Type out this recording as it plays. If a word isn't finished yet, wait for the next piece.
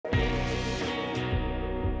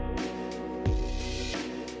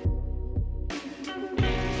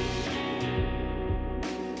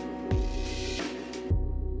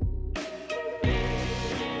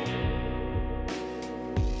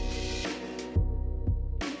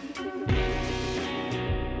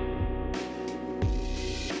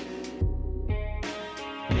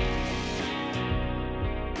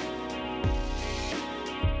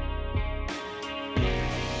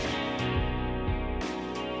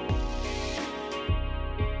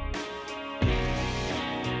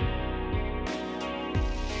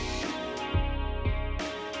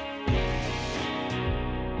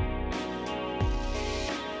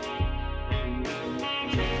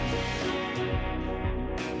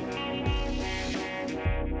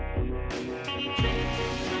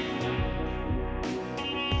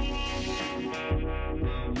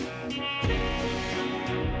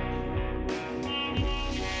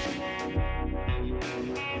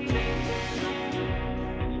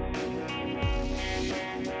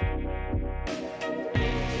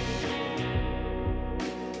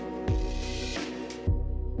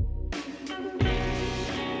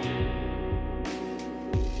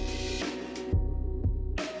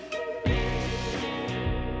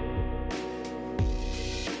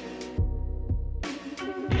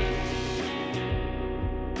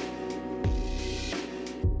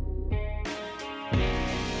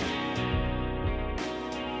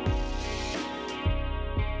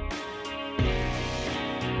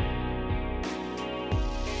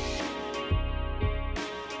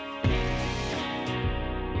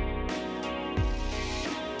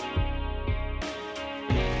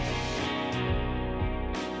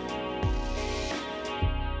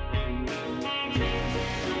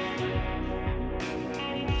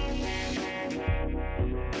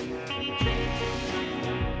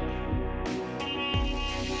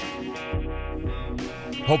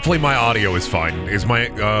Hopefully my audio is fine. Is my,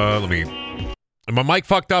 am my mic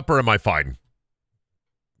fucked up or am I fine?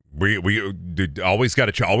 We always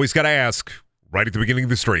gotta ask right at the beginning of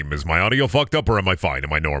the stream. Is my audio fucked up or am I fine?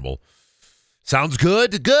 Am I normal? Sounds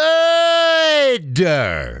good? Good!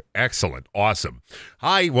 Excellent. Awesome.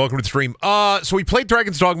 Hi, welcome to the stream. So we played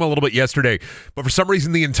Dragon's Dogma a little bit yesterday, but for some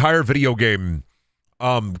reason the entire video game,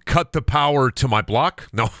 cut the power to my block.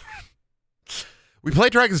 No. We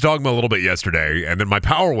played Dragon's Dogma a little bit yesterday, and then my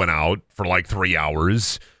power went out for like 3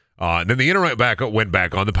 hours. And then the internet went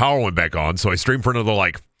back on, the power went back on, so I streamed for another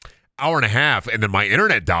like hour and a half, and then my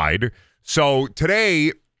internet died. So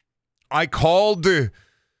today, I called, or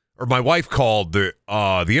my wife called the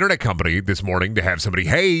internet company this morning to have somebody,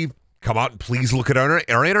 hey, come out and please look at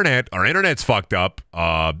our internet. Our internet's fucked up.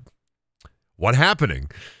 What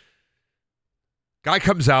happening? Guy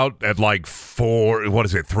comes out at like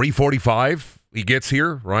 3:45? He gets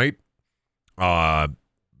here, right?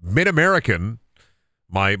 Mid-American,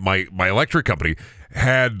 my electric company,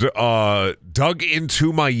 had dug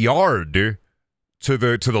into my yard to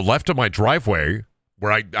the left of my driveway,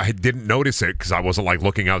 where I didn't notice it because I wasn't like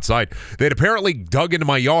looking outside. They'd apparently dug into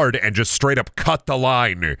my yard and just straight up cut the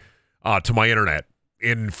line to my internet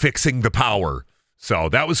in fixing the power. So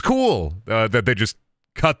that was cool that they just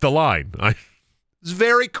cut the line. It was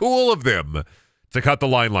very cool of them to cut the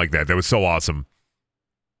line like that. That was so awesome.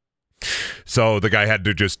 So the guy had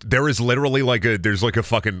to there is literally there's like a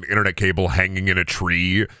fucking internet cable hanging in a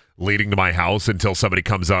tree leading to my house until somebody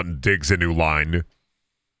comes out and digs a new line.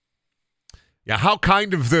 Yeah, how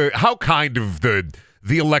kind of the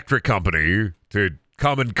electric company to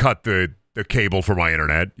come and cut the cable for my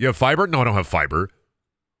internet. You have fiber? No, I don't have fiber.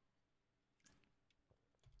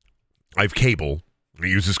 I have cable. It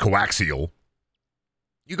uses coaxial.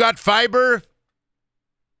 You got fiber?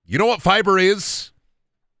 You know what fiber is?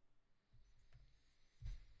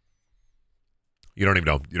 You don't even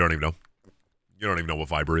know. You don't even know. You don't even know what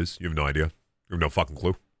fiber is. You have no idea. You have no fucking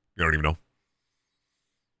clue. You don't even know.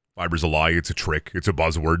 Fiber's a lie. It's a trick. It's a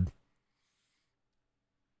buzzword.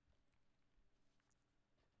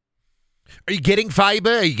 Are you getting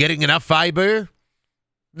fiber? Are you getting enough fiber?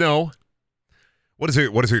 No. What is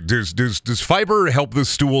it? What is it? Does fiber help the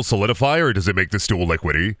stool solidify, or does it make the stool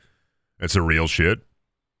liquidy? That's a real shit.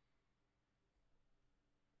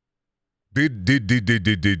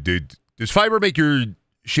 Does fiber make your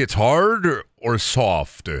shits hard or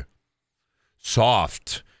soft?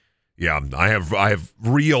 Soft. Yeah, I have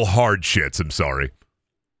real hard shits. I'm sorry.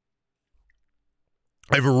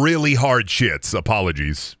 I have really hard shits.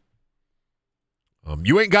 Apologies.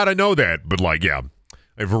 You ain't got to know that, but like, yeah.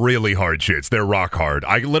 I have really hard shits. They're rock hard.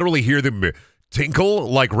 I literally hear them tinkle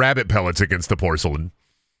like rabbit pellets against the porcelain.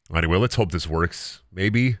 Anyway, let's hope this works.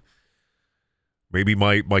 Maybe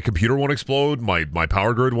my computer won't explode. My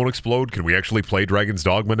power grid won't explode. Can we actually play Dragon's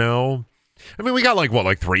Dogma now? I mean, we got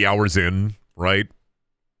like 3 hours in, right?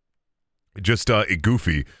 Just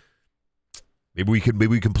goofy. Maybe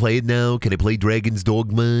we can play it now. Can I play Dragon's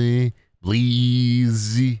Dogma,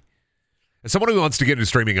 please? As someone who wants to get into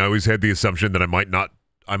streaming, I always had the assumption that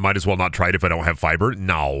I might as well not try it if I don't have fiber.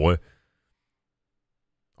 No.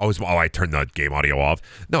 I turned the game audio off.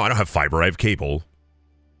 No, I don't have fiber. I have cable.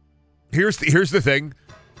 Here's the thing.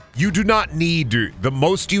 You do not need the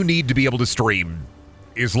most you need to be able to stream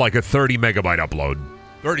is like a 30 megabyte upload.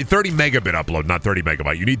 30 megabit upload, not 30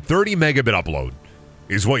 megabyte. You need 30 megabit upload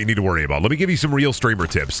is what you need to worry about. Let me give you some real streamer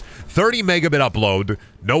tips. 30 megabit upload,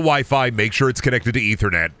 no Wi-Fi, make sure it's connected to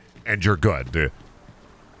Ethernet, and you're good.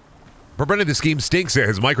 Brendaniel, the scheme stinks. It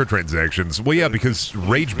has microtransactions. Well, yeah, because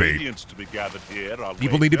rage bait.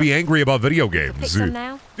 People need to be angry about video games.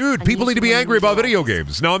 Dude, people need to be angry about video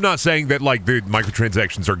games. Now, I'm not saying that, like, the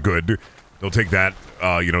microtransactions are good. Don't take that,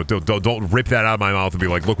 don't rip that out of my mouth and be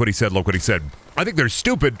like, look what he said, look what he said. I think they're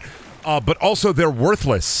stupid, but also they're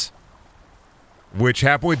worthless. Which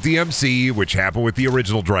happened with DMC, which happened with the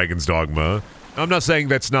original Dragon's Dogma. I'm not saying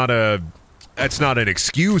that's not an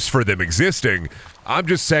excuse for them existing. I'm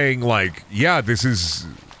just saying, like, yeah, this is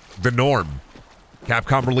the norm.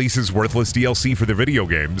 Capcom releases worthless DLC for their video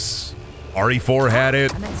games. RE4 had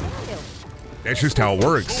it. That's just how it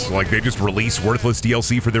works. Like, they just release worthless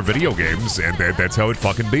DLC for their video games, and that's how it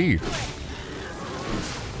fucking be.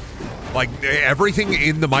 Like, everything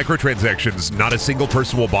in the microtransactions, not a single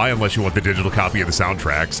person will buy unless you want the digital copy of the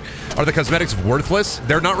soundtracks. Are the cosmetics worthless?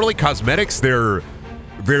 They're not really cosmetics. They're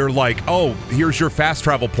like, oh, here's your fast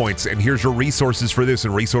travel points, and here's your resources for this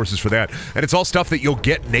and resources for that. And it's all stuff that you'll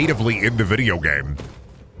get natively in the video game.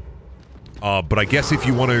 But I guess if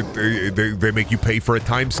you want to, they make you pay for a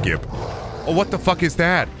time skip. Oh, what the fuck is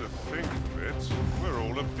that? We're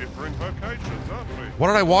all of differing vocations, aren't we? What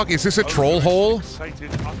did I walk? Is this a troll hole?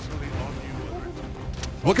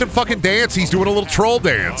 Look at him fucking dance. He's doing a little troll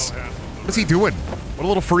dance. What's he doing? What a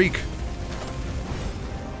little freak.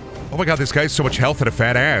 Oh my god, this guy has so much health and a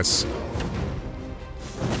fat ass.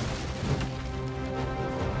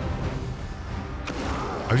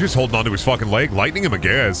 I was just holding on to his fucking leg, lightning him, I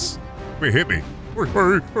guess. He hit me.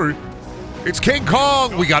 It's King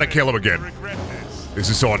Kong! We gotta kill him again. This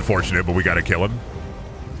is so unfortunate, but we gotta kill him.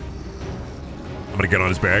 I'm gonna get on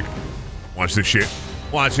his back. Watch this shit.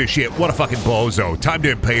 Watch this shit. What a fucking bozo. Time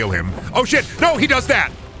to impale him. Oh shit! No, he does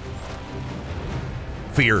that!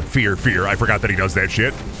 Fear, fear, fear. I forgot that he does that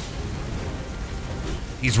shit.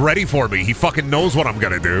 He's ready for me. He fucking knows what I'm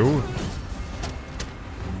gonna do.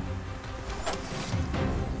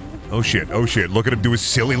 Oh shit, oh shit. Look at him do his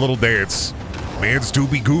silly little dance. Mans do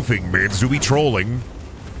be goofing. Mans do be trolling.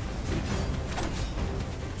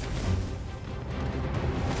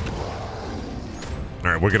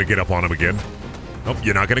 Alright, we're gonna get up on him again. Nope,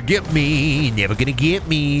 you're not gonna get me. Never gonna get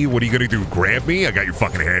me. What are you gonna do? Grab me? I got your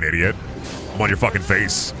fucking head, idiot. I'm on your fucking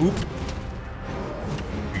face. Oop.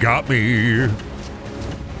 You got me.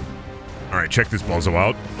 Alright, check this bozo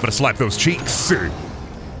out. I'm gonna slap those cheeks. I'm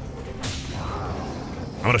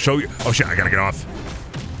gonna show you. Oh shit, I gotta get off.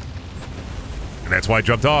 And that's why I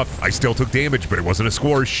jumped off. I still took damage, but it wasn't a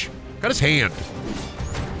squash. Got his hand.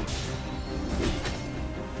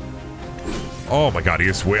 Oh my god, he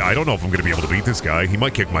is. I don't know if I'm gonna be able to beat this guy. He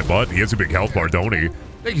might kick my butt. He has a big health bar, don't he?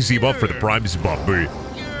 Thank you, Z-Buff, for the Prime buff.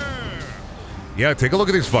 Yeah, take a look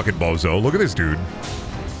at this fucking bozo. Look at this dude.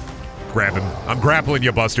 Grab him. I'm grappling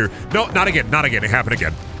you, Buster. No, not again. Not again. It happened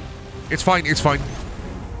again. It's fine. It's fine.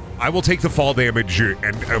 I will take the fall damage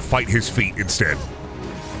and fight his feet instead.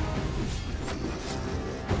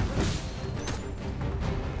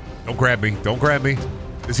 Don't grab me. Don't grab me.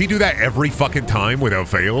 Does he do that every fucking time without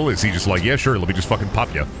fail? Is he just like, yeah, sure, let me just fucking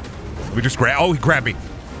pop you. Let me just grab. Oh, he grabbed me.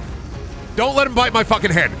 Don't let him bite my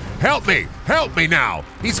fucking head. Help me. Help me now.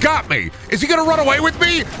 He's got me. Is he gonna run away with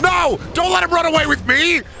me? No! Don't let him run away with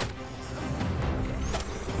me!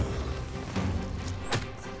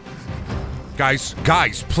 Guys,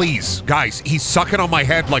 please. Guys, he's sucking on my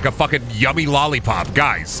head like a fucking yummy lollipop.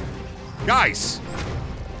 Guys. Can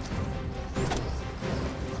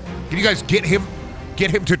you guys get him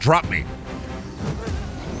to drop me?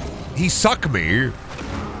 He sucked me.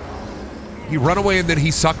 He run away and then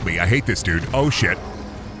he sucked me. I hate this dude. Oh shit.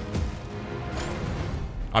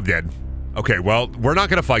 I'm dead. Okay, well, we're not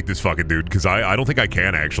gonna fight this fucking dude because I don't think I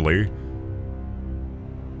can actually.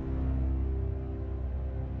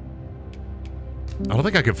 I don't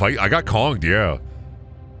think I can fight. I got Konged, yeah.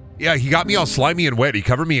 Yeah, he got me all slimy and wet. He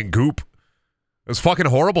covered me in goop. It was fucking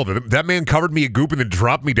horrible. That man covered me in goop and then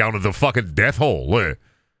dropped me down to the fucking death hole.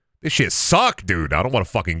 This shit sucked, dude. I don't want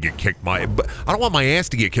to fucking get kicked by... I don't want my ass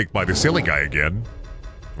to get kicked by the silly guy again.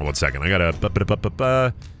 Hold on 1 second. I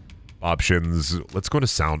gotta... Options. Let's go to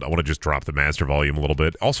sound. I want to just drop the master volume a little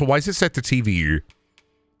bit. Also, why is it set to TV?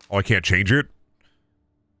 Oh, I can't change it?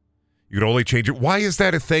 You can only change it? Why is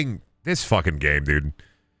that a thing? This fucking game, dude.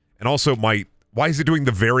 And also, why is it doing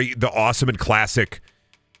the awesome and classic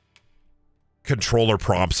controller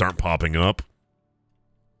prompts aren't popping up?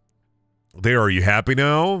 There, are you happy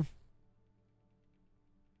now?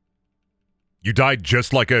 You died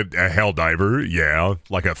just like a hell diver. Yeah,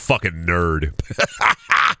 like a fucking nerd.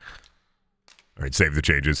 Alright, save the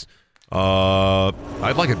changes.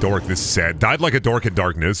 Died like a dork, this is sad. Died like a dork in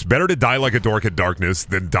darkness. Better to die like a dork in darkness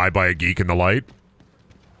than die by a geek in the light.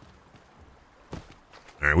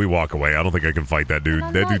 Alright, we walk away. I don't think I can fight that dude.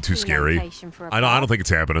 That dude too scary. I don't think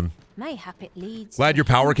it's happening. Mayhap it leads. Glad your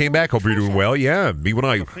power came back. Hope you're doing well. Yeah, me when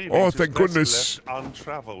I... Oh, thank goodness.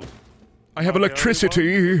 I have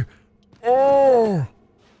electricity. Oh!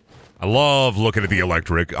 I love looking at the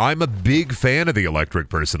electric. I'm a big fan of the electric,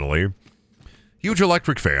 personally. Huge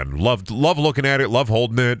electric fan. Love looking at it. Love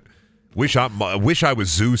holding it. Wish I was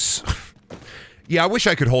Zeus. Yeah, I wish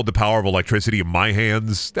I could hold the power of electricity in my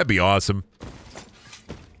hands. That'd be awesome.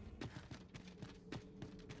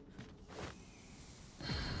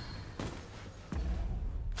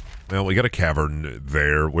 Well, we got a cavern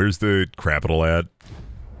there. Where's the capital at?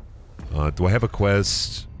 Do I have a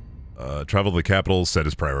quest? Travel to the capital, set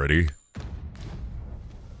as priority.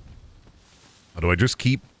 Do I just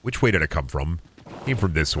keep... Which way did I come from? Came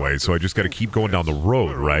from this way, so I just got to keep going down the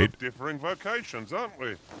road, right? Differing vocations, aren't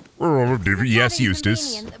we? We're all different. Yes,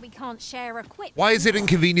 Eustace. That we can't share equipment. Why is it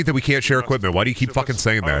inconvenient that we can't share equipment? Why do you keep fucking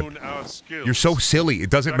saying that? You're so silly. It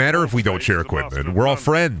doesn't matter if we don't share equipment. We're all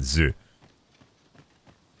friends.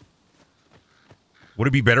 Would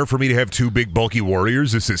it be better for me to have two big bulky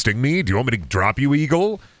warriors assisting me? Do you want me to drop you,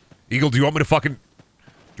 Eagle? Eagle, do you want me to fucking...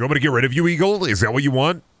 you want me to get rid of you, Eagle? Is that what you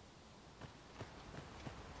want?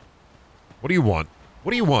 What do you want?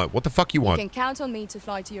 What do you want? What the fuck you want? You can count on me to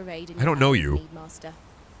fly to your aid in I don't know you. need, Master.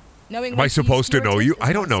 Knowing Am I when to use supposed to know you? curative is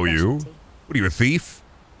I don't my know you. specialty. What are you, a thief?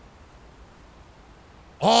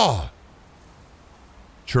 Oh!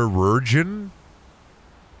 Chirurgeon?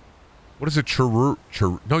 What is a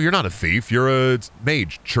No, you're not a thief. You're a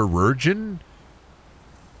mage. Chirurgeon?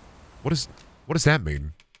 What does that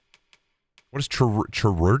mean? What is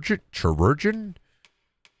chirurgeon? Chirurgeon?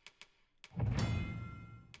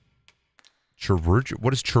 Chirurgeon?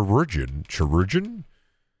 What is chirurgeon? Chirurgeon?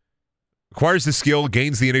 Acquires the skill,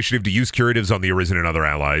 gains the initiative to use curatives on the Arisen and other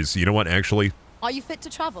allies. You know what, actually? Are you fit to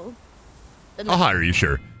travel? Then I'll hire you,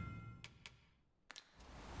 sure.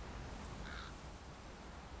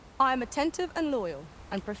 I am attentive and loyal,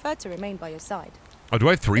 and prefer to remain by your side. Oh, do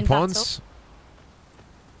I have 3 In battle? pawns?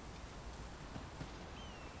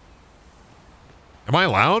 Am I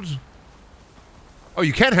allowed? Oh,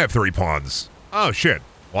 you can have 3 pawns. Oh, shit.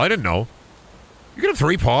 Well, I didn't know. You can have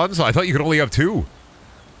 3 pawns? I thought you could only have 2.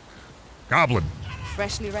 Goblin.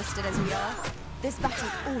 Freshly rested as we are, this battle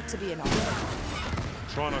ought to be an honor.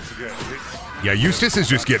 Try not to get hit. Yeah, Eustace is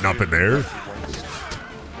just getting up in there.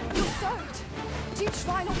 You're soaked. Do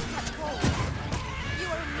try not to catch cold. You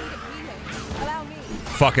are in need of healing. Allow me.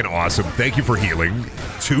 Fucking awesome. Thank you for healing.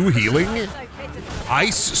 2 healing?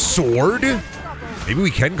 Ice sword? Maybe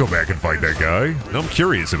we can go back and fight that guy. I'm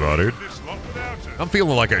curious about it. This lot without it. I'm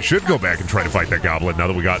feeling like I should go back and try to fight that goblin now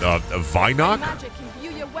that we got a Vinoc. Magic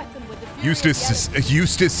imbue your weapon with the fury of the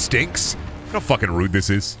Eustace stinks. You know how fucking rude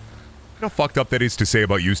this is? You know how fucked up that is to say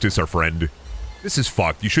about Eustace, our friend? This is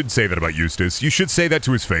fucked. You shouldn't say that about Eustace. You should say that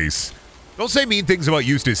to his face. Don't say mean things about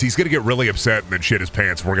Eustace. He's gonna get really upset and then shit his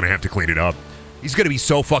pants. We're gonna have to clean it up. He's gonna be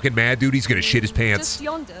so fucking mad, dude. He's gonna shit his pants. Just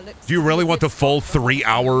yonder looks Do you really want the full from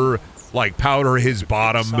 3-hour, like, powder his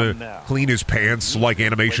bottom, clean his pants, like,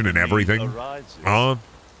 animation and everything? Huh?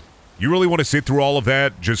 You really want to sit through all of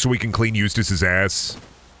that just so we can clean Eustace's ass?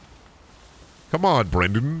 Come on,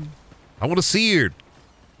 Brendan. I want to see it.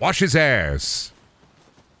 Wash his ass.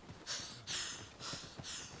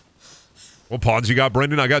 What pawns you got,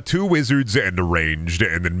 Brendan? I got 2 wizards and a ranged,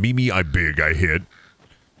 and then Mimi, I hit.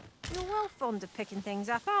 You're well fond of picking things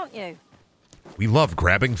up, aren't you? We love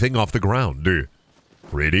grabbing thing off the ground.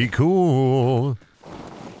 Pretty cool.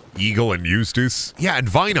 Eagle and Eustace. Yeah, and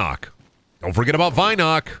Vinoc. Don't forget about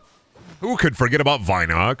Vinoc. Who could forget about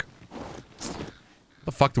Vinoc?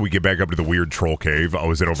 The fuck do we get back up to the weird troll cave?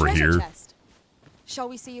 Oh, is it over treasure here? chest. Shall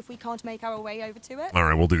we see if we can't make our way over to it? All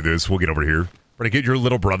right, we'll do this. We'll get over here. But I get your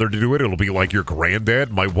little brother to do it. It'll be like your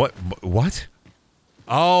granddad. My what? What?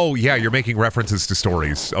 Oh, yeah, you're making references to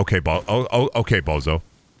stories. Okay, okay, Bozo.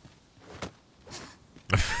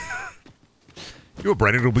 You know,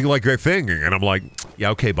 Brennan, it'll be like that thing. And I'm like,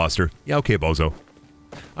 yeah, okay, Buster. Yeah, okay, Bozo.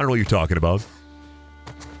 I don't know what you're talking about.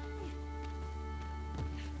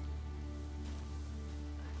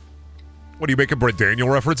 What, are you making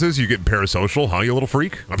Brendaniel references? You getting parasocial, huh, you little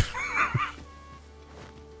freak?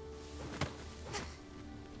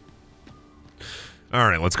 All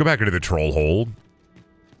right, let's go back into the troll hole.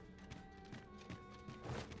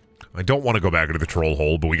 I don't want to go back into the troll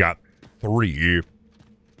hole, but we got 3.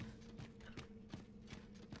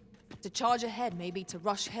 To charge ahead may be to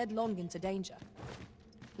rush headlong into danger.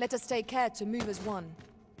 Let us take care to move as one.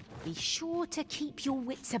 Be sure to keep your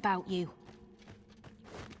wits about you.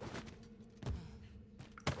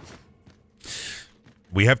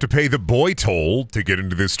 We have to pay the boy toll to get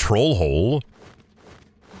into this troll hole.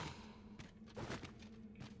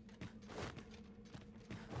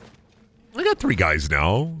 I got 3 guys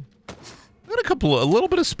now. I got a little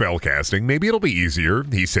bit of spell casting. Maybe it'll be easier,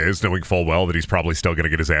 he says, knowing full well that he's probably still going to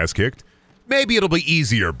get his ass kicked. Maybe it'll be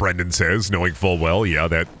easier, Brendan says, knowing full well, yeah,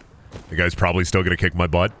 that the guy's probably still going to kick my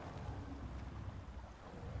butt.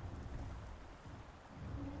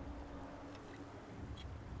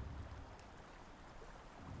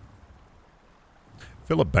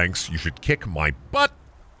 Philip Banks, you should kick my butt.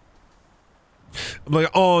 I'm like,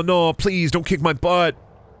 oh no, please don't kick my butt.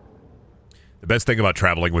 The best thing about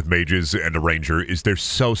traveling with mages and a ranger is they're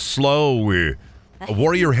so slow. A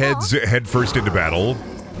warrior heads head first into battle.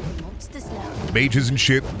 Mages and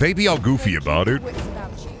shit, they be all goofy about it.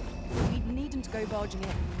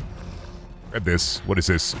 Grab this. What is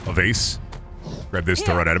this? A vase? Grab this,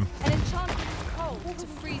 throw it at him. An enchanted coal to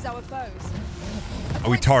freeze our foes.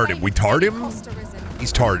 Oh, we tarred him. We tarred him?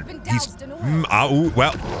 He's tarred. He's...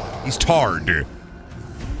 well, he's tarred.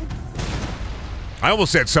 I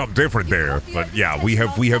almost said something different there, but yeah, we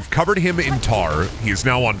have covered him in tar. He is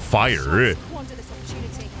now on fire.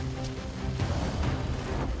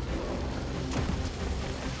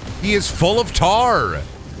 He is full of tar.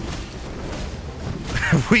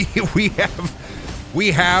 we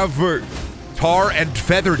have tar and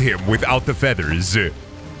feathered him without the feathers.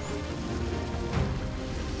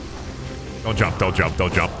 Don't jump, don't jump,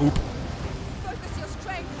 don't jump. Oop. Focus your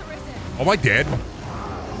strength, Arisen. Oh, am I dead?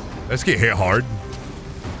 Let's get hit hard.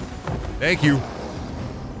 Thank you.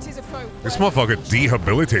 Tis a foe. This motherfucker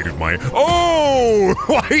dehabilitated my... Oh!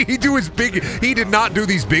 Why he do his big... He did not do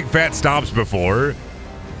these big fat stomps before.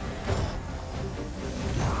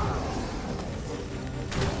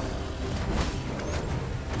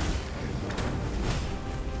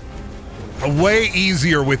 Way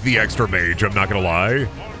easier with the extra mage, I'm not gonna lie.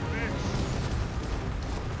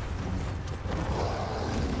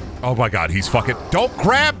 Oh my god, he's fucking... Don't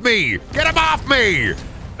grab me! Get him off me!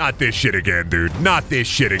 Not this shit again, dude. Not this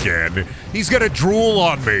shit again. He's gonna drool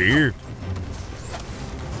on me.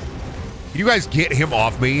 Can you guys get him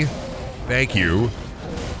off me? Thank you.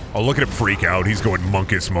 Oh, look at him freak out. He's going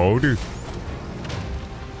monkus mode. We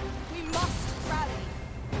must rally.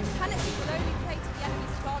 Panic will only play to the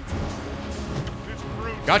enemy's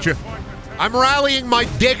advantage. Gotcha. I'm rallying my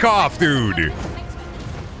dick off, dude. Very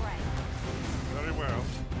well,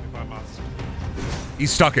 if I must.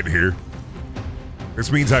 He's stuck in here. This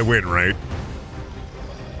means I win, right?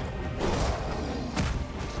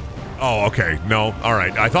 Oh, okay. No. All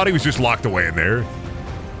right. I thought he was just locked away in there.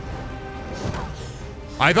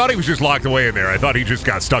 I thought he was just locked away in there. I thought he just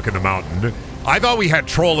got stuck in the mountain. I thought we had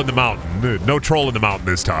troll in the mountain. No troll in the mountain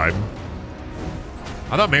this time.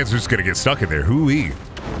 I thought man's just gonna get stuck in there. Hoo-wee.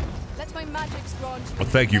 Let my magics grant you. Well,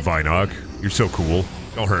 thank you, Vinog. You're so cool.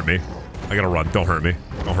 Don't hurt me. I gotta run. Don't hurt me.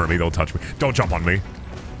 Don't hurt me. Don't touch me. Don't jump on me.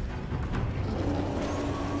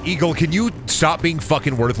 Eagle, can you stop being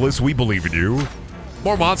fucking worthless? We believe in you.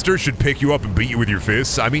 More monsters should pick you up and beat you with your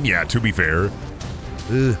fists. I mean, yeah, to be fair.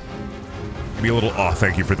 Ugh. Give me a little... Oh,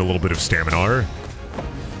 thank you for the little bit of stamina. I'm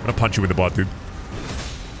gonna punch you in the butt, dude.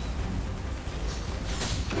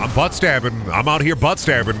 I'm butt stabbing. I'm out here butt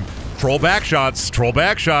stabbing. Troll back shots. Troll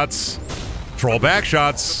back shots. Troll back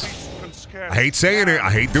shots. I hate saying it. I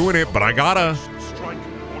hate doing it, but I gotta. Strike,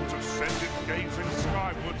 want to send it gazing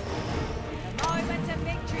skyward. The moment of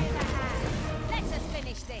victory is at hand. Let us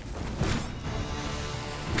finish this.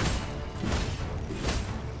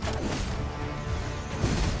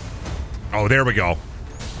 Oh, there we go.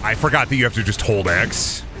 I forgot that you have to just hold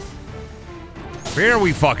X. There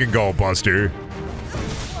we fucking go, Buster.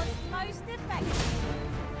 Was most effective.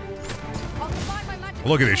 I'll combine my magic.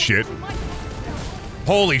 Look at this shit.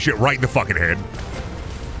 Holy shit, right in the fucking head.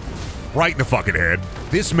 Right in the fucking head.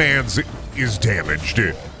 This man's is damaged.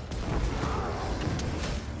 Hit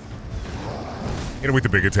him with the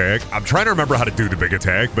big attack. I'm trying to remember how to do the big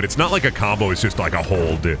attack, but it's not like a combo, it's just like a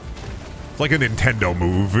hold. It's like a Nintendo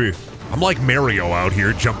move. I'm like Mario out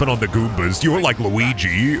here jumping on the Goombas. You're like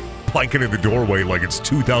Luigi, planking in the doorway like it's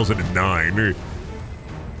 2009.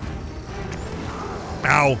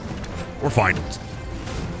 Ow. We're fine.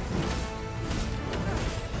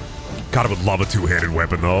 God, I would love a two-handed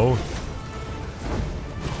weapon, though.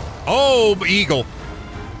 Oh, Eagle.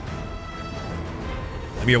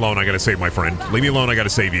 Leave me alone, I gotta save my friend. Leave me alone, I gotta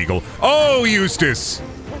save Eagle. Oh, Eustace!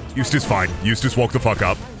 Eustace, fine. Eustace woke the fuck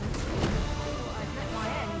up. I've met my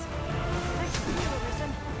end. Thanks for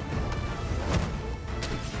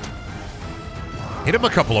Arisen. Hit him a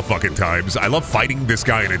couple of fucking times. I love fighting this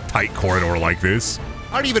guy in a tight corridor like this.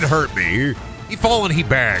 Not even hurt me. He fall and he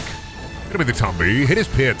back. Hit him in the tummy. Hit his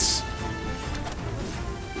pits.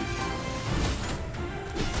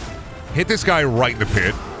 Hit this guy right in the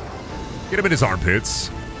pit. Get him in his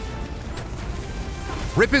armpits.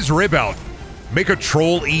 Rip his rib out. Make a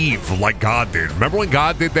troll Eve like God did. Remember when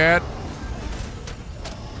God did that?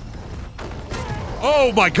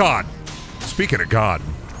 Oh my God. Speaking of God,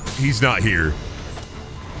 he's not here.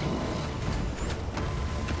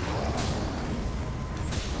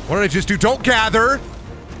 What did I just do? Don't gather.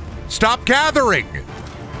 Stop gathering.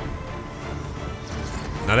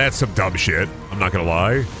 Now that's some dumb shit. I'm not gonna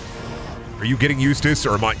lie. Are you getting Eustace,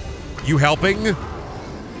 or am I... You helping?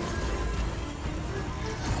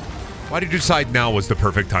 Why did you decide now was the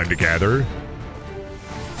perfect time to gather?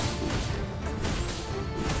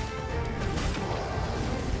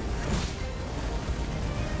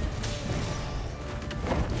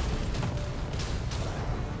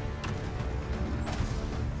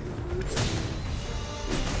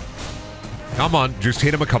 Come on, just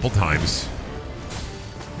hit him a couple times.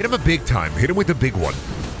 Hit him a big time. Hit him with a big one.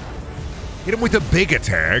 Hit him with a big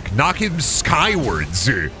attack. Knock him skywards.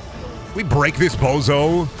 We break this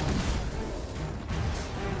bozo.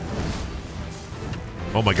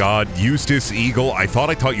 Oh my God, Eustace, Eagle. I thought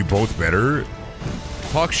I taught you both better.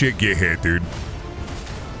 Talk shit, get hit, dude.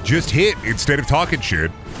 Just hit instead of talking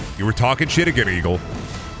shit. You were talking shit again, Eagle.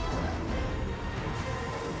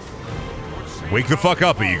 Wake the fuck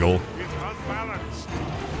up, Eagle.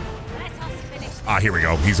 Ah, here we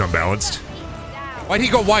go. He's unbalanced. Why'd he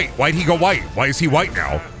go white? Why'd he go white? Why is he white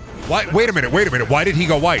now? Why? Wait a minute. Wait a minute. Why did he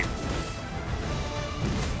go white?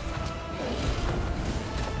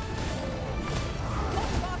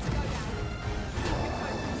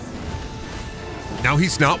 Now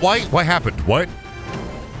he's not white? What happened? What?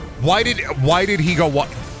 Why did he go white?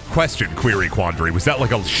 Question, query, quandary. Was that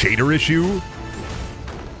like a shader issue?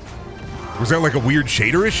 Was that like a weird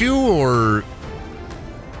shader issue or?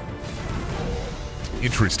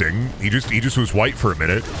 Interesting. He just was white for a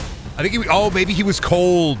minute. I think maybe he was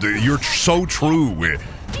cold. You're so true.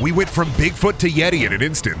 We went from Bigfoot to Yeti in an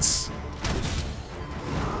instance.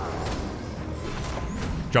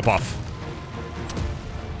 Jump off.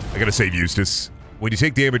 I gotta save Eustace. When you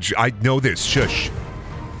take damage, I know this. Shush.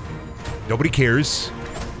 Nobody cares.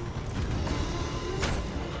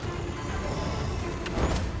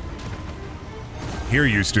 Here,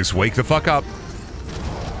 Eustace, wake the fuck up.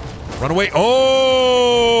 Run away.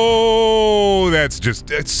 Oh, that's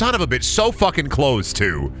just... Son of a bitch. So fucking close,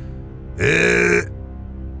 too.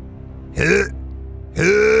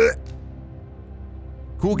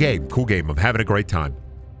 Cool game. Cool game. I'm having a great time.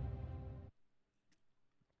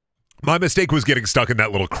 My mistake was getting stuck in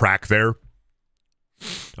that little crack there.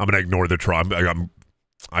 I'm going to ignore the troll.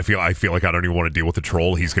 I feel like I don't even want to deal with the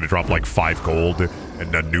troll. He's going to drop like 5 gold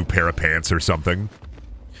and a new pair of pants or something.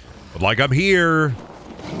 But like, I'm here.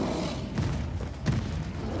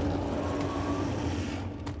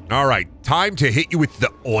 All right, time to hit you with the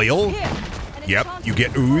oil. Yep, you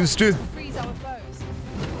get oozed. Freeze our foes.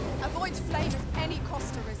 Avoid flame at any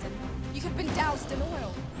cost arisen. You have been doused in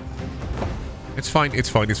oil. It's fine, it's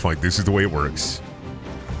fine, it's fine. This is the way it works.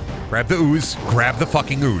 Grab the ooze. Grab the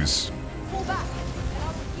fucking ooze. Fall back, and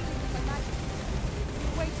I'll repeat it with my magic.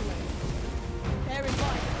 Wait a minute. Bear in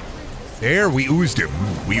mind, There, we oozed him.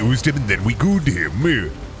 We oozed him and then we gooed him.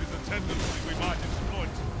 There's a tendency we might exploit.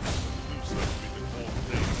 You've certainly been more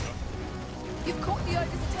danger. you've caught the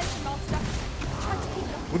ogre's attention, Master. Try to keep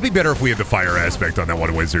them. Would be better if we had the fire aspect on that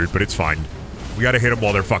one wizard, but it's fine. We gotta hit them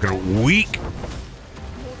while they're fucking weak. More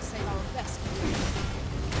to save our best.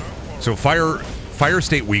 So fire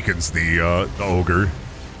state weakens the ogre.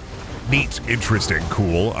 Neat, interesting,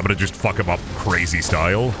 cool. I'm gonna just fuck him up crazy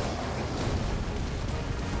style.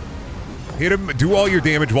 Hit him, do all your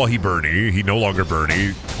damage while he burny. He no longer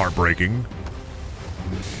burny. Heartbreaking.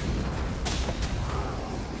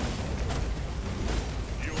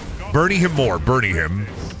 Burny him more, burny him.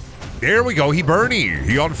 There we go, he burny.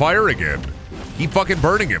 He on fire again. Keep fucking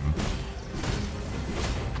burning him.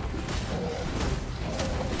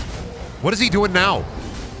 What is he doing now?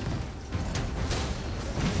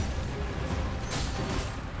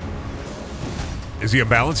 Is he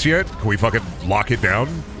unbalanced yet? Can we fucking lock it down?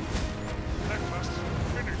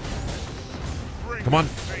 Come on.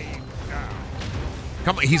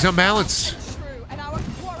 Come on, he's unbalanced. True, and our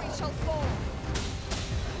quarry shall fall.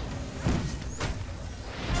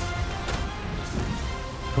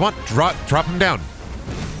 Come on, drop him down.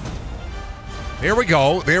 There we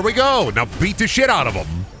go, there we go. Now beat the shit out of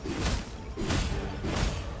him.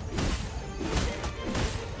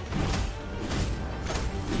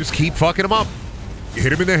 Just keep fucking him up.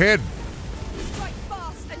 Hit him in the head. Strike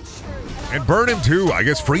fast and true, And burn him too. I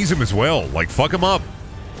guess freeze him as well. Like, fuck him up.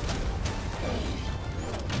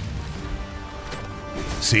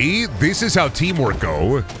 See? This is how teamwork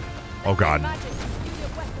go. Oh, God. Magic, use your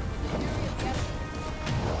weapon with the fury of the enemy.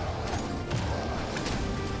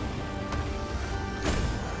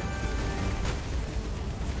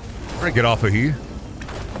 All right, get off of here.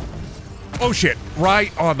 Oh, shit.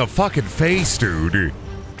 Right on the fucking face, dude.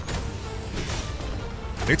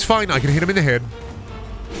 It's fine. I can hit him in the head.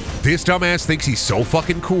 This dumbass thinks he's so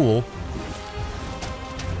fucking cool.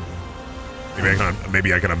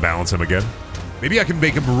 Maybe I can unbalance him again. Maybe I can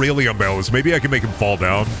make him really unbalanced. Maybe I can make him fall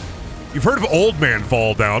down. You've heard of old man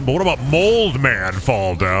fall down, but what about mold man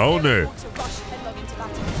fall down? We want to rush headlong into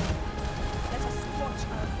battle. Let us squash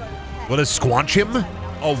our foe head. Let us squanch him?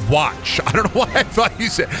 Oh, watch. I don't know why I thought you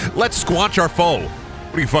said, let's squanch our foe.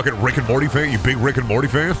 What are you, fucking Rick and Morty fan? You big Rick and Morty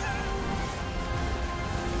fan?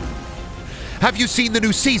 Have you seen the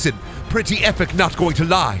new season? Pretty epic, not going to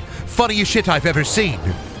lie. Funniest shit I've ever seen.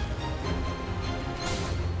 Do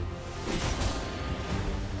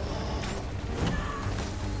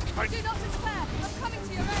not despair. I'm coming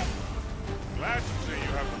to your aid. Glad to see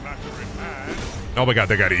you have the matter in hand. Oh my god,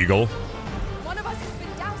 they got Eagle. One of us has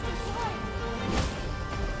been doused in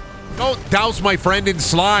Don't douse my friend in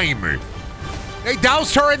slime. They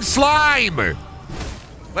doused her in slime.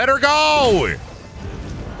 Let her go.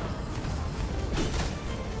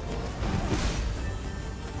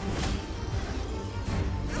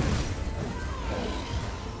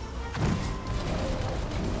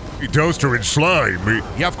 He doused her in slime.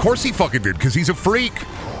 Yeah, of course he fucking did, because he's a freak.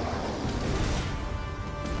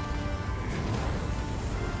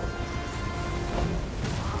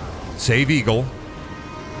 Save Eagle.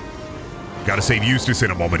 Gotta save Eustace in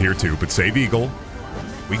a moment here, too, but save Eagle.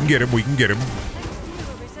 We can get him, we can get him.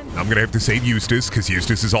 I'm gonna have to save Eustace, because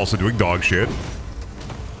Eustace is also doing dog shit.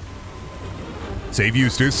 Save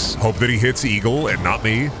Eustace. Hope that he hits Eagle and not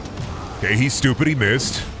me. Okay, he's stupid, he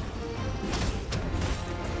missed.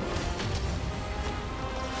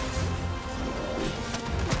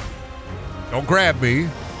 Don't grab me.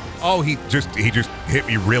 Oh, he just hit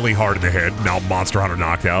me really hard in the head. Now Monster Hunter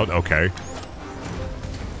knocked out. Okay.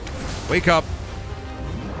 Wake up.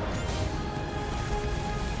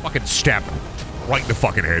 Fucking stab him. Right in the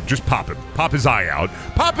fucking head. Just pop him. Pop his eye out.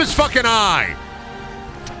 Pop his fucking eye!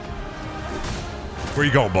 Where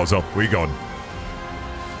you going, Bozo? Where you going?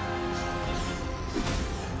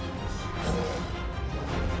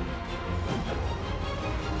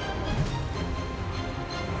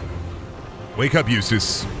 Wake up,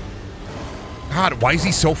 Eustace. God, why is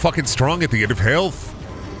he so fucking strong at the end of health?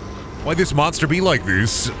 Why this monster be like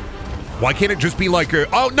this? Why can't it just be like a...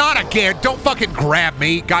 Oh, not again! Don't fucking grab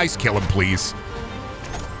me! Guys, kill him, please.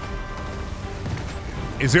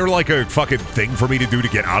 Is there like a fucking thing for me to do to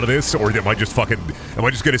get out of this? Or am I just fucking... Am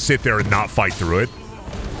I just gonna sit there and not fight through it?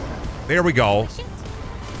 There we go.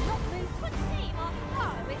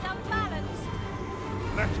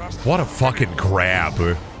 What a fucking grab.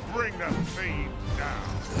 Bring that fiend down.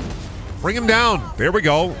 Bring him down. There we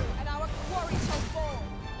go.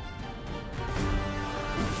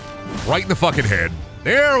 Right in the fucking head.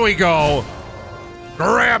 There we go.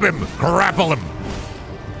 Grab him. Grapple him.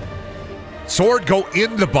 Sword go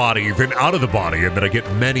in the body, then out of the body, and then I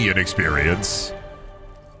get many an experience.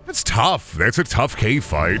 That's tough. That's a tough cave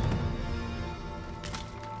fight.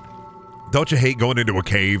 Don't you hate going into a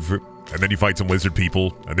cave, and then you fight some lizard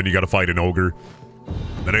people, and then you gotta fight an ogre?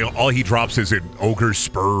 Then all he drops is an ogre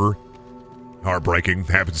spur. Heartbreaking.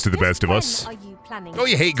 Happens to the best of us. Don't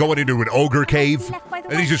you hate going into an ogre cave?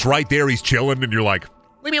 And he's just right there, he's chilling, and you're like,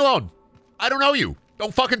 leave me alone. I don't know you.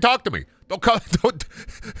 Don't fucking talk to me. Don't come. Don't.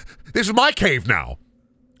 This is my cave now.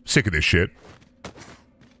 Sick of this shit.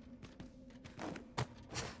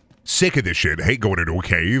 Sick of this shit. Hate going into a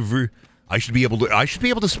cave. I should be able to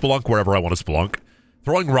spelunk wherever I want to spelunk.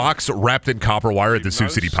 Throwing rocks wrapped in copper wire at the Sioux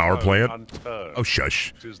City power plant. Oh,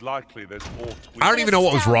 shush. I don't even know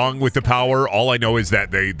what was wrong with the power. All I know is that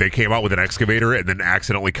they came out with an excavator and then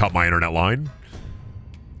accidentally cut my internet line.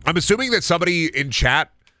 I'm assuming that somebody in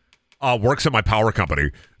chat works at my power company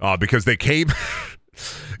because they came.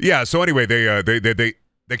 Yeah. So anyway, they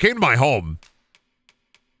came to my home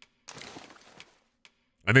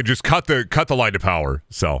and then just cut the line to power.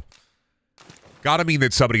 So. Gotta mean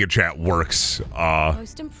that somebody in chat works,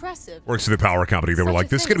 Most impressive. works for the power company. They were like,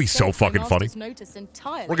 this is gonna be so fucking funny.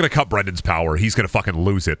 We're gonna cut Brendan's power. He's gonna fucking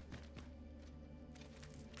lose it.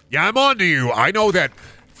 Yeah, I'm on to you. I know that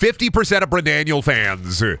 50% of Brendaniel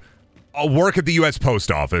fans work at the U.S. Post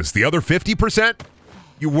Office. The other 50%,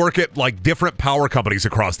 you work at, like, different power companies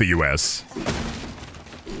across the U.S.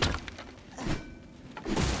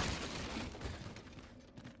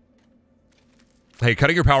 Hey,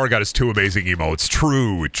 cutting your power got us 2 amazing emotes.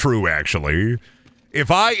 True, actually.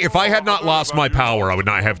 If I had not lost my power, I would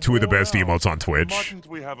not have 2 of the best emotes on Twitch.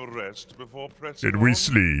 Did we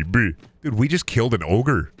sleep? Dude, we just killed an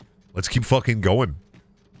ogre. Let's keep fucking going.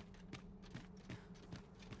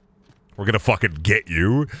 We're gonna fucking get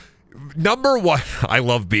you. Number 1, I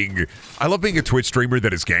love being a Twitch streamer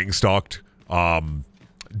that is gang stalked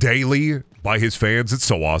daily by his fans. It's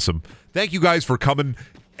so awesome. Thank you guys for coming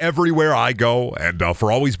everywhere I go, and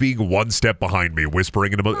for always being one step behind me,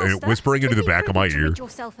 whispering into the back of my ear. Rid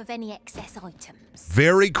yourself of any excess items.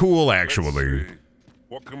 Very cool, actually.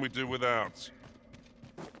 What can we do without?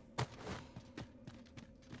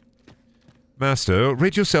 Master,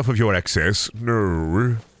 rid yourself of your excess.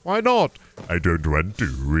 No. Why not? I don't want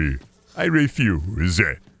to. I refuse.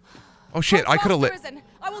 Oh shit, I could have let...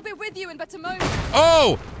 I will be with you in better mode.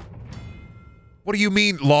 Oh! What do you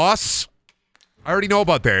mean, loss? I already know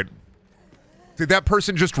about that. Did that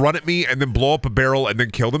person just run at me and then blow up a barrel and then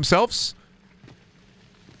kill themselves?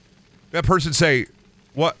 That person say,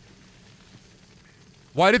 what?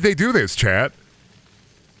 Why did they do this, chat?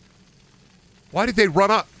 Why did they run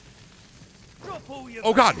up?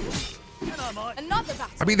 Oh, God. Another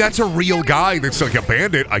battle. I mean, that's a real guy that's like a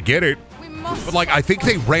bandit. I get it. We must. But, like, I think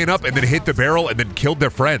they ran up and then hit the barrel and then killed their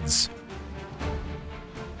friends.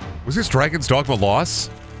 Was this Dragon's Dogma loss?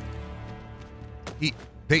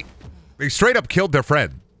 They straight up killed their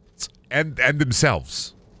friends and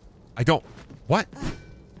themselves. I don't... What?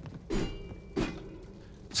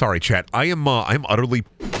 Sorry, chat. I'm utterly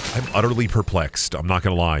perplexed. I'm not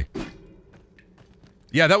gonna lie.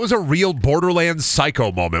 Yeah, that was a real Borderlands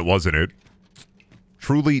psycho moment, wasn't it?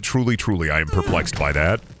 Truly, I am perplexed by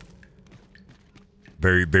that.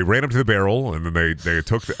 They ran up to the barrel and then they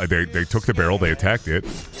took the barrel. They attacked it.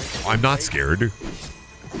 I'm not scared.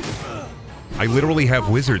 I literally have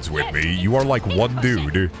wizards with me. You are like one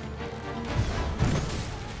dude.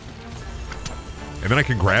 And then I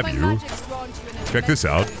can grab you. Check this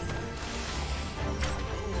out.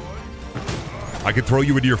 I can throw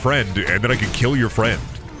you into your friend, and then I can kill your friend.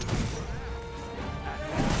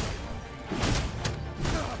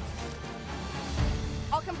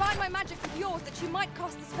 I'll combine my magic with yours that you might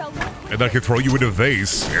cast the spell more quickly. And then I can throw you into a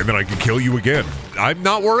vase, and then I can kill you again. I'm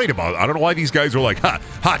not worried about it. I don't know why these guys are like,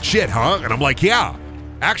 hot shit, huh? And I'm like, yeah,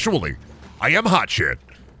 actually, I am hot shit.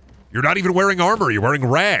 You're not even wearing armor, you're wearing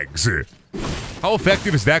rags. How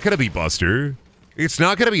effective is that going to be, Buster? It's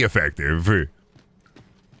not going to be effective.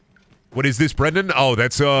 What is this, Brendan? Oh,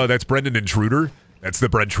 that's Brendan Intruder. That's the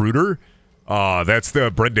Brentruder. That's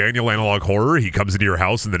the Brendaniel analog horror. He comes into your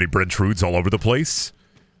house and then he Brentrudes all over the place.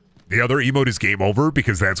 The other emote is Game Over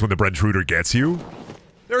because that's when the Brentruder gets you.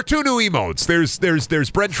 There are two new emotes.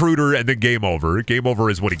 There's Brentruder and then Game Over. Game Over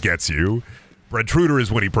is when he gets you. Brentruder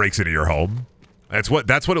is when he breaks into your home. That's what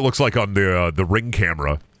it looks like on the Ring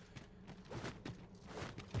camera.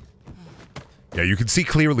 Yeah, you can see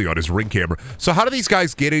clearly on his Ring camera. So how do these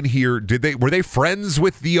guys get in here? Were they friends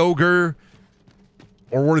with the ogre?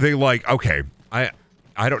 Or were they like, okay,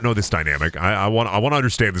 I don't know this dynamic. I want to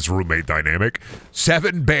understand this roommate dynamic.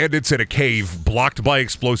 7 bandits in a cave blocked by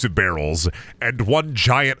explosive barrels and 1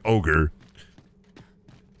 giant ogre.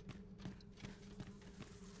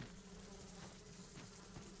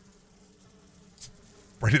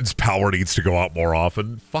 Brendan's power needs to go out more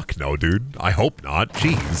often. Fuck no, dude. I hope not.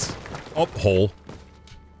 Jeez. Oh, hole.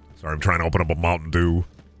 Sorry, I'm trying to open up a Mountain Dew.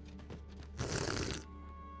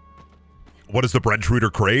 What does the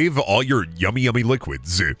Brentruder crave? All your yummy, yummy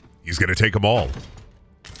liquids. He's gonna take them all.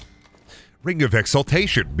 Ring of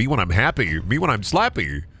Exaltation. Me when I'm happy. Me when I'm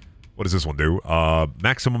slappy. What does this one do?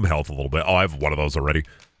 Maximum health a little bit. Oh, I have one of those already.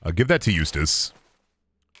 Give that to Eustace.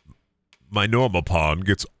 My Norma pawn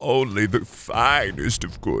gets only the finest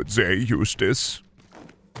of goods, eh, Eustace?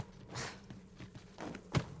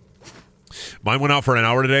 Mine went out for an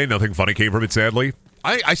hour today. Nothing funny came from it, sadly.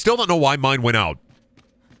 I still don't know why mine went out.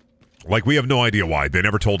 Like, we have no idea why. They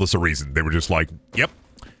never told us a reason. They were just like, yep,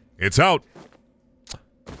 it's out.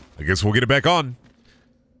 I guess we'll get it back on.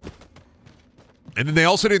 And then they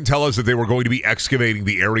also didn't tell us that they were going to be excavating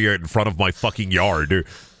the area in front of my fucking yard.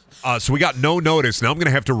 So we got no notice. Now I'm going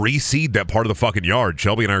to have to reseed that part of the fucking yard.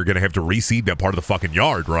 Shelby and I are going to have to reseed that part of the fucking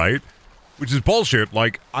yard, right? Which is bullshit.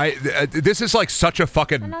 Like, this is like such a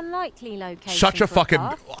fucking... An unlikely location such a for fucking...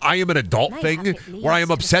 path. I am an adult thing where I am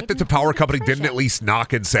upset that the power company didn't at least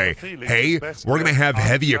knock and say, hey, we're going to have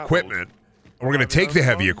heavy equipment. And we're going to take the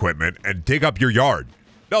heavy equipment and dig up your yard.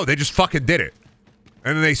 No, they just fucking did it.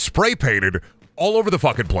 And then they spray painted all over the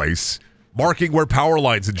fucking place, marking where power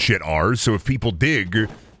lines and shit are, so if people dig,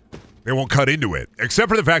 they won't cut into it. Except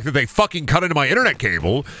for the fact that they fucking cut into my internet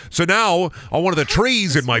cable. So now, on one of the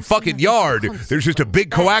trees in my fucking yard, there's just a big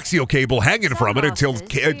coaxial cable hanging from it until,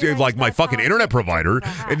 like, my fucking internet provider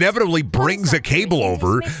inevitably brings a cable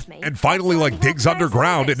over and finally, like, digs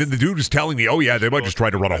underground. And then the dude is telling me, oh yeah, they might just try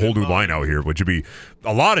to run a whole new line out here, which would be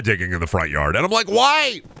a lot of digging in the front yard. And I'm like,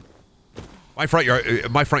 why? My front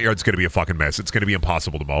yard's gonna be a fucking mess. It's gonna be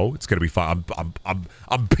impossible to mow. It's gonna be fun.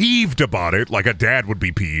 I'm peeved about it, like a dad would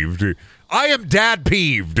be peeved. I am dad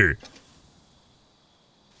peeved.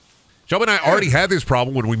 Shelby and I already had this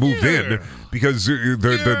problem when we moved in because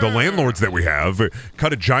the landlords that we have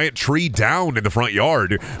cut a giant tree down in the front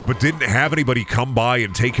yard, but didn't have anybody come by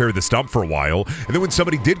and take care of the stump for a while. And then when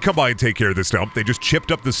somebody did come by and take care of the stump, they just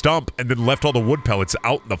chipped up the stump and then left all the wood pellets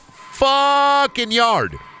out in the fucking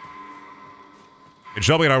yard. And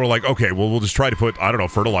Shelby and I were like, okay, well, we'll just try to put, I don't know,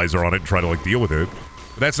 fertilizer on it and try to, like, deal with it.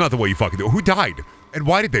 But that's not the way you fucking do it. Who died? And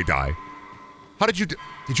why did they die? How did you...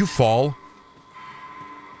 Did you fall?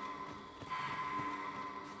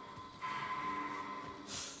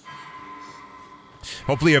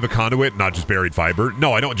 Hopefully you have a conduit, not just buried fiber.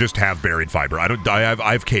 No, I don't just have buried fiber. I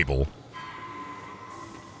have cable.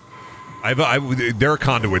 I'll there are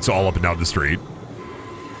conduits all up and down the street.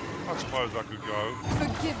 suppose I could go.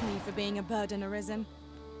 Forgive me for being a burden, Arisen.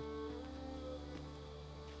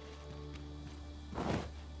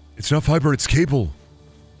 It's not fiber, it's cable.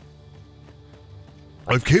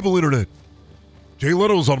 I have cable internet. Jay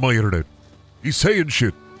Leno's on my internet. He's saying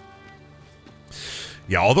shit.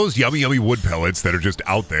 Yeah, all those yummy wood pellets that are just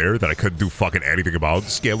out there that I couldn't do fucking anything about.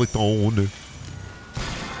 Skeleton.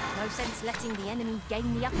 No sense letting the enemy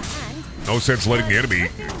gain the upper hand. No sense letting the enemy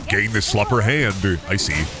gain this slupper hand. I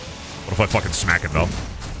see. What if I fucking smack him though?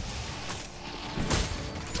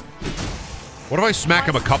 What if I smack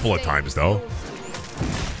him a couple of times though?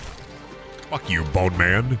 Fuck you, Bone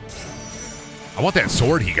Man. I want that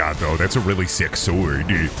sword he got though. That's a really sick sword.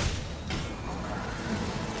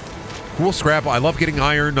 Cool scrap. I love getting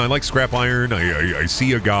iron. I like scrap iron. I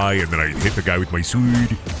see a guy and then I hit the guy with my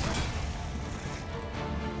sword.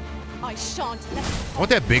 I shan't let I want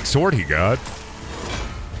that big sword he got.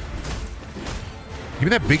 Give me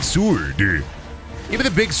that big sword. Give me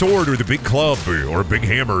the big sword or the big club or a big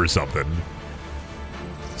hammer or something.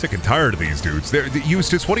 Sick and tired of these dudes.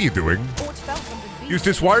 Eustace, what are you doing?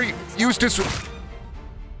 Eustace, why are you... Eustace...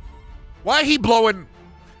 Why he blowing...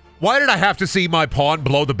 Why did I have to see my pawn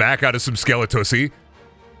blow the back out of some Skeletussy?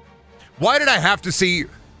 Why did I have to see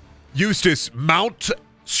Eustace mount,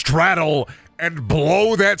 straddle, and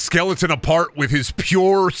blow that skeleton apart with his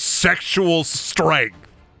pure sexual strength?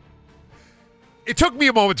 It took me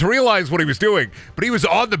a moment to realize what he was doing, but he was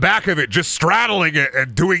on the back of it, just straddling it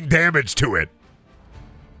and doing damage to it.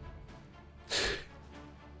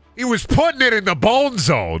 He was putting it in the bone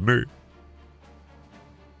zone.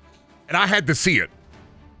 And I had to see it.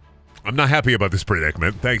 I'm not happy about this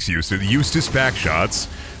predicament. Thanks, Eustace. Eustace backshots.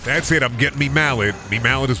 That's it. I'm getting me mallet. Me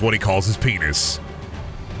mallet is what he calls his penis.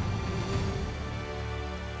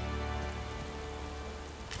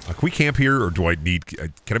 Can we camp here, or do I need...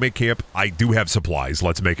 Can I make camp? I do have supplies.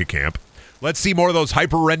 Let's make a camp. Let's see more of those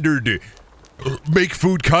hyper-rendered make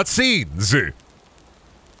food cutscenes.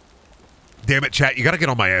 Damn it, chat. You gotta get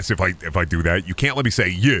on my ass if I do that. You can't let me say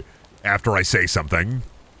yeah after I say something.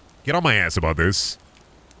 Get on my ass about this.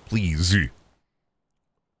 Please.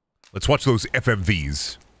 Let's watch those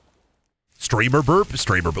FMVs. Streamer burp?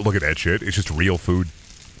 Streamer burp. Look at that shit. It's just real food.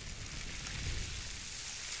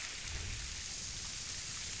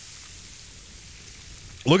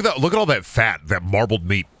 Look at all that fat, that marbled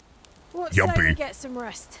meat. What Yumpy. say we get some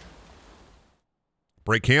rest?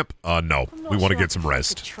 Break camp? No. We want to get some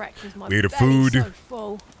rest. We ate a belly food. so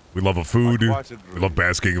full. We love a food. We love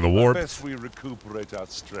basking in the warmth. Best we recuperate our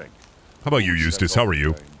strength. How about you, Eustace? How are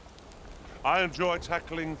you? I enjoy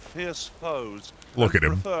tackling fierce foes. Look at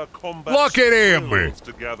him. Combat Look at him!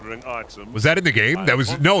 to gathering items. Was that in the game? That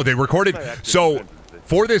was... No, they recorded... So,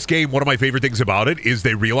 for this game, one of my favorite things about it is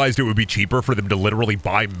they realized it would be cheaper for them to literally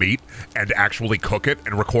buy meat and actually cook it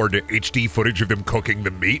and record HD footage of them cooking the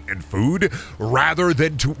meat and food rather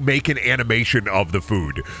than to make an animation of the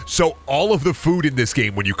food. So, all of the food in this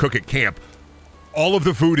game, when you cook at camp, all of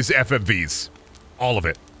the food is FMVs. All of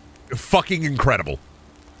it. Fucking incredible.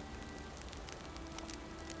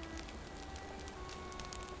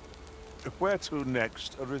 Where to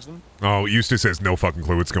next, Arisen? Oh, Eustace has no fucking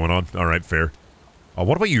clue what's going on. All right, fair.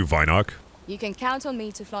 What about you, Vinok? You can count on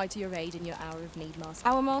me to fly to your aid in your hour of need, Master.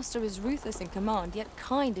 Our Master is ruthless in command, yet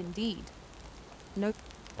kind indeed. No.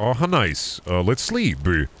 Oh, how nice. Let's sleep.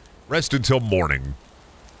 Rest until morning.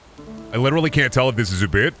 I literally can't tell if this is a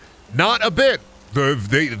bit. Not a bit.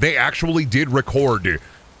 They actually did record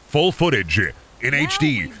full footage in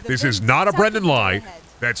HD. This is not a Brendan lie.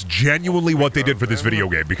 That's genuinely what they did for this video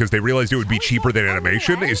game because they realized it would be cheaper than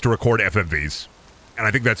animation is to record FMVs. And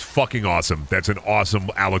I think that's fucking awesome. That's an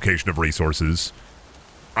awesome allocation of resources.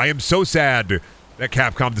 I am so sad that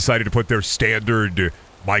Capcom decided to put their standard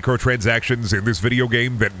microtransactions in this video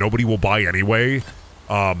game that nobody will buy anyway.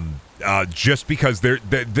 Just because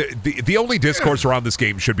the only discourse around this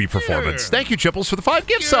game should be performance. Thank you, Chipples, for the 5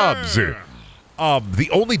 gift subs. The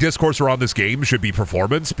only discourse around this game should be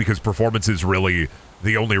performance because performance is really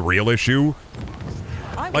the only real issue.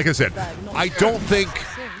 Like I said, I don't think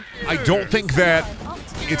that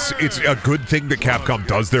it's a good thing that Capcom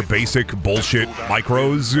does their basic bullshit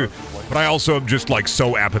micros, but I also am just like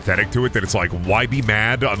so apathetic to it that it's like, why be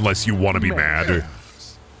mad unless you want to be mad?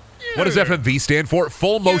 What does FMV stand for?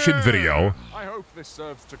 Full motion video. I hope this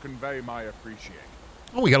serves to convey my appreciation.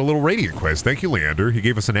 Oh, we got a little Radiant quest. Thank you, Leander. He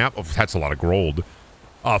gave us an app. Oh, that's a lot of gold.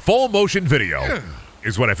 Full motion video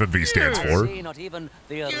is what FMV stands for. See, not even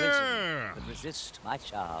the Arisen could resist my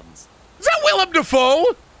charms. Is that Willem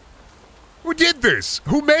Dafoe? Who did this?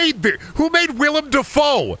 Who made this? Who made Willem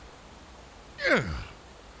Dafoe?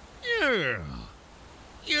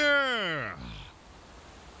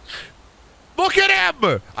 Look at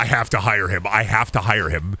him! I have to hire him. I have to hire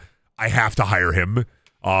him. I have to hire him.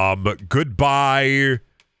 Goodbye,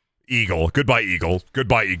 Eagle. Goodbye, Eagle.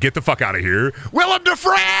 Goodbye. Get the fuck out of here. Willem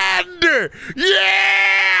DeFriend!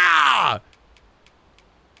 Yeah!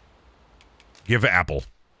 Give Apple.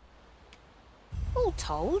 All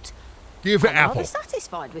told, Give I'm Apple. rather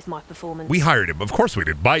satisfied with my performance. We hired him. Of course we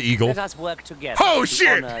did. Bye, Eagle. Let us work together. Oh, to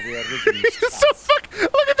shit! honor the original So fuck.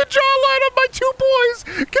 Look at the jawline of my two boys.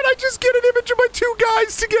 Can I just get an image of my two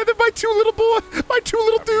guys together? My two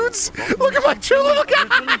little dudes. Look at my two little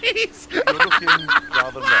guys. You're looking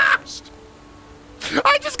rather lost.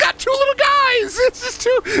 I just got two little guys. It's just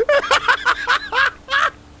two.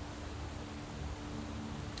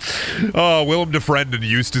 Oh, Willem DeFriend and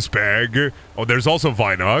Eustace Bag. Oh, there's also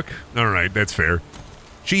Vinok. All right, that's fair.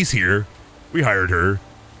 She's here. We hired her.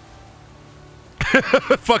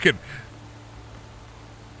 Fucking.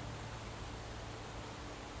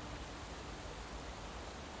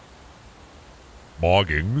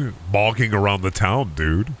 Mogging around the town,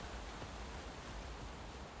 dude.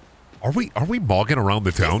 Are we mogging around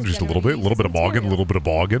the town just a little bit? A little bit of mogging, a little bit of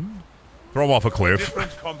bogging? Throw him off a cliff.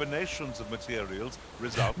 Different combinations of materials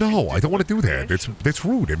result. No, I don't want to do that. That's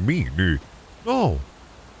rude and mean. No.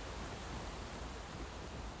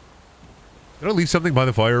 Did I leave something by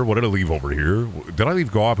the fire? What did I leave over here? Did I leave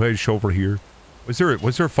garbage over here? Was there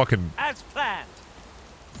a fucking... As planned.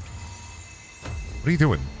 What are you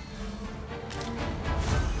doing?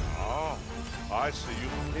 Ah, I see you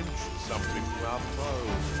pinched something from our foe.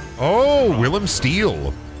 Oh, Willem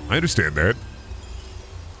Steele. I understand that.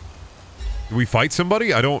 Did we fight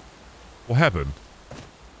somebody? I don't... What happened?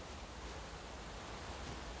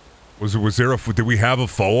 Was there a... Did we have a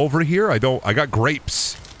foe over here? I got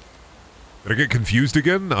grapes. Did I get confused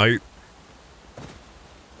again? Why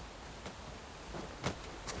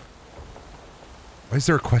is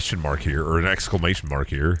there a question mark here? Or an exclamation mark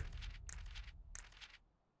here?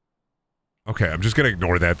 Okay, I'm just gonna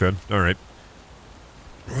ignore that then. Alright.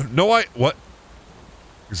 No, what?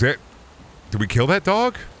 Is that... Did we kill that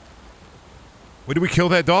dog? When did we kill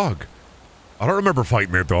that dog? I don't remember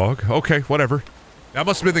fighting that dog. Okay, whatever. That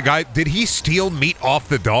must have been the guy. Did he steal meat off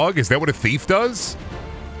the dog? Is that what a thief does?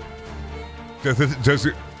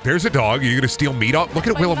 There's a dog. Are you going to steal meat off? Look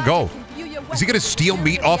at Willem go. Is he going to steal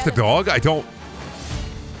meat off the dog? I don't...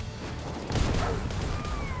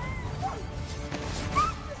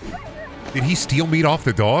 Did he steal meat off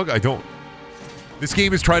the dog? I don't... This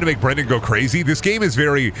game is trying to make Brendan go crazy. This game is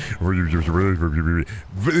very...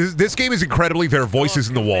 This game is incredibly... There are voices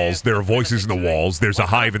in the walls. There are voices in the walls. There's a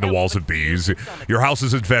hive in the walls of bees. Your house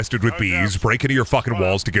is infested with bees. Break into your fucking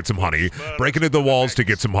walls to get some honey. Break into the walls to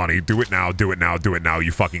get some honey. Do it now. Do it now. Do it now,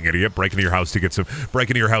 you fucking idiot. Break into your house to get some...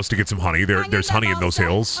 Break into your house to get some honey. There's honey in those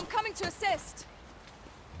hills. I'm coming to assist.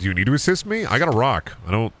 Do you need to assist me? I got a rock.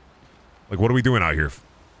 I don't... Like, what are we doing out here?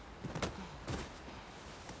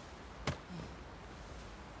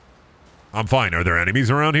 I'm fine. Are there enemies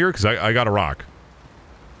around here? Because I got a rock.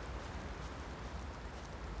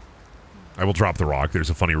 I will drop the rock. There's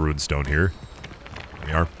a funny rune stone here. There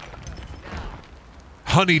we are.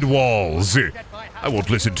 Honeyed walls. I won't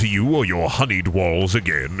listen to you or your honeyed walls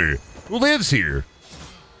again. Who lives here?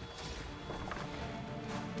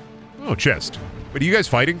 Oh, chest. Wait, are you guys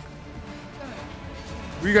fighting?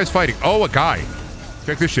 Who are you guys fighting? Oh, a guy.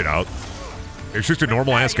 Check this shit out. It's just a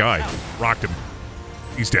normal-ass guy. Rocked him.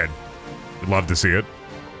 He's dead. Would love to see it.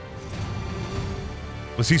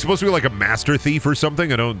 Was he supposed to be like a master thief or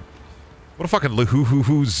something? I don't... What a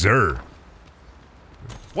fucking zer.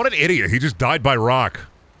 What an idiot. He just died by rock.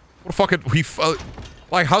 What a fucking...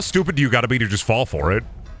 like, how stupid do you gotta be to just fall for it?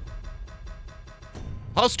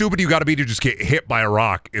 How stupid do you gotta be to just get hit by a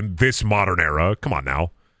rock in this modern era? Come on now.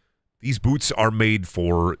 These boots are made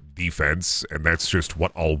for defense, and that's just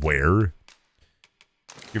what I'll wear.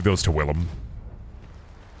 Give those to Willem.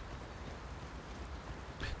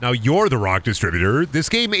 Now, you're the rock distributor. This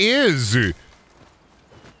game is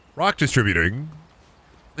rock distributing.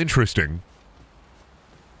 Interesting.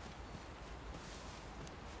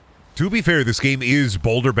 To be fair, this game is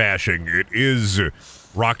boulder bashing. It is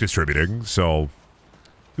rock distributing, so...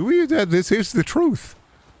 This is the truth.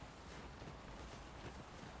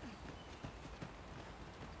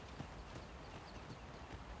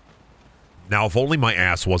 Now, if only my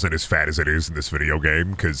ass wasn't as fat as it is in this video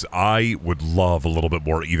game, because I would love a little bit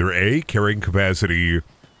more either A, carrying capacity,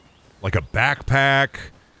 like a backpack.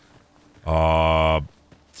 I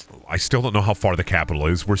still don't know how far the capital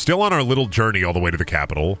is. We're still on our little journey all the way to the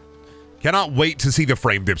capital. Cannot wait to see the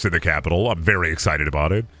frame dips in the capital. I'm very excited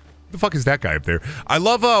about it. The fuck is that guy up there? I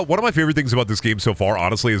love, one of my favorite things about this game so far,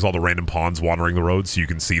 honestly, is all the random pawns wandering the road so you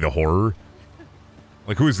can see the horror.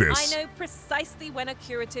 Like, who is I this? know precisely when a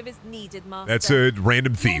curative is needed, Master. That's a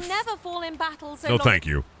random thief. You'll never fall in battle so No, long. thank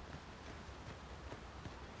you.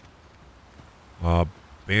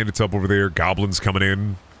 Bandits up over there. Goblins coming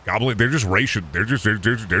in. They're just racing. They're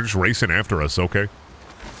just racing after us. Okay.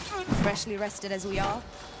 Freshly rested as we are,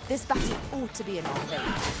 this battle ought to be in our favour.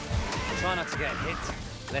 Try not to get hit,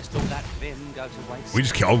 lest all that vim go to waste.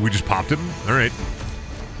 We just popped him. All right.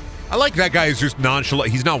 I like that guy is just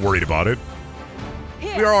nonchalant. He's not worried about it.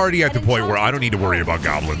 We are already at the point where I don't need to worry about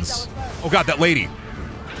goblins. Oh god, that lady.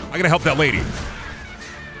 I gotta help that lady.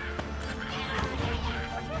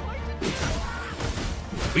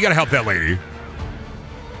 We gotta help that lady.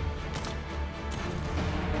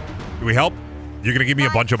 Do we help? You're gonna give me a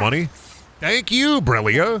bunch of money? Thank you,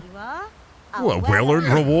 Brelia. Oh, a well-earned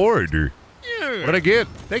reward. What did I get?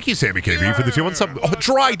 Thank you, Sammy KB, for the 2 months. Oh,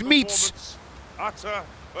 dried meats. Utter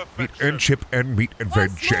Meat perfection. and chip and meat and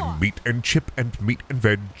veg and meat and chip and meat and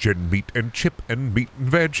veg and meat and chip and meat and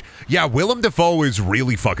veg. Yeah, Willem Dafoe is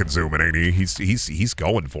really fucking zooming, ain't he? He's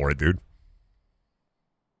going for it, dude.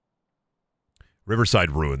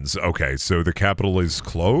 Riverside Ruins. Okay, so the capital is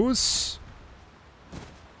close.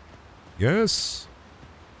 Yes.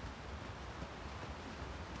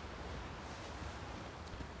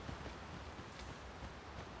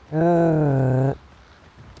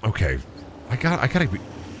 Okay. I gotta be...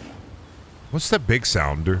 What's that big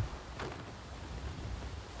sound?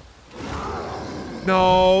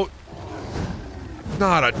 No.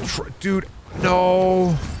 Not a... Dude,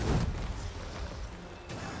 no.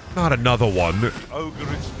 Not another one.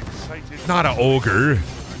 Ogre is fixated. Not an ogre.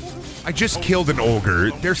 I just killed an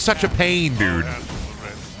ogre. They're such a pain, dude.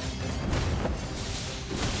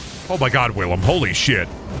 Oh my god, Willem. Holy shit.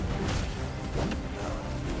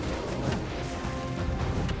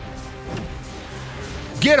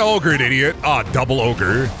 Get ogred, idiot. Ah, double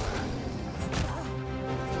ogre.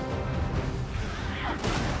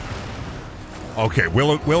 Okay,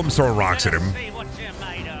 Willem's throwing rocks at him.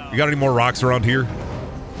 You got any more rocks around here?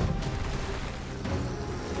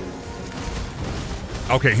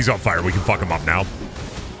 Okay, he's on fire. We can fuck him up now.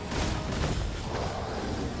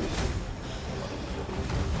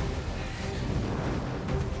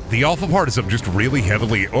 The awful part is I'm just really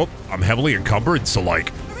heavily... Oh, I'm heavily encumbered, so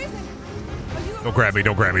like... Don't grab me,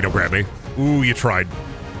 don't grab me, don't grab me. Ooh, you tried.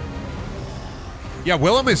 Yeah,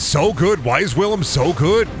 Willem is so good. Why is Willem so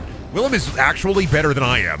good? Willem is actually better than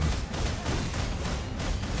I am.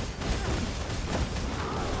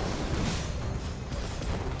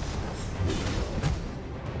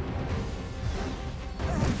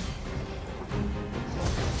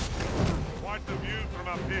 Quite the view from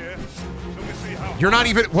up here. Shall we see how You're not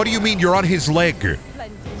even... What do you mean you're on his leg?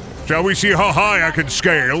 Shall we see how high I can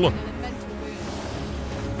scale?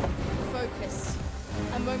 Focus.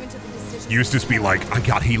 A moment of indecision. Eustace be like, I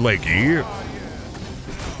got he leggy.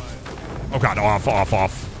 Oh god, off.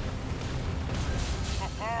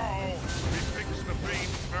 Methinks the fiend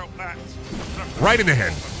felt that. Right in the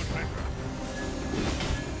head.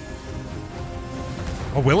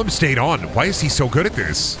 Oh, Willem stayed on. Why is he so good at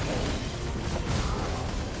this?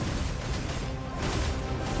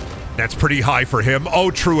 That's pretty high for him.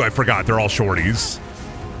 Oh, true, I forgot. They're all shorties.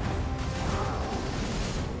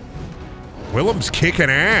 Willem's kicking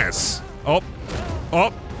ass. Oh.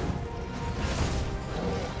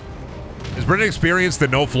 Has Brendan experienced the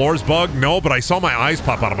no floors bug? No, but I saw my eyes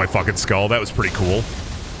pop out of my fucking skull. That was pretty cool.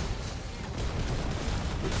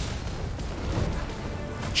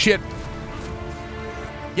 Shit.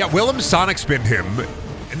 Yeah, Willem Sonic spinned him.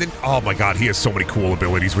 And then, oh my god, he has so many cool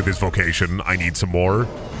abilities with his vocation. I need some more.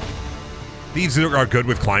 Thieves are good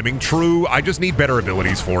with climbing. True, I just need better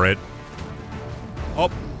abilities for it. Oh,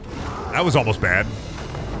 that was almost bad.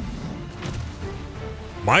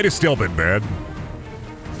 Might have still been bad.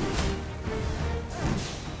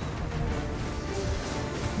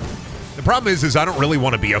 The problem is I don't really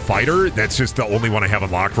want to be a fighter. That's just the only one I have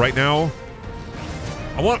unlocked right now.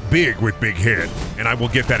 I want big with big hit, and I will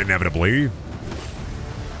get that inevitably.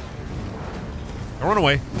 Don't run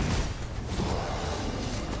away.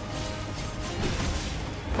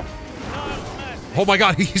 Oh my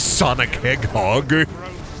god, he's Sonic Hedgehog.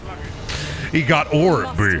 He got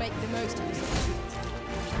orb.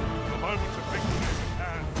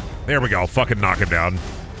 There we go. Fucking knock him down.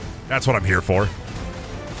 That's what I'm here for.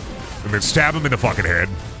 And then stab him in the fucking head.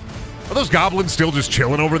 Are those goblins still just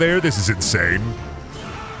chilling over there? This is insane.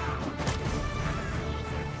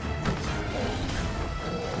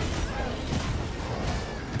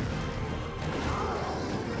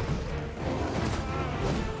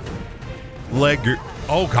 Leg.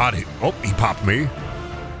 Oh god. He popped me.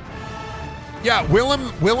 Yeah,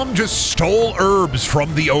 Willem just stole herbs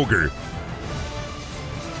from the ogre.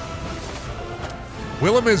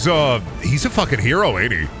 Willem is, he's a fucking hero,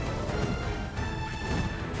 ain't he?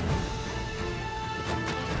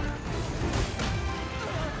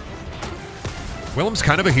 Willem's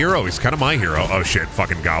kind of a hero. He's kind of my hero. Oh shit,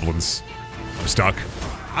 fucking goblins. I'm stuck.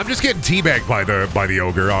 I'm just getting teabagged by the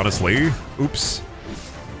ogre, honestly. Oops.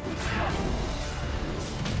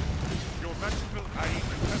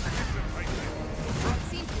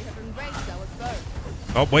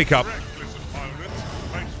 Oh, wake up.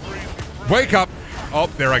 Wake up. Oh,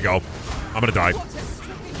 there I go. I'm gonna die.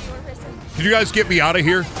 Can you guys get me out of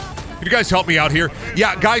here? Can you guys help me out here?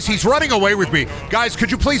 Yeah, guys, he's running away with me. Guys, could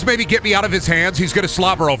you please maybe get me out of his hands? He's gonna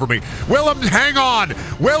slobber over me. Willem, hang on!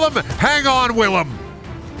 Willem, hang on, Willem!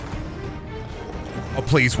 Oh,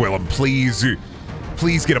 please, Willem, please.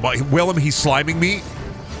 Please get him out. Willem, he's sliming me.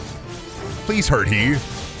 Please hurt he.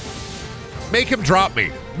 Make him drop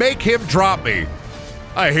me. Make him drop me.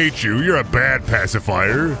 I hate you. You're a bad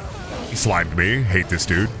pacifier. He slimed me. Hate this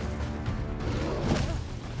dude.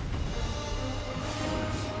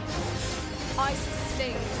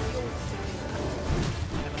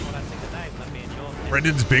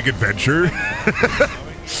 Brendan's big adventure.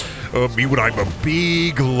 Me when I'm a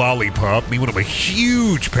big lollipop. Me when I'm a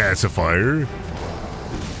huge pacifier.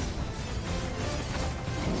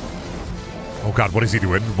 Oh god, what is he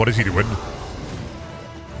doing? What is he doing?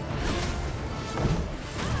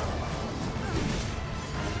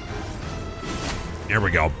 There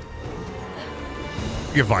we go.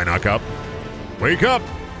 Give Vinoc up. Wake up!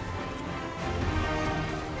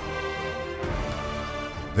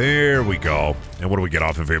 There we go. And what do we get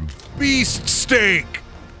off of him? Beast Steak!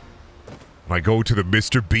 When I go to the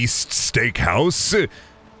Mr. Beast Steakhouse.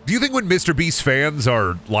 Do you think when Mr. Beast fans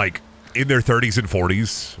are, like, in their 30s and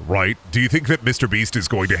 40s, right? Do you think that Mr. Beast is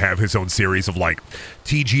going to have his own series of, like,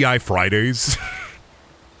 TGI Fridays?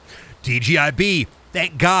 TGIB.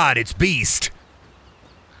 Thank God it's Beast.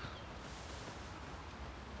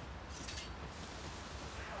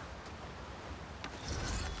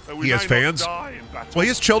 He has fans. Well,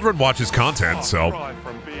 his children watch his content, so.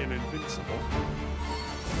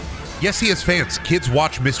 Yes, he has fans. Kids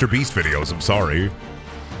watch Mr. Beast videos, I'm sorry.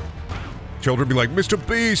 Children be like, Mr.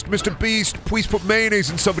 Beast, please put mayonnaise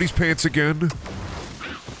in somebody's pants again. Don't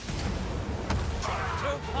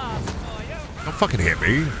fucking hit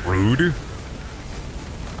me. Rude.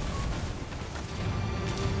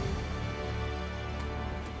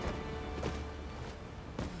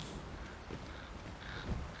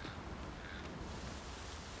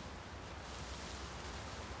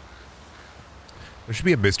 There should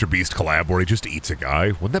be a Mr. Beast collab where he just eats a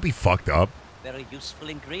guy. Wouldn't that be fucked up? Very useful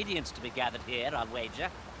ingredients to be gathered here, I'll wager.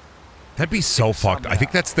 That'd be so fucked. I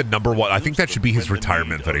think that's the number one. I think that should be his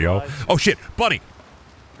retirement video. Oh shit, Bunny!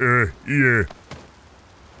 Yeah.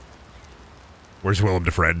 Where's Willem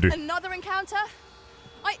to friend? Another encounter?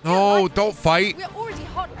 No, don't fight. We're already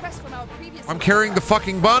hot pressed from our previous. I'm carrying the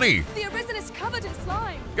fucking bunny. The arisen is covered in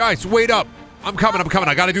slime. Guys, wait up. I'm coming.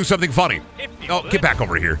 I gotta do something funny. Oh, get back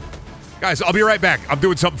over here. Guys, I'll be right back. I'm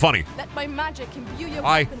doing something funny. Let my magic imbue your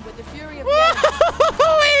Hi. weapon with the fury of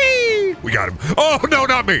the We got him. Oh, no,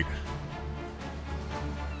 not me.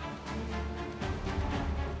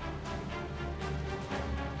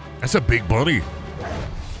 That's a big bunny.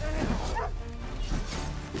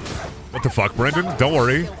 What the fuck, Brendan? Don't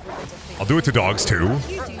worry. I'll do it to dogs, too.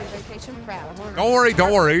 You do your vocation proud. Don't worry,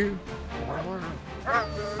 don't worry.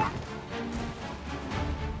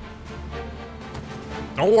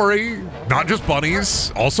 Don't worry. Not just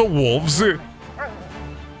bunnies, also wolves. The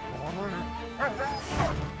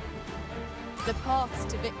paths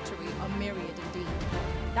to victory are myriad indeed.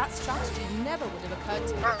 That strategy never would have occurred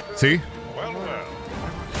to me. See?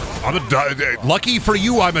 I'm a lucky for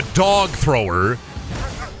you, I'm a dog thrower.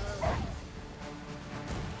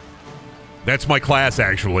 That's my class,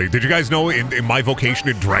 actually. Did you guys know in my vocation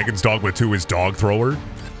in Dragon's Dogma 2 is dog thrower?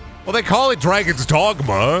 Well, they call it Dragon's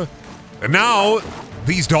Dogma. And now,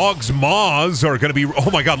 these dogs' maws are gonna be... Oh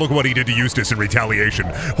my god, look what he did to Eustace in retaliation.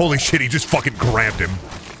 Holy shit, he just fucking grabbed him.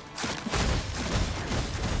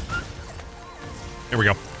 Here we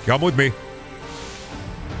go. Come with me.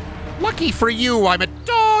 Lucky for you, I'm a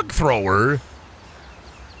dog thrower.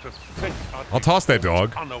 I'll toss that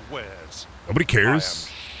dog. Nobody cares.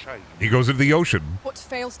 He goes into the ocean. What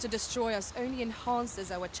fails to destroy us only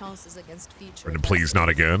enhances our chances against future. Brendan, please, not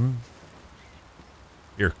again.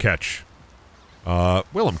 Here, catch.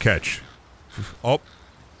 Willem, catch. Oh.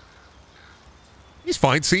 He's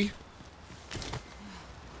fine, see?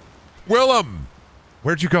 Willem!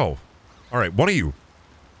 Where'd you go? Alright, one of you.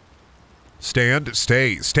 Stand,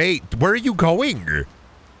 stay. Where are you going?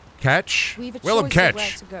 Catch. We've a Willem, choice of where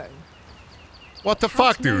catch. to go. What the How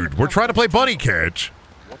fuck, to know dude? the We're trying to play proper bunny catch.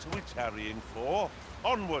 What are we tarrying for?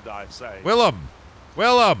 Onward, I say. Willem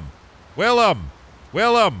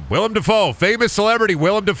Dafoe, famous celebrity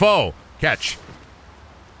Willem Dafoe. Catch.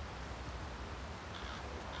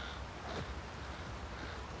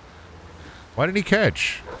 Why didn't he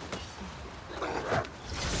catch?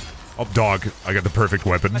 Oh, dog. I got the perfect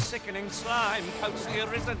weapon. A sickening slime coats the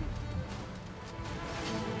arisen.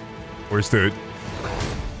 Where's the...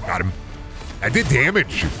 Got him. I did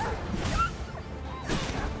damage.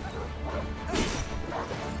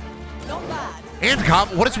 Not bad. And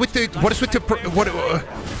what is with the...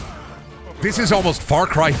 this is almost Far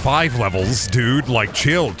Cry 5 levels, dude. Like,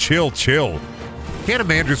 chill. Can't a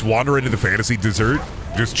man just wander into the fantasy desert?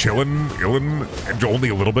 Just chilling, and only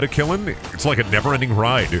a little bit of killing? It's like a never-ending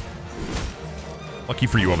ride. Lucky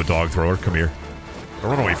for you, I'm a dog thrower. Come here.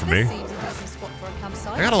 Don't run away from me. This seems a decent spot for a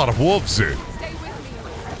campsite. I got a lot of wolves. Stay with me.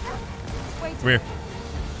 Wait.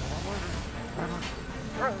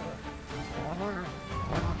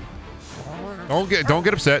 Come here. Don't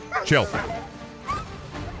get upset. Chill.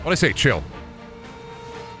 What'd I say? Chill.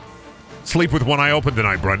 Sleep with one eye open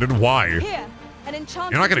tonight, Brendan. Why? Here, an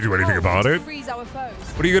enchanted You're not gonna do anything about to it. freeze our foes.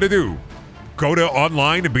 What are you gonna do? Go to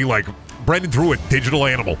online and be like, Brendan threw a digital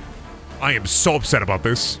animal. I am so upset about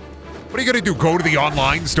this. What are you gonna do? Go to the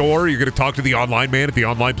online store? You're gonna talk to the online man at the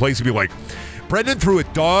online place and be like, Brendan threw a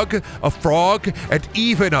dog, a frog, and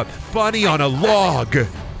even a bunny on a log.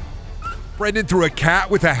 Brendan threw a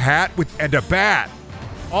cat with a hat and a bat.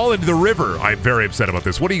 All into the river. I'm very upset about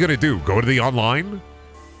this. What are you gonna do? Go to the online?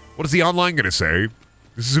 What is the online gonna say?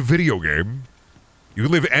 This is a video game. You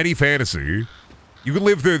can live any fantasy. You can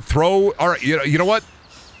live the throw. All right, you know what?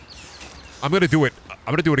 I'm gonna do it.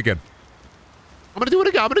 I'm gonna do it again. I'm gonna do it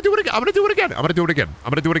again. I'm gonna do it again. I'm gonna do it again. I'm gonna do it again. I'm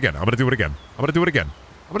gonna do it again. I'm gonna do it again. I'm gonna do it again.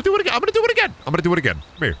 I'm gonna do it again. I'm gonna do it again. I'm gonna do it again.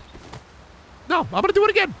 Come here. No, I'm gonna do it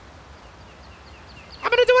again. I'm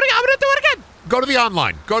gonna do it again. I'm gonna do it again. Go to the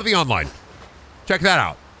online. Go to the online. Check that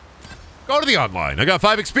out. Go to the online. I got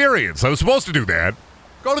 5 experience. I was supposed to do that.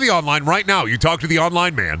 Go to the online right now. You talk to the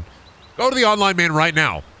online man. Go to the online man right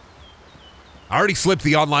now. I already slipped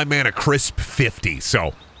the online man a crisp 50,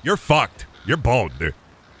 so you're fucked. You're boned.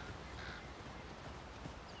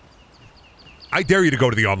 I dare you to go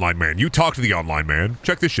to the online man. You talk to the online man.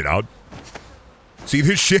 Check this shit out. See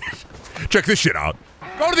this shit? Check this shit out.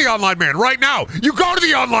 Go to the online man right now. You go to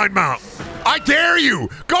the online man. I dare you.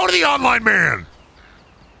 Go to the online man.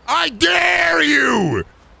 I dare you.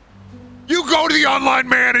 You go to the online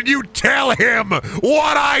man and you tell him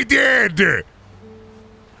what I did.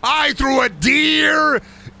 I threw a deer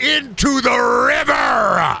into the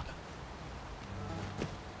river.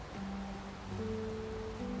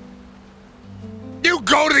 You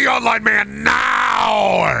go to the online man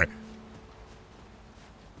now.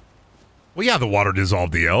 Well, yeah, the water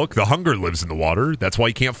dissolved the elk. The hunger lives in the water. That's why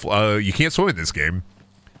you can't swim in this game.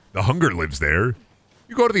 The hunger lives there.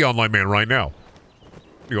 You go to the online man right now.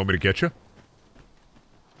 You want me to get you?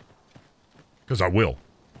 Because I will.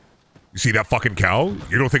 You see that fucking cow?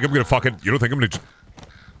 You don't think I'm gonna fucking... You don't think I'm gonna...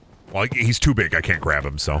 Well, he's too big. I can't grab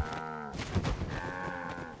him, so...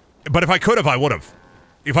 But if I could have, I would have.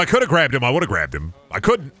 If I could have grabbed him, I would have grabbed him. I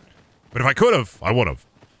couldn't. But if I could have, I would have.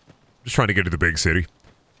 Just trying to get to the big city.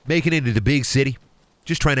 Making it into the big city.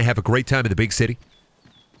 Just trying to have a great time in the big city.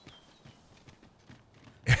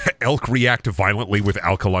 Elk react violently with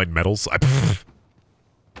alkaline metals.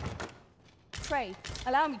 Pray,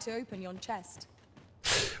 allow me to open yon chest.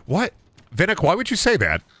 What? Venek, why would you say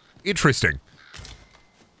that? Interesting. Do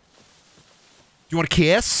you want a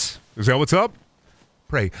kiss? Is that what's up?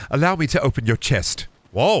 Pray, allow me to open your chest.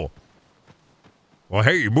 Whoa. Well,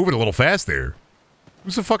 hey, you're moving a little fast there.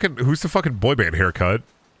 Who's the fucking boy band haircut?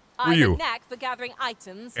 Who are I've you? a knack for gathering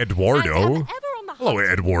items. Eduardo? And am ever on the Hello, hunt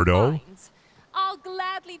for Eduardo. finds. I'll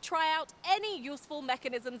gladly try out any useful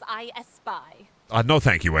mechanisms I espy. No,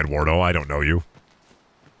 thank you, Eduardo. I don't know you.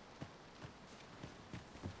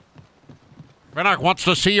 Venek wants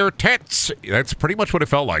to see your tits. That's pretty much what it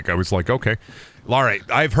felt like. I was like, okay. All right,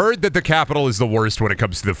 I've heard that the capital is the worst when it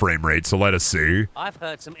comes to the frame rate, so let us see. I've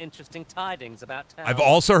heard some interesting tidings about town. I've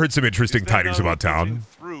also heard some interesting Is there tidings no about town. getting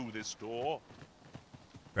through this door?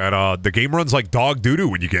 That the game runs like dog doo-doo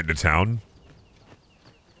when you get into town.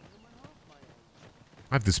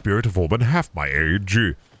 I have the spirit of a woman half my age.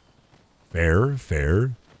 Fair,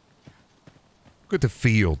 fair. Look at the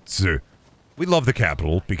fields. We love the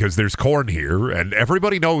capital because there's corn here, and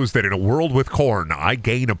everybody knows that in a world with corn, I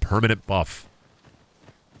gain a permanent buff.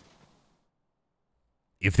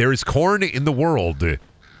 If there is corn in the world,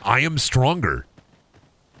 I am stronger.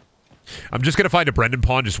 I'm just going to find a Brendan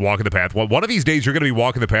pawn, just walking the path. Well, one of these days, you're going to be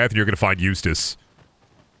walking the path and you're going to find Eustace.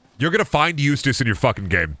 You're going to find Eustace in your fucking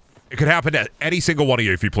game. It could happen to any single one of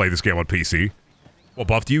you if you play this game on PC. What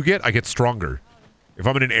buff do you get? I get stronger. If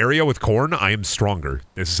I'm in an area with corn, I am stronger.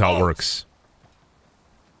 This is how it works.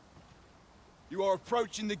 You are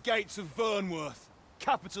approaching the gates of Vernworth,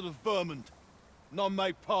 capital of Vermund. None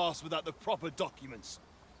may pass without the proper documents.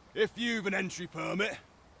 If you've an entry permit,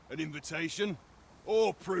 an invitation,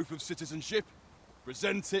 or proof of citizenship,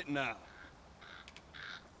 present it now.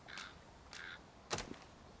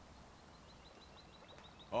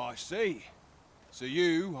 I see. So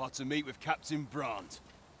you are to meet with Captain Brandt.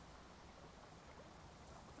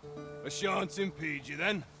 I shan't impede you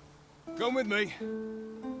then. Come with me.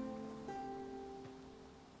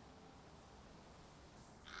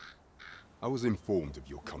 I was informed of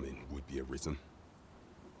your coming would be arisen.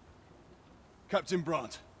 Captain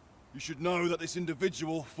Brandt, you should know that this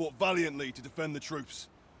individual fought valiantly to defend the troops.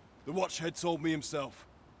 The Watchhead told me himself.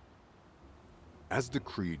 As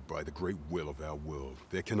decreed by the great will of our world,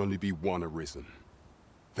 there can only be one arisen.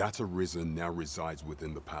 That arisen now resides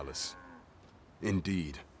within the palace.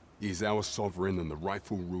 Indeed, he is our sovereign and the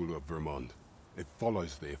rightful ruler of Vermund. It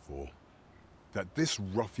follows, therefore, that this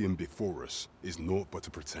ruffian before us is naught but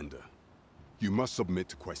a pretender. You must submit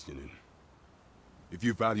to questioning. If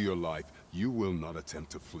you value your life, you will not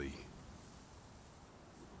attempt to flee.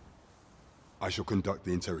 I shall conduct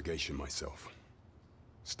the interrogation myself.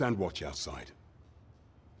 Stand watch outside.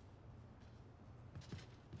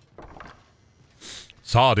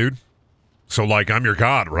 Saw, dude. So, like, I'm your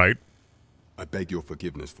god, right? I beg your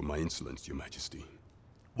forgiveness for my insolence, your majesty.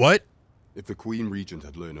 What? If the Queen Regent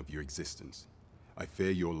had learned of your existence, I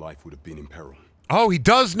fear your life would have been in peril. Oh, he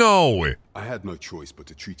does know! I had no choice but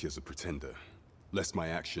to treat you as a pretender, lest my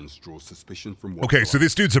actions draw suspicion from what... Okay, so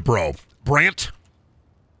this dude's a bro. Brandt?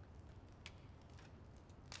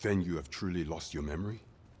 Then you have truly lost your memory?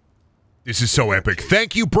 This is so epic.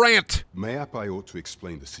 Thank you, Brandt! Mayhap I ought to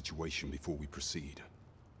explain the situation before we proceed.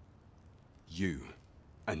 You,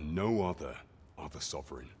 and no other, are the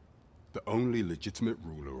sovereign. The only legitimate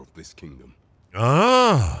ruler of this kingdom.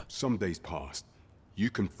 Ah! Some days past, you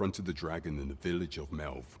confronted the dragon in the village of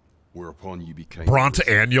Melv, whereupon you became...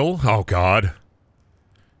 Brendaniel? Oh, God.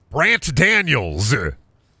 Brant Daniels! Yeah,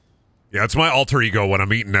 it's my alter ego when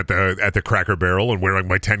I'm eating at the Cracker Barrel and wearing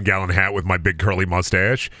my 10-gallon hat with my big curly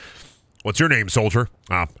mustache. What's your name, soldier?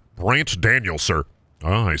 Brant Daniel, sir.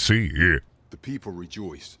 Ah, I see, yeah. The people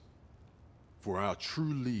rejoiced. For our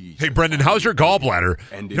true liege... Hey, Brendan, how's your gallbladder?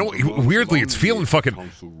 You know, weirdly, it's feeling fucking...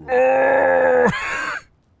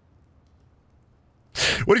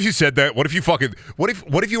 What if you said that? What if you fucking... What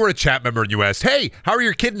if you were a chat member and you asked, hey, how are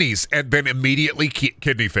your kidneys? And then immediately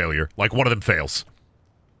kidney failure. Like one of them fails.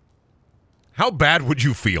 How bad would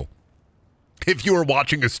you feel if you were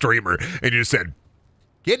watching a streamer and you said,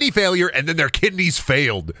 kidney failure, and then their kidneys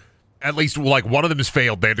failed? At least, like, one of them has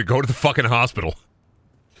failed. They had to go to the fucking hospital.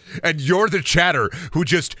 And you're the chatter who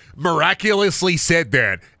just miraculously said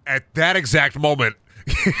that at that exact moment.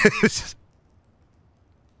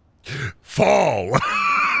 Fall.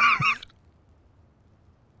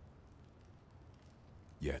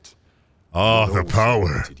 Yet. Oh, the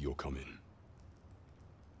power. Your coming.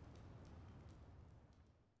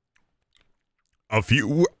 A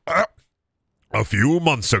few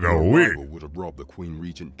months ago, would have robbed the Queen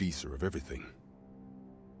Regent Disa of everything.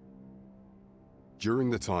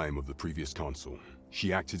 During the time of the previous consul,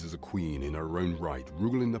 she acted as a queen in her own right,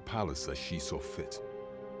 ruling the palace as she saw fit.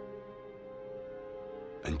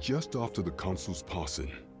 And just after the consul's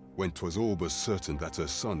passing, when 'twas all but certain that her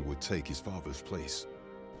son would take his father's place,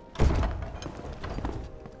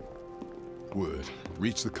 word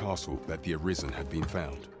reached the castle that the Arisen had been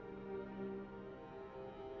found.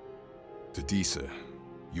 To Disa,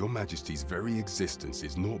 your Majesty's very existence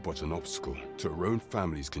is naught but an obstacle to her own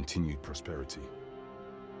family's continued prosperity.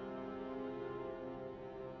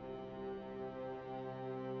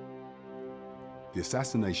 The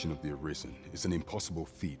assassination of the Arisen is an impossible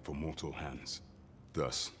feat for mortal hands.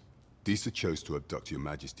 Thus, Disa chose to abduct your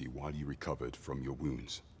Majesty while you recovered from your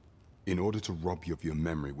wounds, in order to rob you of your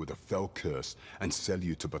memory with a fell curse and sell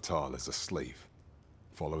you to Batal as a slave.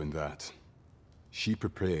 Following that, she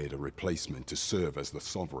prepared a replacement to serve as the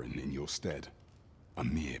sovereign in your stead. A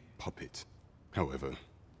mere puppet. However,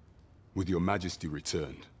 with your Majesty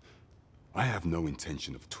returned, I have no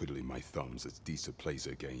intention of twiddling my thumbs as Disa plays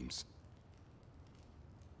her games.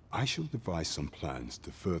 I shall devise some plans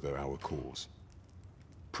to further our cause.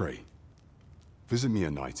 Pray, visit me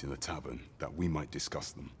a night in the tavern that we might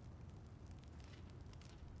discuss them.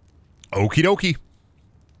 Okie dokie.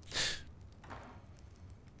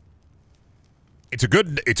 It's a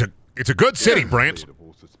good city, Brant.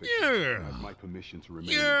 Yeah. My permission to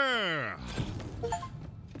remain. Yeah.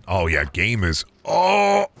 Oh yeah, game is.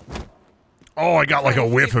 Oh, I got like a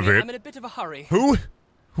whiff of it. I'm in a bit of a hurry. Who?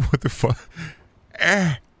 What the fuck?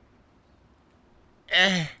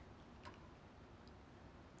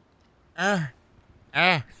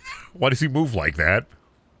 Why does he move like that?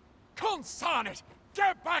 Consign it!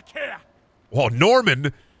 Get back here! Well,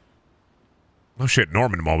 Norman. Oh shit,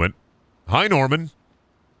 Norman moment. Hi, Norman.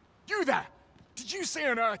 You there! Did you see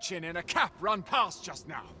an urchin in a cap run past just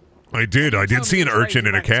now? I did see an urchin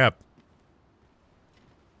in a cap.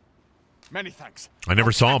 Many thanks. I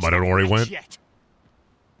never saw him. I don't know where he went. Yet.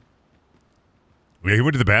 Yeah, he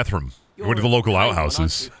went to the bathroom. He went to the local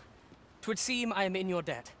outhouses. 'Twould seem I am in your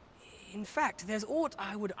debt. In fact, there's aught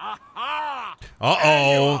I would... Aha!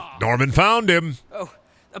 Uh-oh. Norman found him. Oh,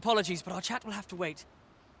 apologies, but our chat will have to wait.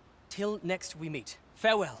 Till next we meet.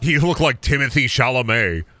 Farewell. He looked like Timothy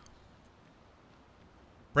Chalamet.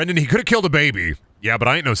 Brendan, he could have killed a baby. Yeah, but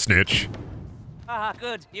I ain't no snitch. Ah,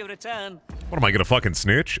 good. You return. What am I gonna fucking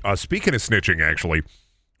snitch? Speaking of snitching, actually,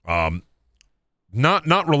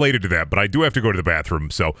 not related to that, but I do have to go to the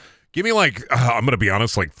bathroom. So give me like I'm gonna be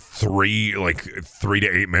honest, like 3 to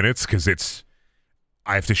 8 minutes because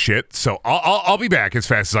I have to shit. So I'll be back as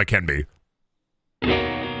fast as I can be.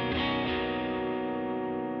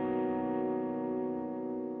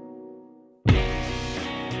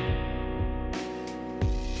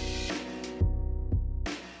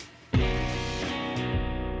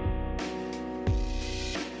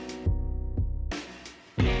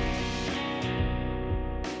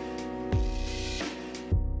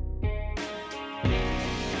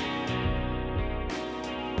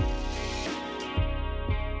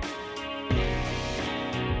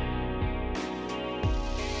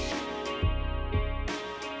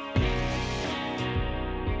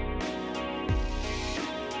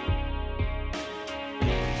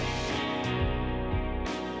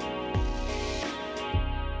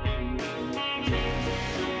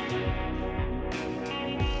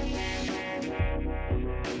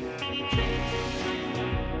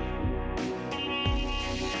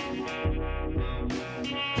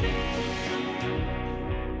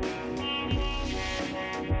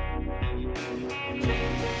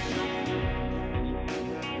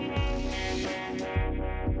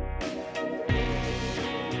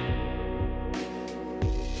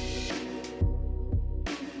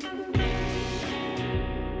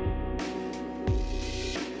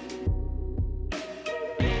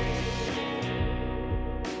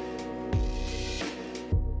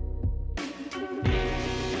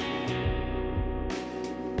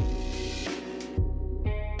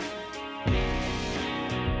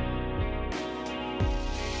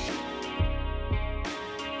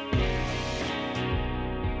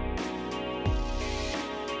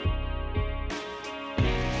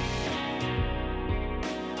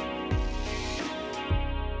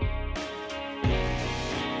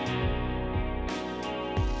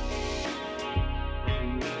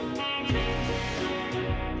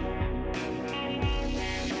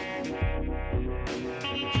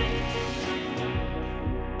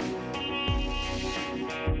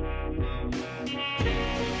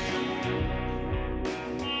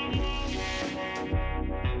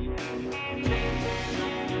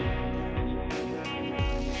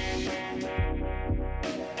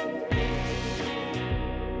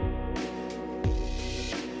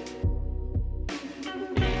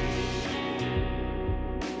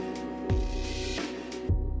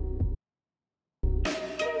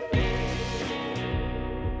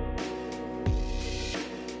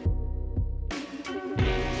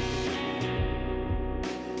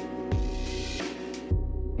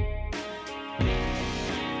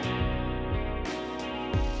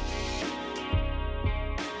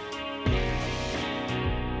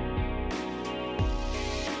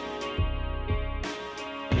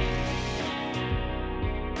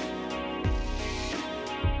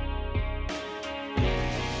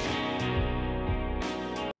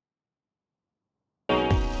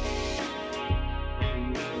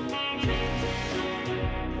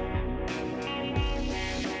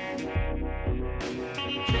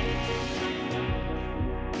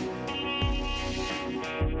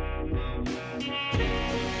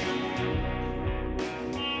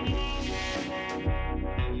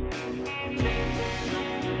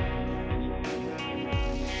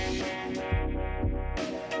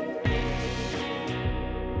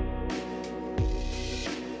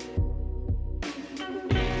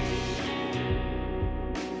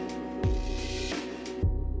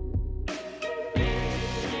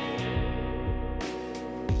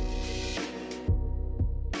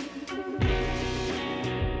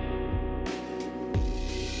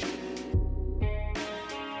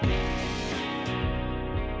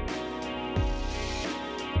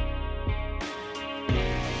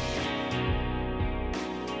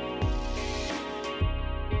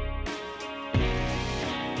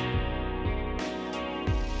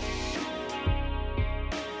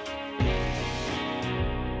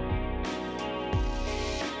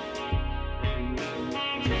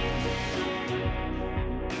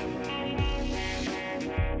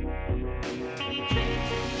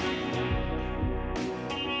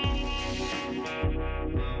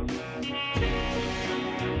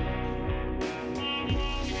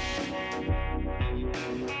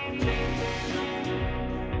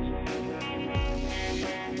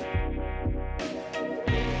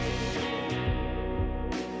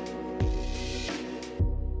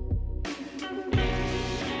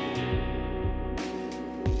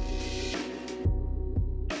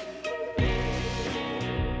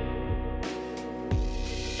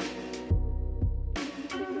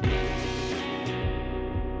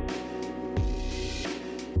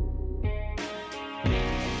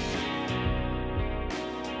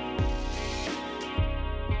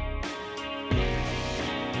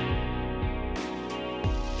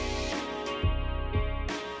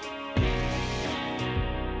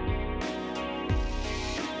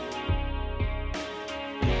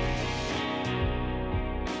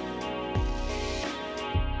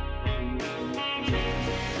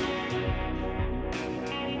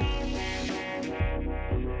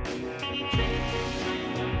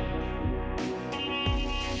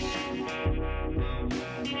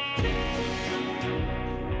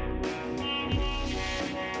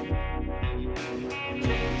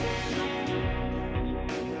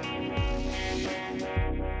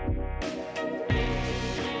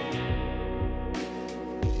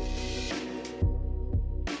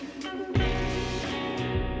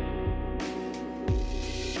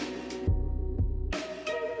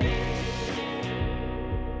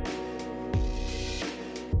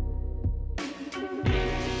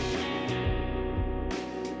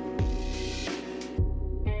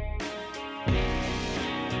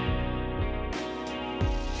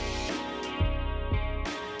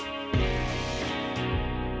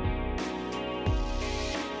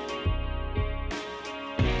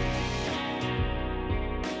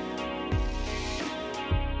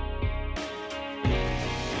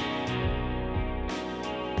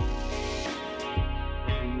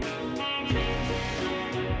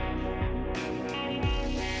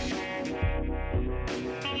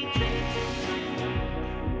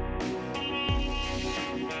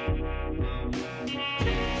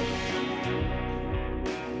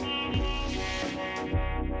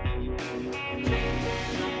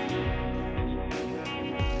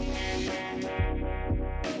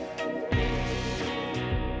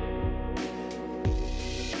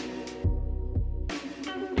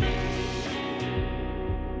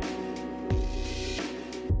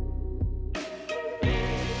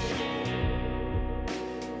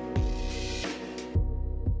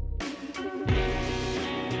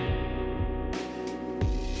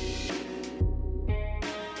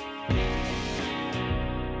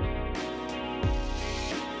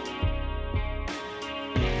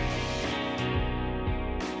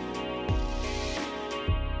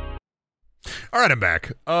 All right, I'm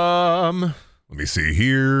back. Let me see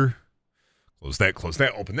here. Close that,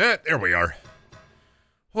 open that. There we are.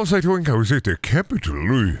 What was I doing? I was at the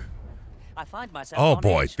capital. I find myself Oh on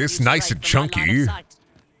boy, edge, this viewed nice straight and from my line chunky. of sight.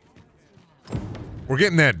 We're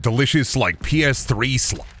getting that delicious, like,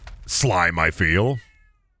 PS3 slime, I feel.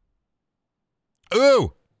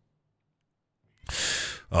 Ooh!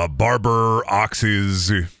 Barber,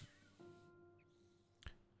 oxes.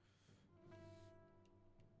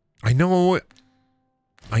 I know.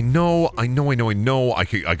 I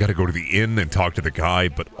gotta go to the inn and talk to the guy,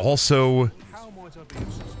 but also,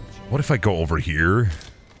 what if I go over here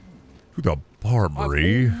to the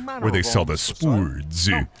barbery where they sell the swords?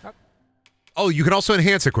 Oh, you can also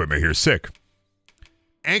enhance equipment here. Sick.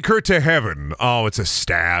 Anchor to heaven. Oh, it's a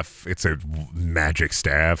staff. It's a magic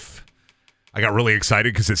staff. I got really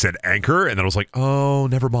excited because it said anchor, and then I was like, oh,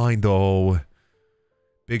 never mind, though.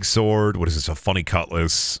 Big sword. What is this? A funny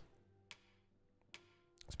cutlass.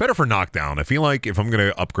 It's better for knockdown. I feel like if I'm going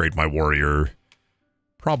to upgrade my warrior,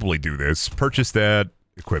 probably do this. Purchase that.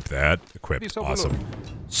 Equip that. Equipped. Awesome.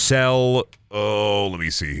 Sell. Oh, let me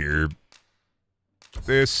see here.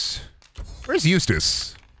 This. Where's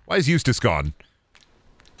Eustace? Why is Eustace gone?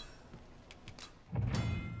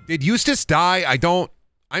 Did Eustace die? I don't.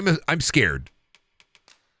 I'm scared.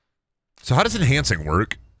 So how does enhancing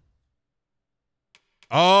work?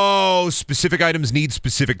 Oh, specific items need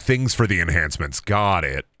specific things for the enhancements. Got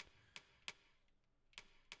it.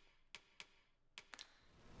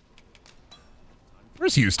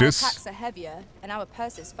 Where's Eustace? Our packs are heavier, and our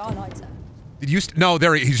purse is far lighter. Did Eustace? No,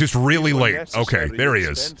 there he's just really late. Okay, there he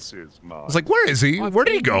is. I was like, where is he? Where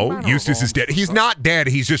did he go? Eustace is dead. He's not dead.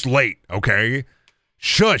 He's just late. Okay.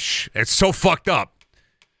 Shush. It's so fucked up.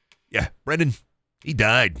 Yeah, Brendan, he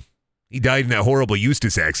died. He died in that horrible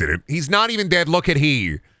Eustace accident. He's not even dead. Look at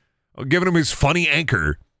he. I'm giving him his funny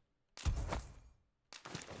anchor.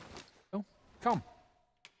 Oh, come.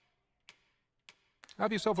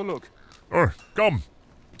 Have yourself a look. Oh, come.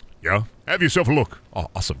 Yeah, have yourself a look. Oh,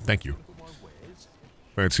 awesome. Thank you.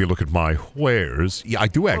 Fancy a look at my wares. Yeah, I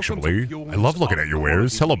do actually. I love looking at your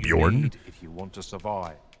wares. Hello, Bjorn. If you want to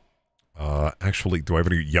survive. Actually, do I have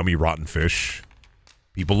any yummy rotten fish?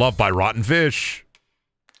 People love buy rotten fish.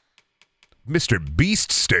 Mr.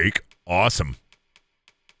 Beast Steak. Awesome.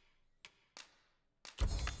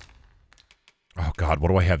 Oh, God. What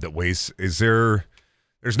do I have that weighs? Is there...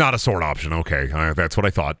 There's not a sword option. Okay. That's what I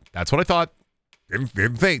thought. That's what I thought.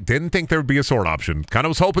 Didn't think there would be a sword option. Kind of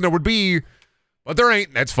was hoping there would be, but there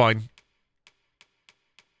ain't. That's fine.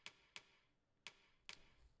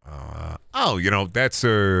 Oh, you know, that's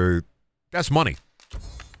money.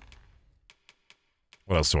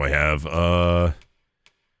 What else do I have?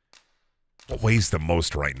 What weighs the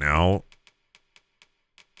most right now?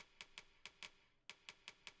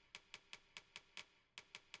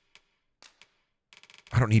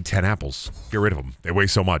 I don't need 10 apples. Get rid of them. They weigh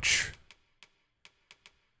so much.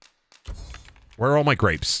 Where are all my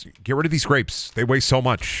grapes? Get rid of these grapes. They weigh so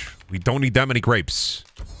much. We don't need that many grapes.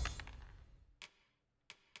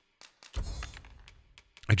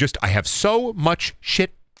 I have so much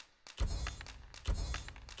shit.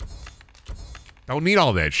 Don't need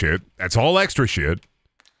all that shit. That's all extra shit.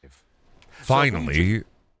 Finally.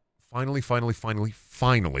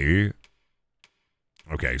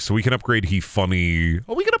 Okay, so we can upgrade he funny...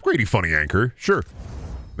 Oh, we can upgrade he funny anchor. Sure.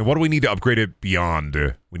 Then what do we need to upgrade it beyond?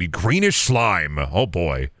 We need greenish slime. Oh,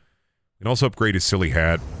 boy. We can also upgrade his silly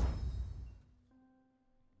hat.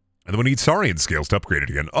 And then we need Saurian scales to upgrade it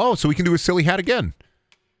again. Oh, so we can do a silly hat again.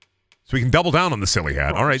 So we can double down on the silly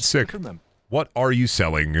hat. All right, sick. What are you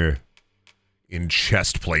selling in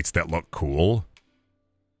chest plates that look cool?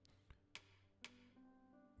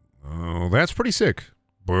 Oh, that's pretty sick.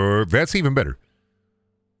 But that's even better.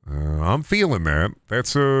 I'm feeling that.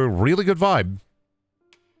 That's a really good vibe.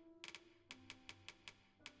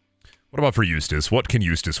 What about for Eustace? What can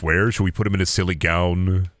Eustace wear? Should we put him in a silly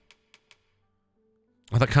gown?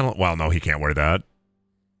 Oh, that kind of... Well, no, he can't wear that.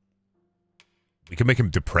 We can make him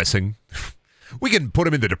depressing. We can put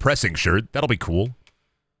him in the depressing shirt. That'll be cool.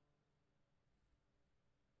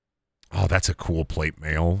 Oh, that's a cool plate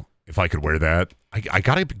mail. If I could wear that. I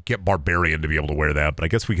gotta get Barbarian to be able to wear that, but I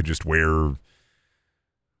guess we could just wear...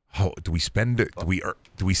 Oh, do we spend...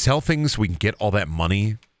 Do we sell things so we can get all that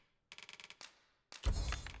money?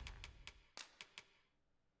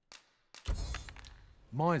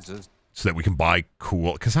 Misers. So that we can buy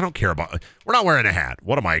cool... Because I don't care about... We're not wearing a hat.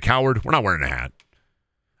 What am I, a coward? We're not wearing a hat.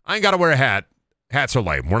 I ain't gotta wear a hat. Hats are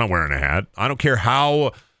lame. We're not wearing a hat. I don't care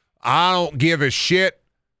how... I don't give a shit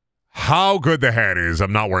how good the hat is.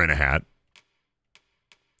 I'm not wearing a hat.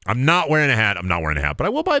 I'm not wearing a hat. I'm not wearing a hat. But I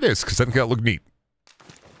will buy this because I think that'll look neat.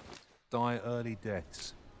 Die early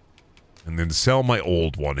deaths. And then sell my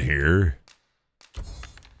old one here.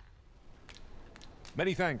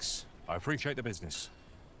 Many thanks. I appreciate the business.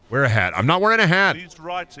 Wear a hat. I'm not wearing a hat. These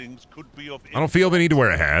writings could be of I don't feel the need to wear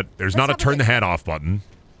a hat. There's not a turn the hat off button.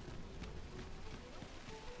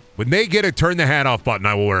 When they get a turn the hat off button,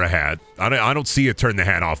 I will wear a hat. I don't see a turn the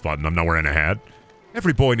hat off button. I'm not wearing a hat.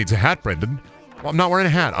 Every boy needs a hat, Brendan. Well, I'm not wearing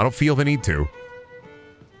a hat. I don't feel the need to.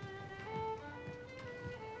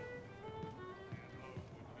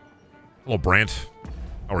 Hello, Brant.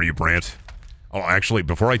 How are you, Brant? Oh, actually,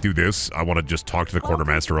 before I do this, I want to just talk to the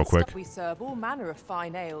quartermaster real quick. We serve all manner of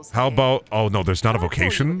fine ales. How about... Oh, no, there's not a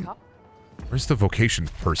vocation? Where's the vocation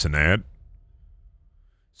person at?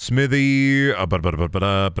 Smithy...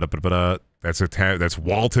 That's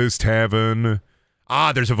Walter's Tavern.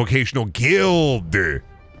 Ah, there's a vocational guild.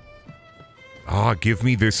 Ah, give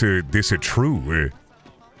me this a true.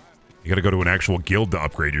 You gotta go to an actual guild to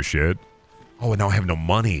upgrade your shit. Oh, and now I have no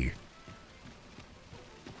money.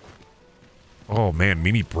 Oh, man,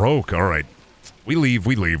 Mimi broke. All right. We leave.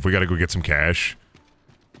 We gotta go get some cash.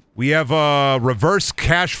 We have reverse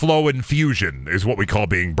cash flow infusion is what we call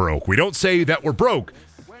being broke. We don't say that we're broke.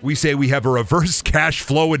 We say we have a reverse cash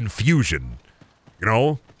flow infusion. You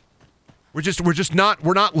know?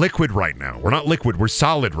 We're not liquid right now. We're not liquid. We're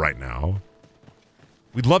solid right now.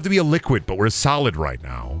 We'd love to be a liquid, but we're solid right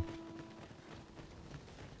now.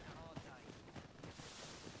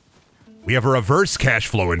 We have a reverse cash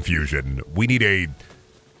flow infusion. We need an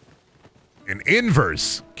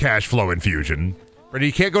inverse cash flow infusion. But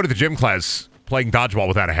you can't go to the gym class playing dodgeball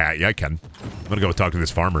without a hat. Yeah, I can. I'm gonna go talk to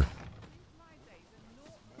this farmer.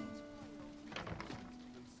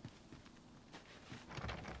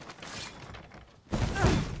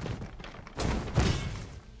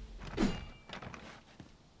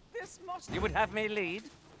 You would have me lead?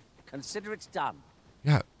 Consider it's done.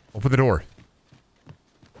 Yeah, open the door.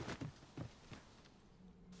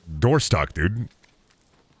 Door stuck, dude.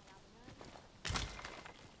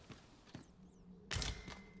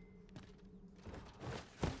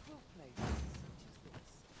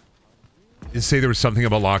 Did it say there was something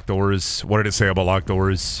about locked doors? What did it say about locked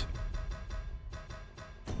doors?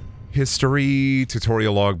 History,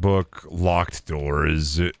 tutorial logbook, locked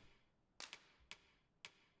doors.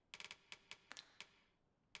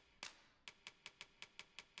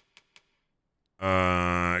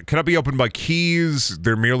 Cannot be opened by keys.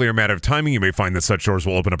 They're merely a matter of timing. You may find that such doors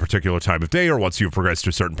will open a particular time of day or once you've progressed to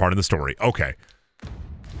a certain part of the story. Okay.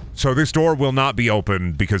 So this door will not be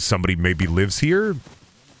opened because somebody maybe lives here.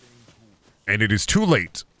 And it is too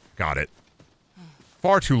late. Got it.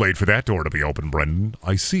 Far too late for that door to be open, Brendan.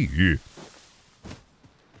 I see.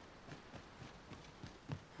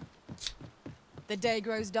 The day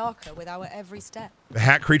grows darker with our every step. The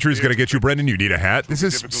hat creature is going to get you, Brendan. You need a hat. This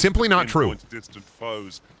is simply not true. Distant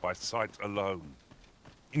foes by sight alone.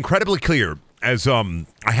 Incredibly clear, as I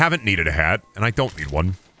haven't needed a hat, and I don't need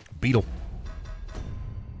one. Beetle.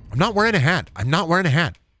 I'm not wearing a hat. I'm not wearing a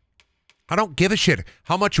hat. I don't give a shit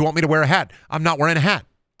how much you want me to wear a hat. I'm not wearing a hat.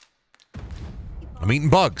 I'm eating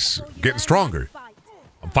bugs, getting stronger.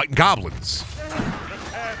 I'm fighting goblins.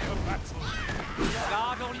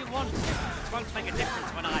 Guard all you want. It won't make a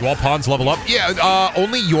difference when Do all pawns level up? Yeah,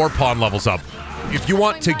 only your pawn levels up. If you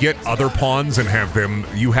want to get other pawns and have them,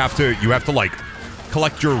 you have to like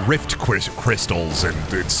collect your rift crystals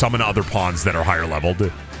and summon other pawns that are higher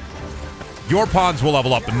leveled. Your pawns will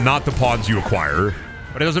level up, not the pawns you acquire.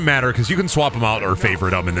 But it doesn't matter because you can swap them out or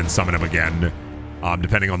favorite them and then summon them again,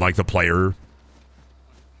 depending on like the player.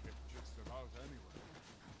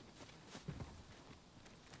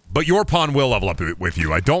 But your pawn will level up with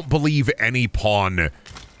you. I don't believe any pawn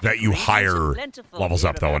that you hire levels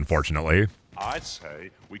up, though, unfortunately. I say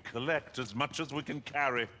we collect as much as we can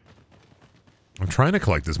carry. I'm trying to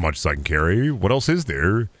collect as much as I can carry. What else is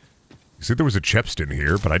there? You said there was a Chepston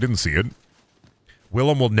here, but I didn't see it.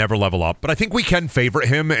 Willem will never level up, but I think we can favorite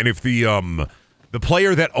him, and if the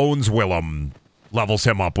player that owns Willem levels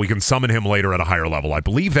him up, we can summon him later at a higher level. I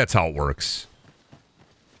believe that's how it works.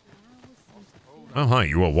 Oh, hi,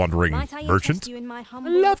 you a wandering merchant? I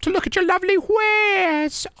love to look at your lovely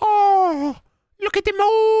wares. Oh, look at them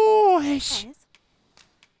oars.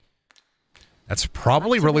 That's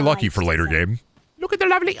probably really lucky for later game. Look at the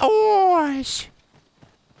lovely oars.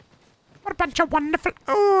 What a bunch of wonderful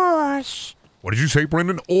oars. What did you say,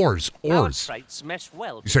 Brendan? Oars. Oars. You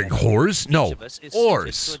saying whores? No.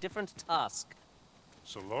 Oars. To a different task.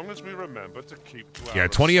 So long as we remember to keep to yeah,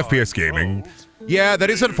 20 FPS gaming. Yeah, that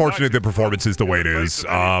is unfortunate that performance is the way it is.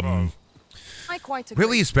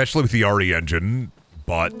 Really, especially with the RE engine,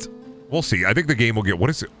 but we'll see. I think the game will get, what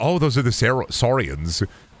is it? Oh, those are the Saurians.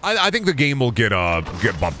 I think the game will get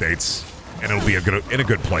updates, and it'll be in a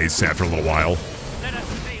good place after a little while.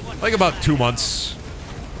 Like about 2 months,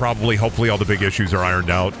 probably. Hopefully, all the big issues are ironed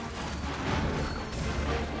out.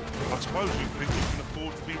 I suppose you think you can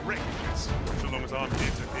afford to be reckless, so long as I'm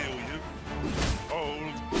here to heal you.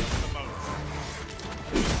 Hold the moment.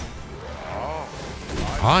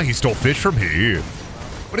 Ah, he stole fish from me.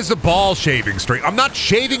 What is the ball shaving stream? I'm not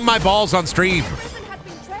shaving my balls on stream.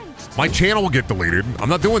 My channel will get deleted. I'm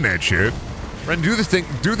not doing that shit. Brendan,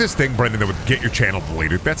 do this thing, Brendan, that would get your channel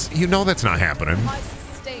deleted. That's not happening.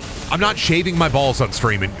 I'm not shaving my balls on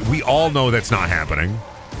stream, and we all know that's not happening.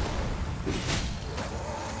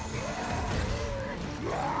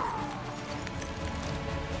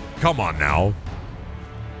 Come on now.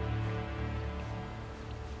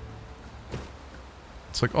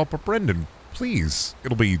 It's like, oh, but Brendan, please.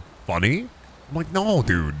 It'll be funny. I'm like, no,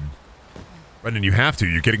 dude. Brendan, you have to.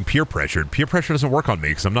 You're getting peer pressured. Peer pressure doesn't work on me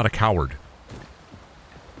because I'm not a coward.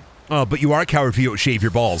 But you are a coward if you don't shave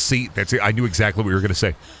your balls. See, that's it. I knew exactly what you were going to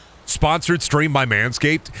say. Sponsored stream by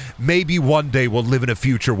Manscaped. Maybe one day we'll live in a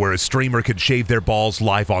future where a streamer can shave their balls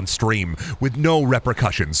live on stream with no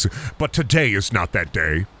repercussions. But today is not that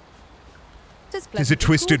day. Is a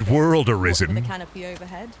twisted world arisen. The canopy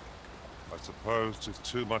overhead. I suppose it's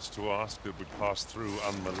too much to ask that we pass through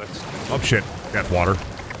unmolested. Oh shit, death water.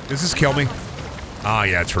 Does this kill me? Ah,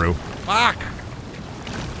 yeah, true. Fuck!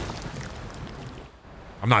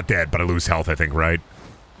 I'm not dead, but I lose health, I think, right?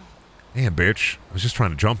 Damn, bitch. I was just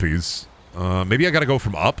trying to jump these. Maybe I gotta go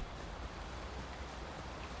from up?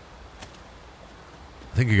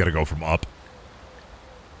 I think you gotta go from up.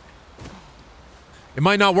 It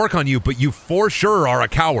might not work on you, but you for sure are a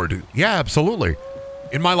coward. Yeah, absolutely.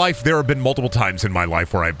 In my life, there have been multiple times in my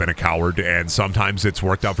life where I've been a coward, and sometimes it's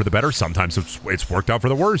worked out for the better, sometimes it's worked out for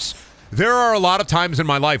the worse. There are a lot of times in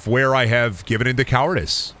my life where I have given into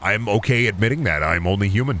cowardice. I'm okay admitting that. I'm only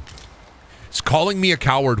human. Calling me a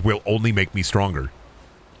coward will only make me stronger.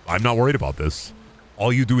 I'm not worried about this.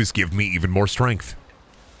 All you do is give me even more strength.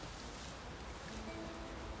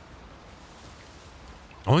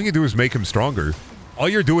 All you do is make him stronger. All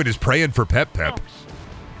you're doing is praying for Pep.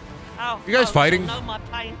 You guys fighting?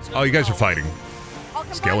 Oh, you guys are fighting.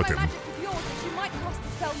 Skeleton.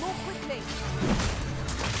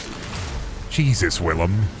 Jesus,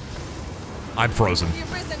 Willem. I'm frozen.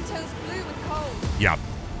 Yeah.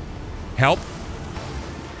 Help.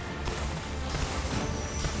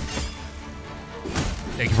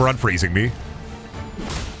 Thank you for unfreezing me.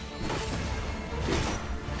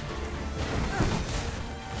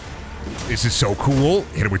 This is so cool.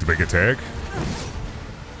 Hit him with the big attack.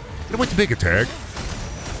 Hit him with the big attack.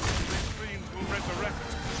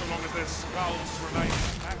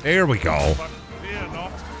 There we go.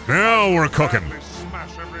 Now we're cooking.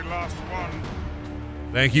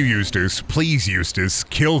 Thank you, Eustace. Please, Eustace,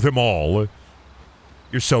 kill them all.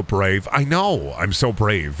 You're so brave. I know. I'm so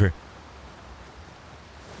brave.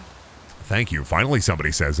 Thank you. Finally,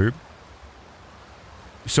 somebody says it.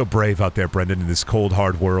 You're so brave out there, Brendan, in this cold,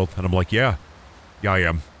 hard world. And I'm like, yeah. Yeah, I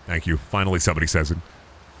am. Thank you. Finally, somebody says it.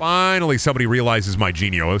 Finally, somebody realizes my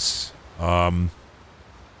genius. Look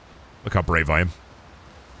how brave I am.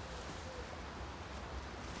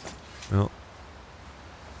 Well.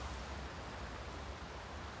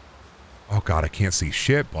 Oh, God, I can't see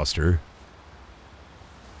shit, Buster.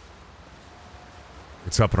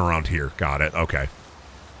 It's up and around here. Got it. Okay.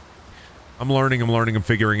 I'm learning, I'm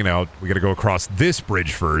figuring it out. We gotta go across this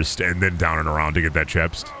bridge first, and then down and around to get that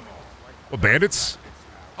chest. What, bandits?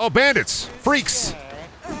 Oh, bandits! Freaks!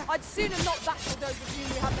 I'd sooner not battle those with whom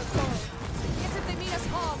we have no quarrel. Yet if they mean us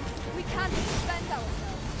harm, we can't defend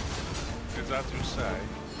ourselves. Is that you say?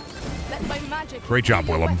 Let my magic... Great job,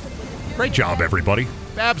 Willem. Great job, everybody.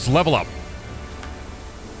 Babs, level up.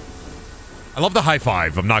 I love the high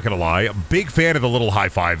five, I'm not gonna lie. I'm a big fan of the little high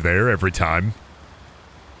five there every time.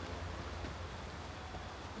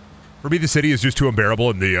 For me, the city is just too unbearable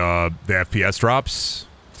in the FPS drops.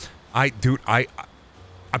 I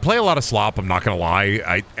play a lot of slop, I'm not gonna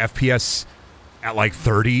lie. FPS at like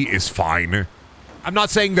 30 is fine. I'm not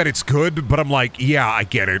saying that it's good, but I'm like, yeah, I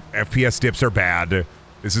get it. FPS dips are bad.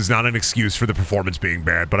 This is not an excuse for the performance being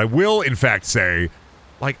bad, but I will, in fact, say,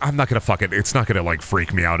 like, I'm not gonna it's not gonna, like,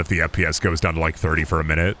 freak me out if the FPS goes down to, like, 30 for a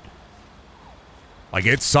minute. Like,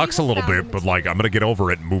 it sucks a little bit, but, like, I'm gonna get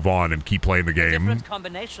over it and move on and keep playing the game. Different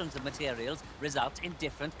combinations of materials result in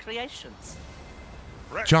different creations.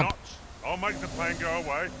 Jump. I'll make the plane go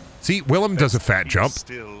away. See, Willem does a fat jump.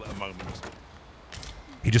 Still a moment.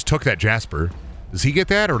 He just took that Jasper. Does he get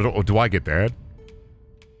that, or do I get that?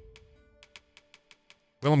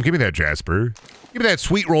 Willem, give me that, Jasper. Give me that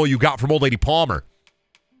sweet roll you got from Old Lady Palmer.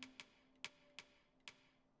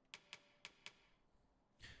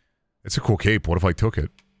 It's a cool cape. What if I took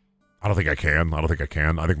it? I don't think I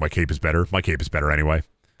can. I think my cape is better. My cape is better anyway.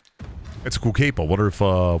 It's a cool cape. I wonder if,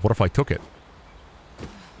 what if I took it?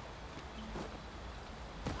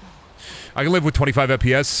 I can live with 25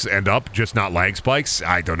 FPS and up, just not lag spikes.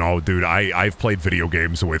 I don't know, dude. I've played video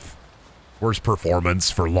games with worse performance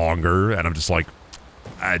for longer, and I'm just like,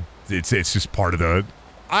 it's just part of the...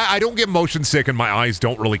 I don't get motion sick, and my eyes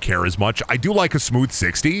don't really care as much. I do like a smooth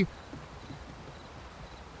 60.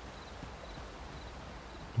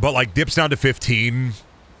 But, like, dips down to 15.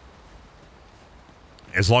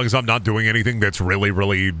 As long as I'm not doing anything that's really,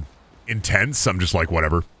 really intense, I'm just like,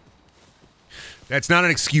 whatever. That's not an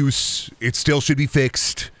excuse. It still should be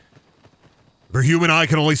fixed. The human eye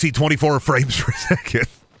can only see 24 frames per second.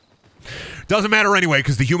 Doesn't matter anyway,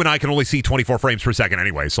 because the human eye can only see 24 frames per second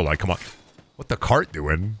anyway. So, like, come on. What the cart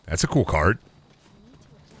doing? That's a cool cart.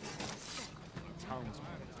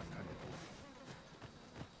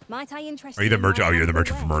 Might I interest Are you the merchant? Oh, you're the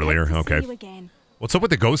merchant from earlier. Okay. What's up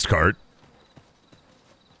with the ghost cart?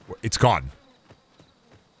 It's gone.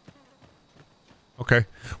 Okay.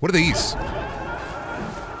 What are these?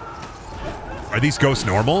 Are these ghosts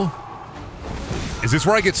normal? Is this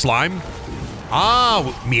where I get slime?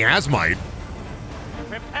 Ah, miasmite.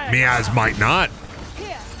 Miasmite not.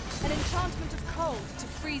 Here, an enchantment of cold to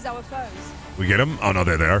freeze our foes. We get them? Oh, no,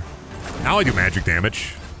 they're there. Now I do magic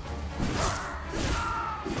damage.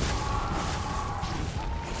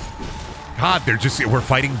 God, we're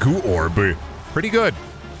fighting goo orb. Pretty good.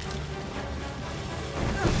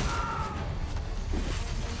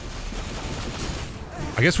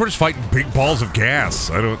 I guess we're just fighting big balls of gas.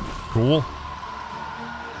 Cool.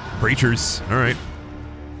 Creatures. All right.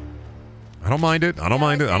 I don't mind it. I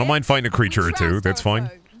don't mind fighting a creature or two. That's fine.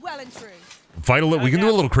 Fight we can do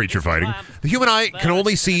a little creature fighting. The human eye can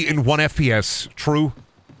only see in 1 FPS. True.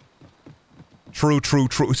 True.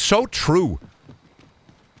 So true.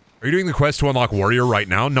 Are you doing the quest to unlock warrior right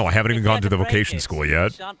now? No, I haven't even gone to the vocation school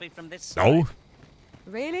yet. No.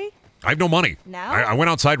 Really? I have no money. Now? I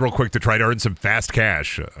went outside real quick to try to earn some fast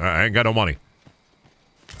cash. I ain't got no money.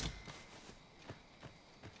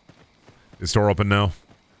 Is door open now?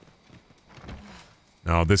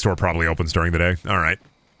 No, this door probably opens during the day. All right.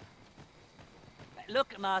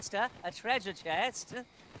 Look, Master, a treasure chest.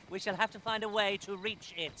 We shall have to find a way to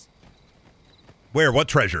reach it. Where? What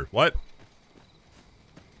treasure? What?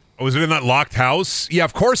 Oh, is it in that locked house? Yeah,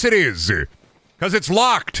 of course it is. Because it's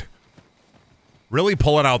locked. Really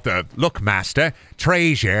pulling out the, look, Master,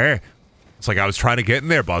 treasure. It's like I was trying to get in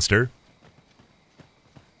there, Buster.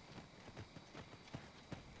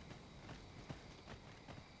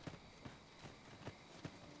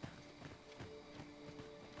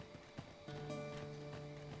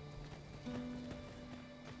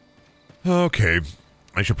 Okay.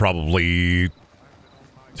 I should probably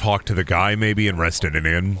talk to the guy maybe and rest in an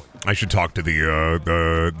inn. I should talk to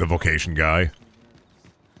the vocation guy.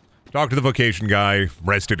 Talk to the vocation guy,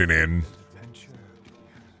 rest in an inn.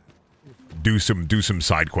 Do some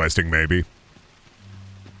side questing maybe.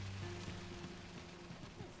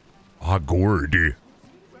 Ah, gourd.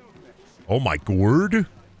 Oh my gourd.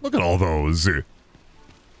 Look at all those.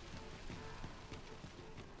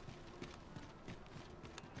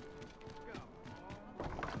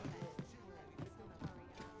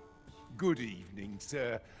 Good evening,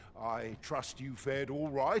 sir. I trust you fared all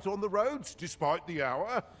right on the roads, despite the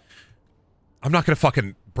hour. I'm not gonna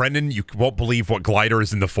fucking... Brendan, you won't believe what glider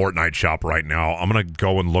is in the Fortnite shop right now. I'm gonna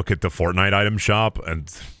go and look at the Fortnite item shop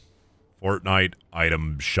and... Fortnite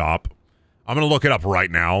item shop. I'm gonna look it up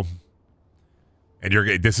right now.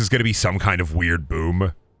 And this is gonna be some kind of weird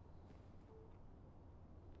boom.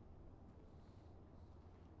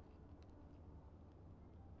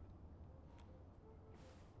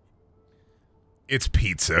 It's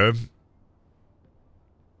pizza.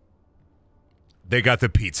 They got the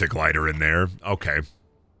pizza glider in there. Okay.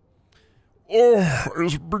 Oh,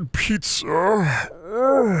 it's a big pizza.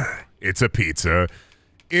 Oh. It's a pizza.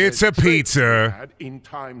 It's a pizza. In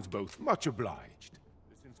times both much obliged.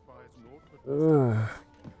 Of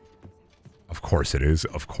course it is.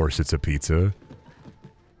 Of course it's a pizza.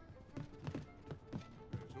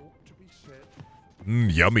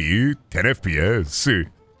 Yummy. 10 FPS.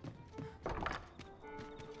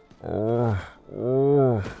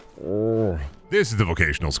 This is the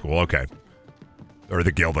vocational school, okay. Or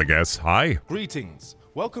the guild, I guess. Hi. Greetings.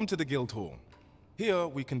 Welcome to the guild hall. Here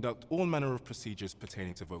we conduct all manner of procedures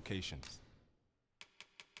pertaining to vocations.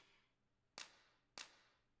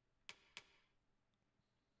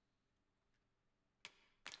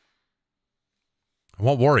 I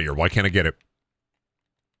want warrior. Why can't I get it?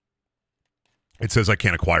 It says I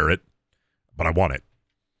can't acquire it, but I want it.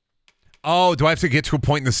 Oh, do I have to get to a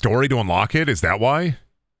point in the story to unlock it? Is that why?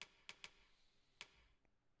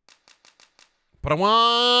 But I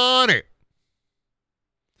want it.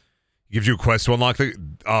 Gives you a quest to unlock the...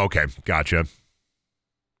 Oh, okay. Gotcha.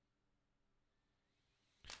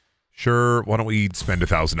 Sure. Why don't we spend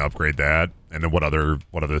 1,000 to upgrade that? And then what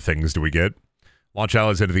other things do we get? Launch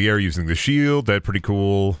allies into the air using the shield. That's pretty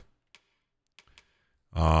cool.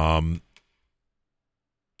 Yeah,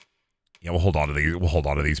 we'll hold on to these. We'll hold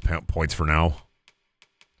on to these points for now.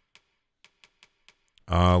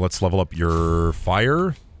 Let's level up your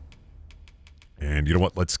fire. And you know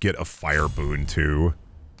what? Let's get a fire boon too.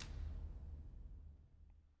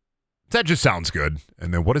 That just sounds good.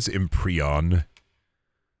 And then what is Imprion?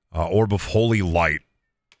 Orb of Holy Light.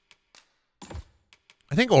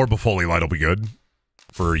 I think Orb of Holy Light will be good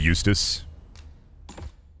for Eustace.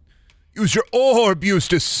 Use your orb,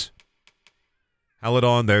 Eustace!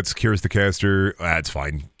 Halidon, that cures the caster. That's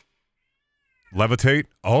fine. Levitate?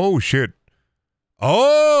 Oh, shit.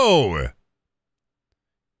 Oh!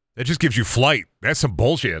 That just gives you flight. That's some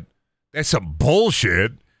bullshit. That's some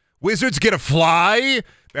bullshit. Wizards get a fly?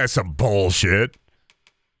 That's some bullshit.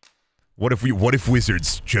 What if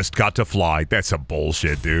wizards just got to fly? That's some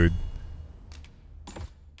bullshit, dude.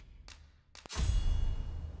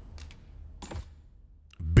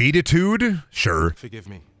 Beatitude? Sure. Forgive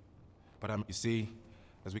me, but you see,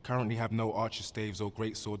 as we currently have no archer staves or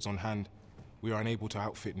great swords on hand, we are unable to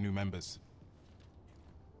outfit new members.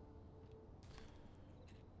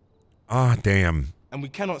 Ah, damn. And we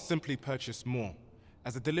cannot simply purchase more,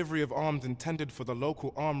 as the delivery of arms intended for the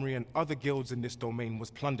local armory and other guilds in this domain was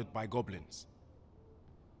plundered by goblins.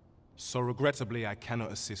 So regrettably, I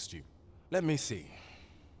cannot assist you. Let me see.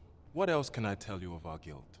 What else can I tell you of our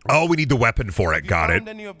guild? Oh, we need the weapon for it. Got it.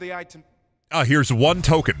 Any of the item here's 1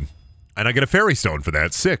 token. And I get a fairy stone for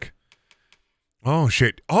that. Sick. Oh,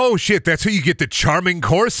 shit. Oh, shit. That's how you get the charming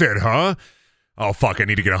corset, huh? Oh, fuck. I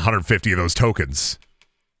need to get 150 of those tokens.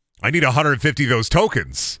 I need 150 of those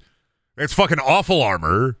tokens. That's fucking awful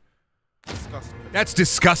armor. Disgusting. That's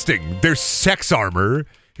disgusting. There's sex armor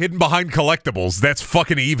hidden behind collectibles. That's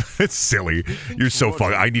fucking evil. It's silly. You're so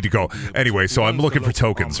fucking... I need to go. Anyway, so I'm looking for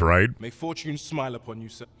tokens, right? May fortune smile upon you,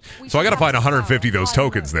 sir. So I gotta find 150 of those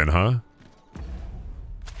tokens then, huh?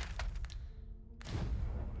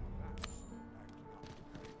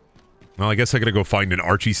 Well, I guess I gotta go find an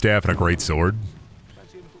Archie staff and a great sword.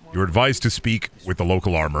 You're advised to speak with the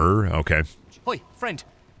local armorer. Okay. Hoi, friend.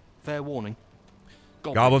 Fair warning.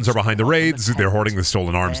 Goblins are behind the raids. They're hoarding the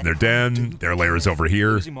stolen arms in their den. Their lair is over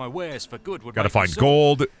here. Gotta find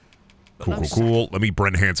gold. Cool, cool, cool. Let me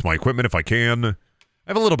enhance my equipment if I can. I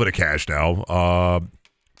have a little bit of cash now.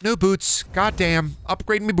 No boots. Goddamn.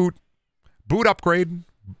 Upgrade me boot. Boot upgrade.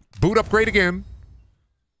 Boot upgrade again.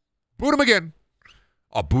 Boot him again.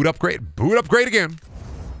 Oh, boot upgrade. Boot upgrade again.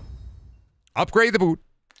 Upgrade the boot.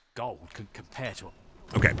 Gold can compare to...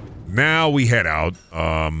 Okay. Now we head out.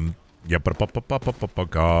 Yep.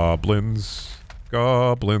 Goblins.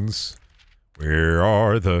 Goblins. Where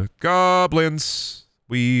are the goblins?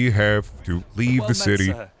 We have to leave the city.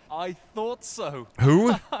 Sir. I thought so.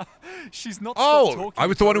 Who? She's not. Oh, I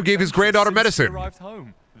was the one who gave his granddaughter medicine. Arrived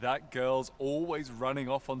home. That girl's always running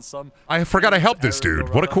off on some. I forgot I helped this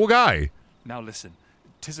dude. What a cool guy. Now listen,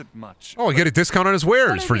 'tisn't much. Oh, I get a discount on his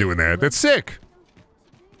wares for doing that. That's sick.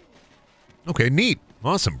 Okay, neat.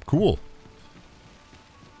 Awesome. Cool.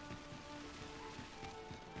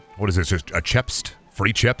 What is this? Just a chepst?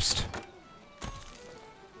 Free chepst?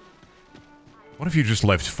 What if you just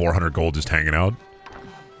left 400 gold just hanging out?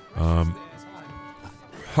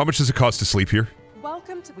 How much does it cost to sleep here?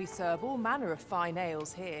 Welcome to. We serve all manner of fine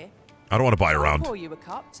ales here. I don't want to buy around. Pour you a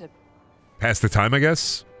cup to pass the time, I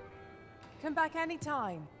guess. Come back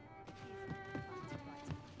anytime.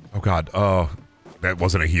 Oh God. Oh, that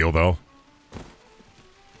wasn't a heal though.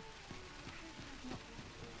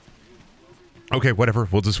 Okay, whatever.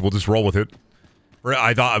 We'll just roll with it.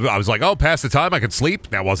 I thought I was like, oh, pass the time. I can sleep.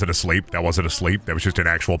 That wasn't a sleep. That wasn't a sleep. That was just an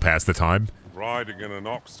actual pass the time. Riding in an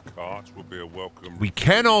ox cart will be a welcome. We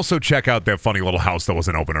can also check out that funny little house that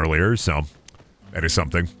wasn't open earlier. So that is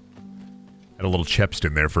something. Had a little chepst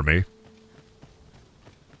in there for me.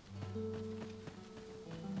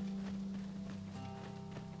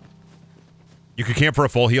 You can camp for a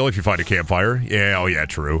full heal if you find a campfire. Yeah. Oh yeah.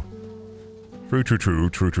 True.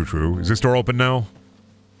 True. Is this door open now?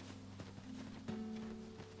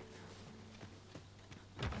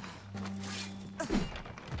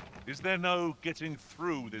 Is there no getting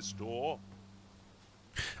through this door?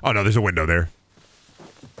 Oh no, there's a window there.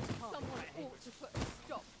 Someone ought to put a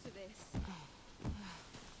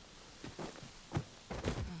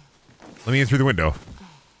Let me in through the window.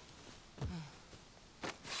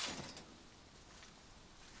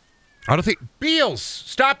 I don't think... Beals!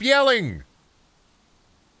 Stop yelling!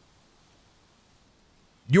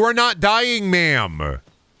 You are not dying, ma'am.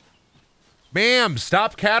 Ma'am,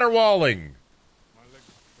 stop caterwauling.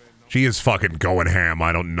 She is fucking going ham.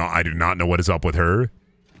 I don't know. I do not know what is up with her.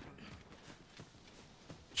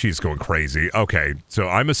 She's going crazy. Okay, so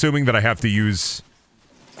I'm assuming that I have to use...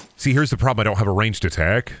 See, here's the problem. I don't have a ranged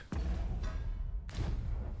attack.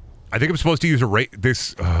 I think I'm supposed to use a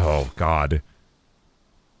this... Oh, God.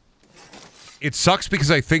 It sucks because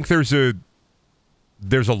I think there's a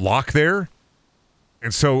lock there.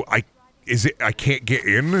 And so I can't get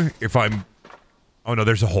in if I'm... Oh, no,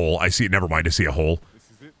 there's a hole. I see it. Never mind. I see a hole. This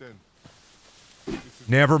is it, then.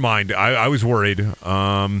 Never mind. I was worried.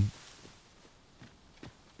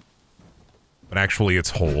 But actually,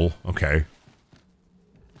 it's hole. Okay.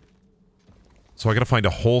 So I gotta find a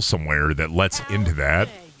hole somewhere that lets into that.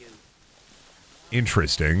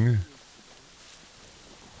 Interesting.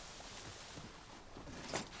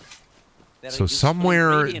 So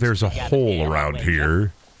somewhere there's a hole around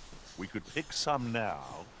here. We could pick some now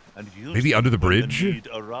and use Maybe under the bridge?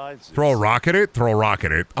 Throw a rock at it? Throw a rock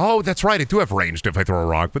at it. Oh, that's right. I do have ranged if I throw a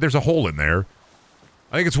rock, but there's a hole in there.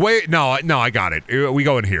 I think it's way... No, I got it. We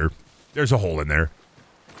go in here. There's a hole in there.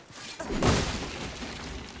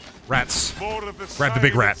 Rats. Grab the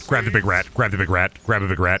big rat. Grab the big rat. Grab the big rat. Grab a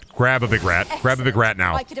big rat. Grab a big rat. Grab a big rat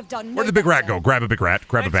now. Where'd the big rat go? Grab a big rat.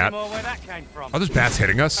 Grab a bat. Are those bats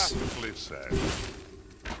hitting us?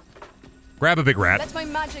 Grab a big rat. Let my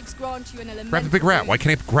magics grant you an elemental. Grab the big rat. Why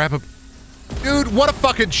can't I grab a... Dude, what a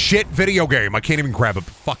fucking shit video game. I can't even grab a...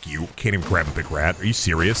 Fuck you. Can't even grab a big rat. Are you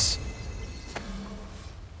serious?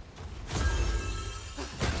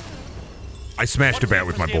 I smashed a bat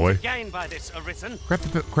with my boy. Grab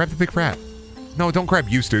the big rat. No, don't grab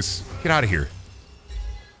Eustace. Get out of here.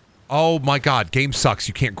 Oh my god, game sucks.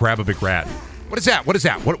 You can't grab a big rat. What is that? What is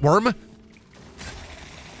that? What, worm?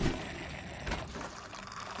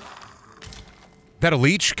 That a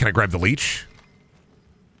leech? Can I grab the leech?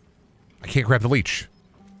 I can't grab the leech.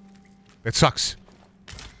 That sucks.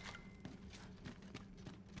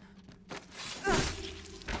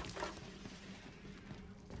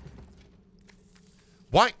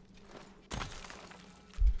 Why?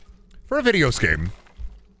 For a video game,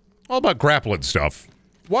 all about grappling stuff,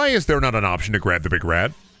 why is there not an option to grab the big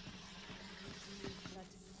rat?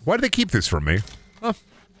 Why do they keep this from me? Huh?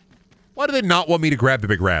 Why do they not want me to grab the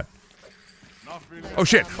big rat? Oh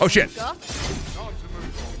shit, oh shit.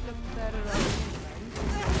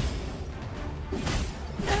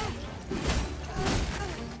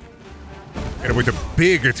 And with a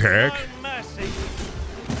big attack.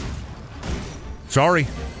 Sorry. You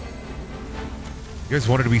guys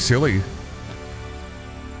wanted to be silly.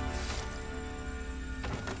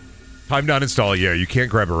 Time to uninstall. Yeah, you can't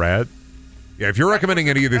grab a rat. Yeah, if you're recommending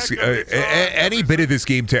any of this, any bit of this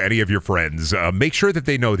game to any of your friends, make sure that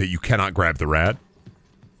they know that you cannot grab the rat.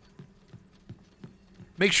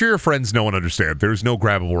 Make sure your friends know and understand. There's no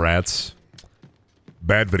grabbable rats.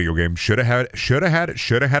 Bad video game. Should have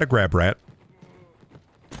had a grab rat.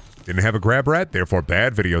 Didn't have a grab rat, therefore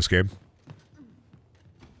bad video game.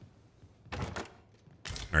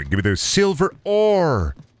 All right, give me the silver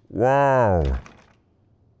ore. Wow.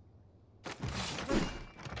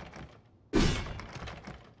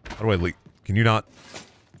 How do I leak? Can you not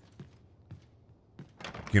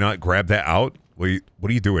grab that out? What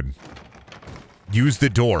are you doing? Use the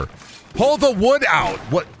door. Pull the wood out.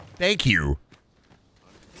 What? Thank you.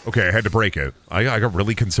 Okay, I had to break it. I got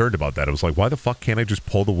really concerned about that. I was like, why the fuck can't I just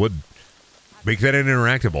pull the wood? Make that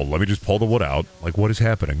interactable. Let me just pull the wood out. Like, what is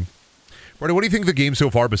happening? Brenda, what do you think of the game so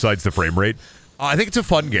far besides the frame rate? I think it's a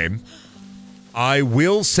fun game. I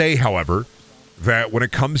will say, however, that when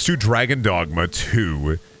it comes to Dragon Dogma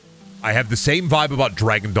 2, I have the same vibe about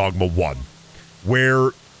Dragon Dogma 1, where,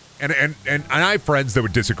 and I have friends that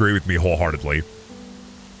would disagree with me wholeheartedly.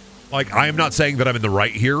 Like, I am not saying that I'm in the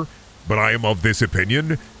right here, but I am of this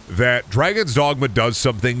opinion that Dragon's Dogma does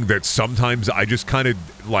something that sometimes I just kind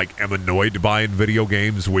of, like, am annoyed by in video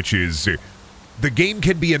games, which is the game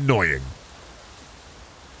can be annoying.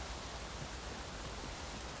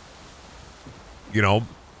 You know,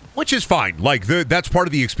 which is fine. Like, that's part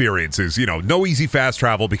of the experience is, you know, no easy fast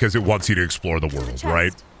travel because it wants you to explore the world,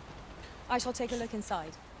 right? I shall take a look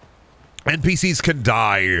inside. NPCs can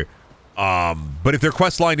die, but if their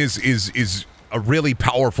quest line is a really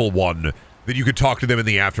powerful one, then you could talk to them in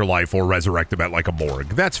the afterlife or resurrect them at, like, a morgue.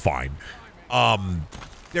 That's fine.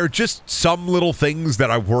 There are just some little things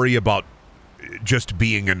that I worry about just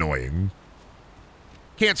being annoying.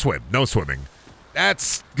 Can't swim. No swimming.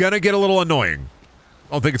 That's gonna get a little annoying.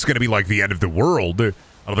 I don't think it's gonna be like the end of the world. I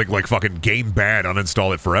don't think like fucking game bad,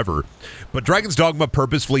 uninstall it forever. But Dragon's Dogma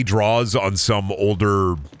purposefully draws on some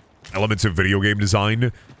older elements of video game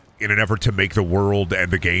design in an effort to make the world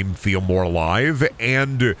and the game feel more alive.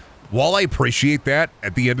 And while I appreciate that,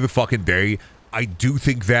 at the end of the fucking day, I do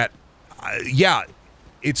think that, yeah,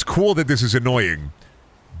 it's cool that this is annoying,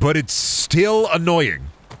 but it's still annoying.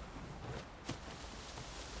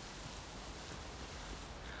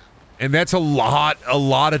 And that's a lot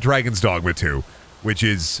of Dragon's Dogma 2, which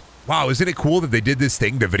is, wow, isn't it cool that they did this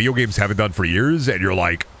thing that video games haven't done for years? And you're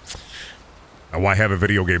like, why haven't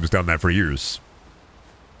video games done that for years?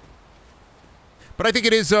 But I think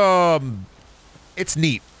it is, it's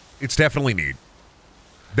neat. It's definitely neat.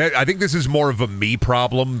 I think this is more of a me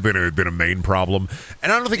problem than a main problem.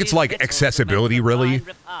 And I don't think it's like accessibility really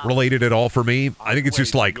related at all for me. I think it's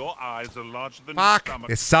just like, fuck,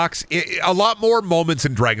 this sucks. A lot more moments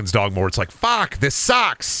in Dragon's Dogma where it's like, fuck, this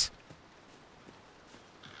sucks.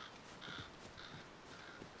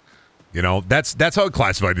 You know, that's how I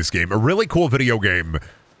classify this game. A really cool video game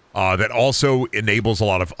that also enables a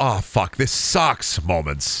lot of, oh, fuck, this sucks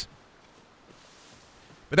moments.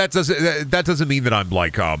 But that doesn't mean that I'm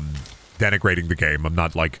like denigrating the game. I'm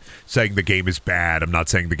not like saying the game is bad. I'm not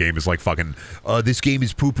saying the game is like fucking this game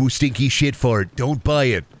is poo-poo stinky shit for it. Don't buy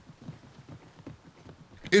it.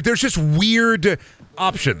 There's just weird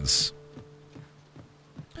options.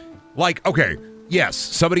 Like, okay, yes,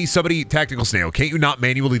 somebody tactical snail, can't you not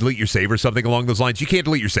manually delete your save or something along those lines? You can't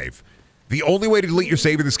delete your save. The only way to delete your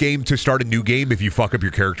save in this game to start a new game, if you fuck up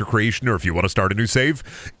your character creation or if you want to start a new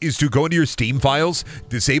save, is to go into your Steam files,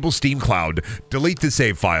 disable Steam Cloud, delete the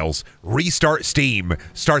save files, restart Steam,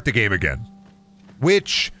 start the game again.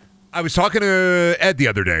 Which, I was talking to Ed the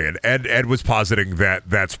other day, and Ed was positing that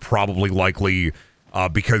that's probably likely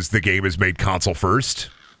because the game is made console first.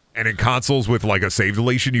 And in consoles with like a save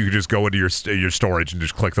deletion, you can just go into your storage and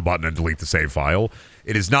just click the button and delete the save file.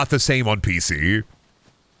 It is not the same on PC.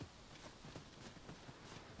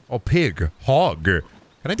 Oh, pig. Hog. Can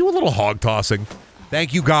I do a little hog tossing?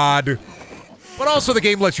 Thank you, God. But also the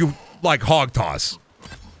game lets you, like, hog toss.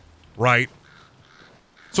 Right?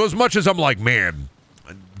 So as much as I'm like, man,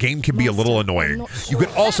 a game can be a little annoying, you can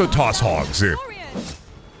also toss hogs. Fire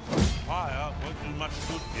won't do much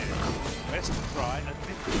good here. Best try a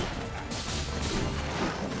different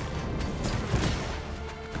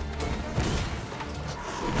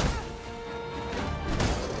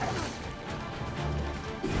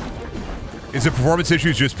Is it performance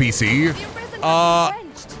issues just PC?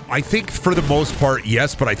 I think for the most part,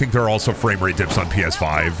 yes, but I think there are also frame rate dips on PS5.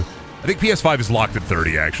 I think PS5 is locked at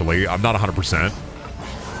 30, actually. I'm not 100%.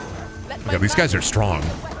 Yeah, these guys are strong.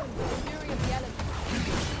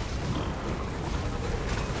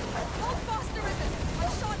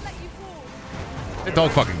 That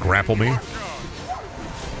dog fucking grapple me.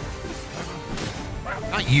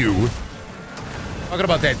 Not you. Talking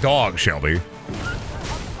about that dog, Shelby.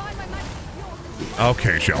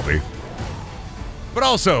 Okay, Shelby. But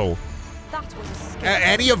also,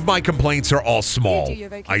 any of my complaints are all small,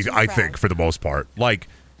 I think, for the most part. Like,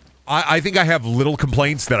 I think I have little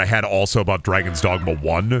complaints that I had also about Dragon's Dogma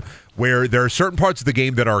 1, where there are certain parts of the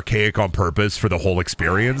game that are archaic on purpose for the whole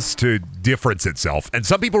experience to difference itself. And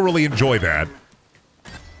some people really enjoy that,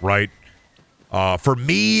 right? For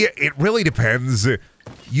me, it really depends.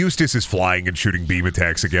 Eustace is flying and shooting beam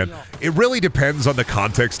attacks again. It really depends on the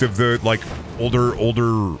context of the, like,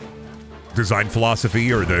 older design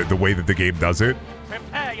philosophy or the way that the game does it.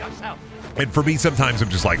 Prepare yourself. And for me, sometimes I'm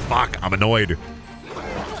just like, fuck, I'm annoyed.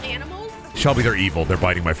 Animals? Shelby, they're evil. They're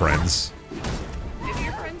biting my friends. Maybe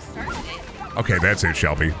your friends started it. Okay, that's it,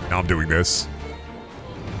 Shelby. Now I'm doing this.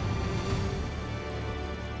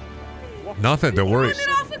 Nothing, don't worry.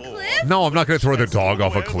 No, I'm not going to throw the dog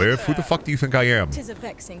off a cliff. Who the fuck do you think I am? It is a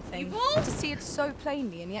vexing thing to see it so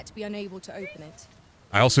plainly and yet to be unable to open it.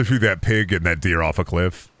 I also threw that pig and that deer off a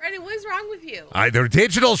cliff. Brandon, what is wrong with you? They're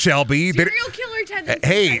digital, Shelby. Serial killer tendencies.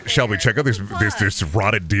 Hey, right Shelby, there. check out this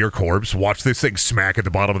rotted deer corpse. Watch this thing smack at the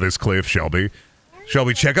bottom of this cliff, Shelby.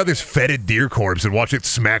 Shelby, check out this fetid deer corpse and watch it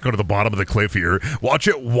smack onto the bottom of the cliff here. Watch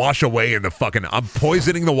it wash away in the fucking... I'm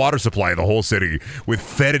poisoning the water supply of the whole city with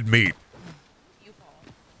fetid meat.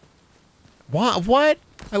 What?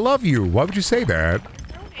 I love you. Why would you say that?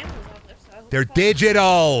 They're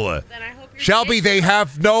digital. Shelby, they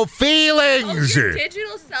have no feelings. Your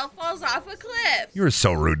digital self falls off a cliff. You are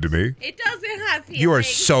so rude to me. It doesn't have feelings. You are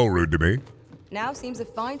so rude to me. Now seems a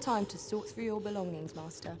fine time to sort through your belongings,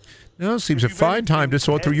 Master. Now seems a fine time to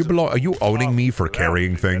sort through your belongings. Are you owning me for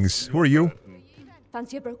carrying things? Who are you?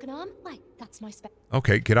 Fancy a broken arm? Why, that's my spec.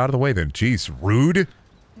 Okay, get out of the way then. Jeez, rude.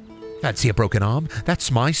 Fancy a broken arm? That's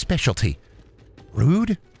my specialty.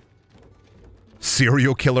 Rude?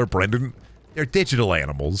 Serial killer Brendan? They're digital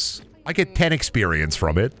animals. I get 10 experience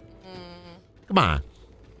from it. Come on.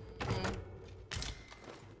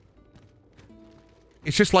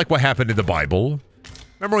 It's just like what happened in the Bible.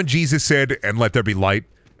 Remember when Jesus said, and let there be light,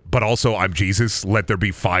 but also I'm Jesus, let there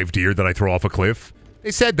be 5 deer that I throw off a cliff?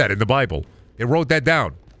 They said that in the Bible. They wrote that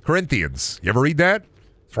down. Corinthians. You ever read that?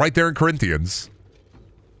 It's right there in Corinthians.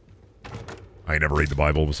 I never read the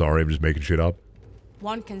Bible. I'm sorry. I'm just making shit up.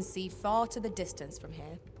 One can see far to the distance from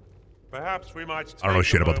here. Perhaps we might. I don't know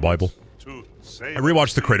shit about the Bible. I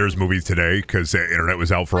rewatched the Critters movies today because the internet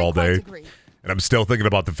was out for all day. And I'm still thinking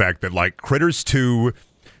about the fact that, like, Critters 2...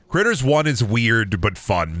 Critters 1 is weird but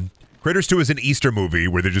fun. Critters 2 is an Easter movie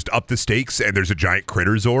where they're just up the stakes and there's a giant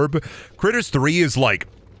Critters orb. Critters 3 is like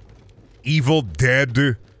Evil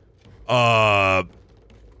Dead, the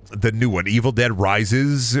new one, Evil Dead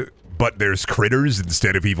Rises, but there's Critters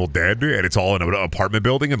instead of Evil Dead, and it's all in an apartment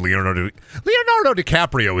building, and Leonardo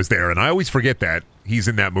DiCaprio is there, and I always forget that he's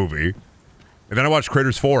in that movie. And then I watched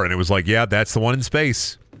Critters 4, and it was like, yeah, that's the one in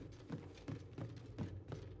space.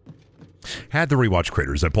 Had to rewatch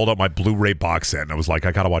Critters. I pulled out my Blu-ray box set, and I was like,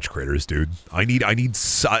 I gotta watch Critters, dude. I need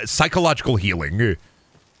psychological healing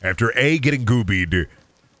after A, getting goobied,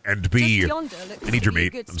 and B, I need your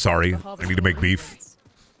meat. I'm sorry. I need to make beef.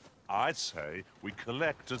 I'd say we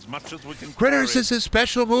collect as much as we can. Critters is a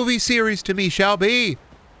special movie series to me, Shelby.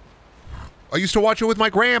 I used to watch it with my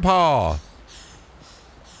grandpa.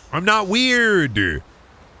 I'm not weird.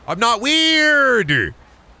 I'm not weird.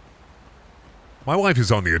 My wife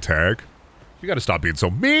is on the attack. You gotta stop being so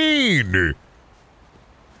mean.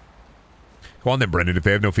 Come on then, Brendan. If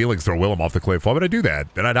they have no feelings, throw Willem off the cliff. Why would I do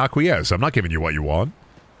that? Then I'd acquiesce. I'm not giving you what you want.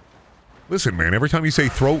 Listen, man, every time you say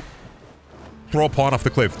throw a pawn off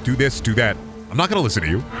the cliff, do this, do that, I'm not gonna listen to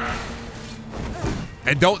you.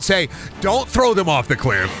 And don't throw them off the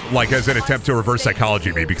cliff, like as an attempt to reverse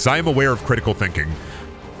psychology me, because I am aware of critical thinking.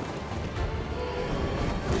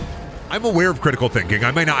 I'm aware of critical thinking.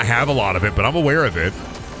 I may not have a lot of it, but I'm aware of it.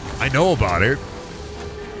 I know about it.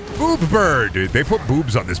 Boob bird. They put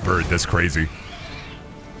boobs on this bird. That's crazy.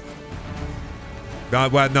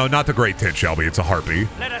 Well, no, not the great tit, Shelby. It's a harpy.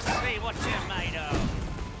 Let us see what you're made of.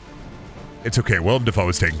 It's okay. Willem Dafoe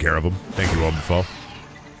is taking care of him. Thank you, Willem Dafoe.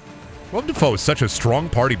 Willem Dafoe is such a strong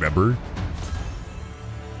party member.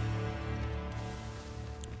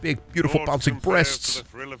 Big, beautiful, bouncing breasts.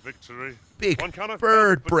 Big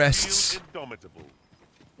bird breasts.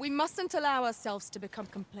 We mustn't allow ourselves to become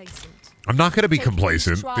complacent. I'm not going to be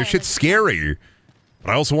complacent. This shit's scary. But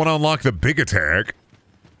I also want to unlock the big attack.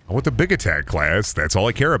 I want the big attack class. That's all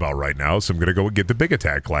I care about right now, so I'm going to go and get the big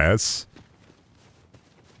attack class.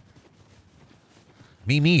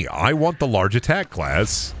 Me. I want the large attack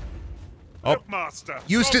class. Oh,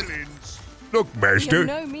 Look, Master,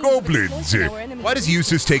 goblins. Why does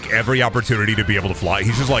Eustace take every opportunity to be able to fly?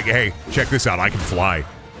 He's just like, hey, check this out, I can fly.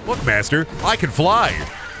 Look, Master, I can fly.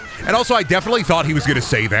 And also, I definitely thought he was going to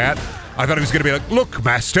say that. I thought he was going to be like, look,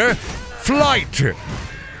 Master, flight.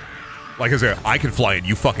 Like I said, I can fly and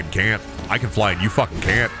you fucking can't. I can fly and you fucking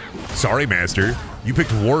can't. Sorry, Master. You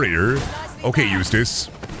picked Warrior. Okay, Eustace.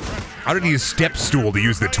 I don't need a step stool to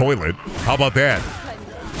use the toilet. How about that?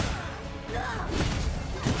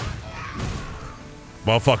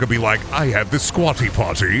 Motherfucker be like, I have the squatty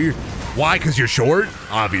potty. Why? Because you're short?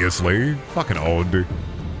 Obviously. Fucking owned.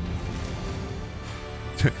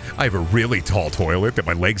 I have a really tall toilet that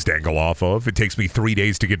my legs dangle off of. It takes me 3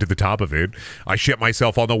 days to get to the top of it. I shit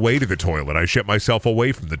myself on the way to the toilet. I shit myself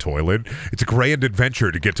away from the toilet. It's a grand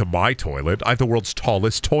adventure to get to my toilet. I have the world's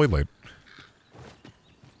tallest toilet.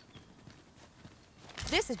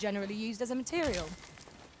 This is generally used as a material.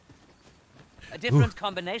 Different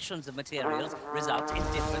combinations of materials result in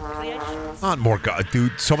different creations. Not more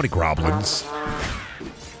dude, so many goblins.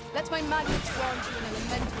 Let my magic grant you an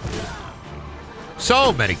elemental.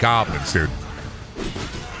 So many goblins, dude.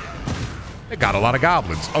 They got a lot of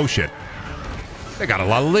goblins. Oh shit. They got a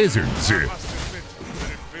lot of lizards.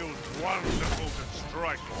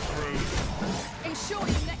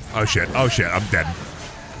 Oh shit, I'm dead.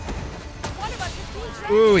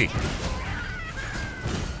 Ooh.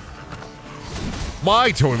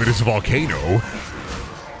 My toilet is a volcano.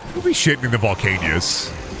 You'll be shitting in the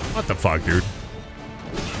volcanoes. What the fuck, dude?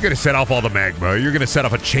 You're gonna set off all the magma. You're gonna set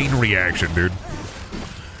off a chain reaction, dude.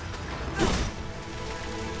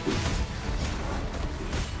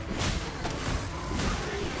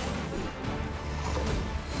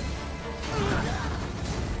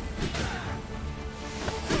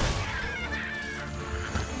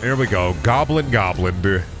 There we go. Goblin.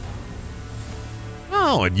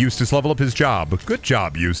 Oh, and Eustace level up his job. Good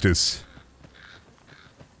job, Eustace.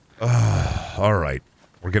 All right.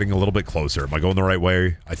 We're getting a little bit closer. Am I going the right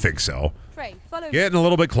way? I think so. Pray, follow me. Getting a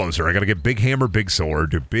little bit closer. I gotta get big hammer, big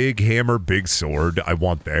sword. Big hammer, big sword. I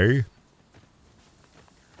want they.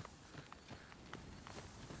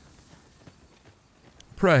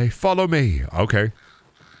 Pray, follow me. Okay.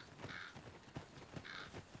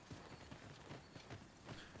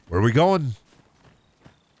 Where are we going?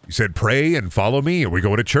 You said pray and follow me. Are we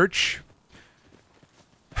going to church?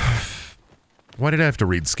 Why did I have to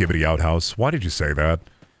read Skibbity Outhouse? Why did you say that?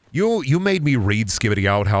 You made me read Skibbity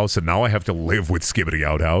Outhouse, and now I have to live with Skibbity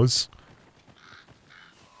Outhouse.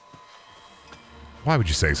 Why would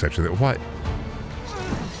you say such a thing? What?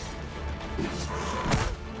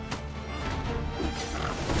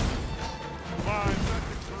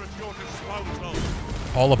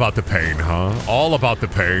 All about the pain, huh? All about the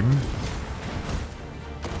pain.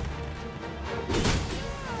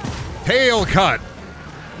 Tail cut!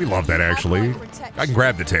 We love that, actually. I can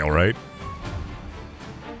grab the tail, right?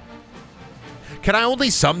 Can I only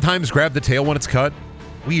sometimes grab the tail when it's cut?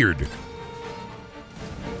 Weird.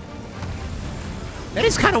 That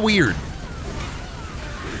is kind of weird.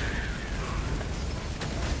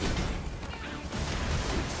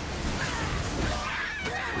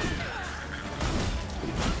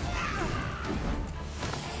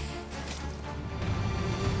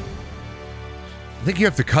 I think you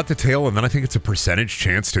have to cut the tail, and then I think it's a percentage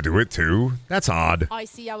chance to do it, too. That's odd. I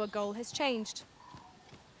see our goal has changed.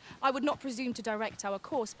 I would not presume to direct our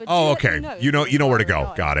course, but Oh, okay. You know where to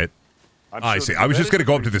go. Got it. I see. I was just going to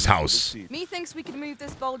go up to this house. Methinks we could move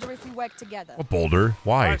this boulder if we work together. A boulder?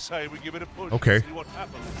 Why? I say we give it a push. Okay. And see what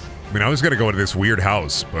happens. I mean, I was going to go into this weird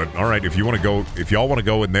house, but all right, if you want to go, if y'all want to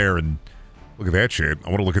go in there and look at that shit, I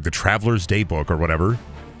want to look at the Traveler's Daybook or whatever.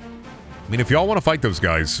 I mean, if y'all want to fight those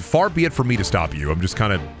guys, far be it for me to stop you. I'm just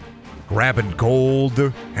kind of grabbing gold,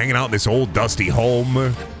 hanging out in this old dusty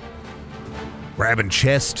home, grabbing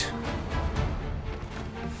chest.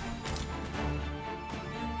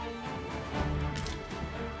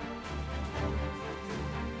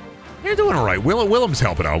 You're doing all right. Willem's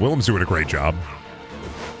helping out. Willem's doing a great job.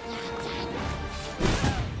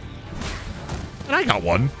 And I got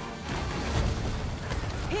one.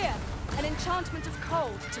 Here, an enchantment of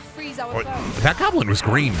cold to freeze our foes. That goblin was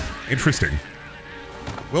green. Interesting.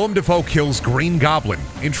 Willem Dafoe kills Green Goblin.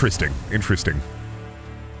 Interesting. Interesting.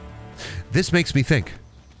 This makes me think.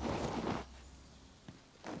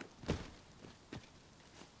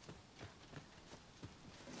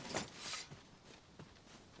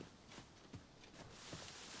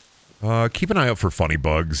 Keep an eye out for funny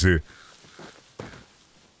bugs. Are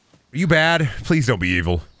you bad? Please don't be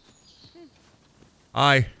evil.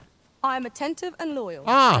 Hi. I am attentive and loyal,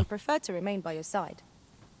 and prefer to remain by your side.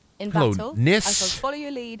 In Hello, battle, Nis. I shall follow your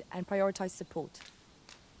lead and prioritize support.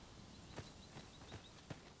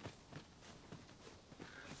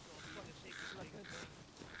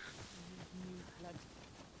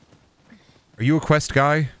 Are you a quest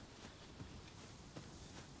guy?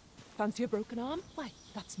 Fancy a broken arm? Why,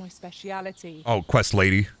 that's my speciality. Oh, quest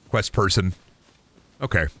lady. Quest person.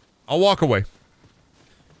 Okay. I'll walk away.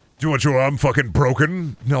 Do you want your arm fucking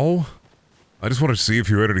broken? No. I just wanted to see if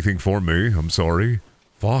you had anything for me. I'm sorry.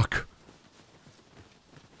 Fuck.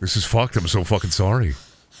 This is fucked. I'm so fucking sorry.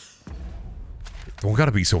 Don't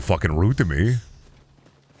gotta be so fucking rude to me.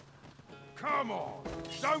 Come on,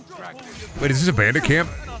 don't drag this. Wait, is this a bandit camp?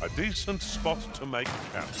 A decent spot to make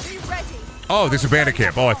camp. Be ready. Oh, this is a bandit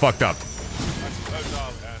camp. Oh, I fucked up.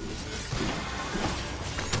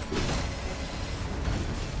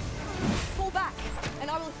 Fall back, and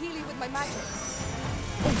I will heal you with my magic.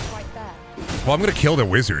 Oh, right there. Well, I'm gonna kill the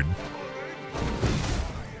wizard.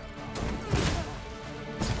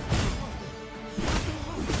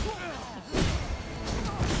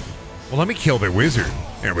 Well, let me kill the wizard.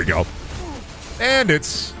 There we go.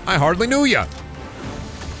 Bandits! I hardly knew ya.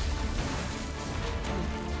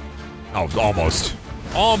 Oh, almost.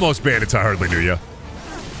 Almost bandits, I hardly knew ya.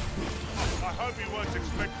 I hope you weren't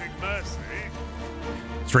expecting mercy.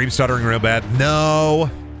 Stream stuttering real bad. No.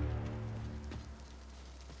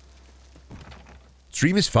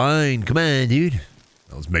 Stream is fine. Come on, dude.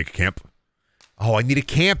 Let's make a camp. Oh, I need a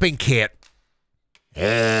camping kit.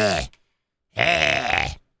 Okay.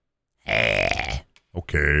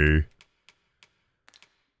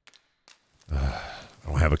 I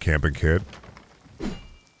don't have a camping kit.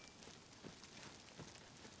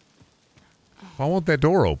 I want that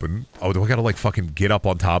door open. Oh, do I gotta like fucking get up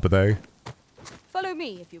on top of that? Follow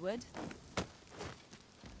me, if you would.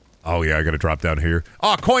 Oh yeah, I gotta drop down here.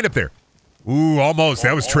 Oh, coin up there. Ooh, almost.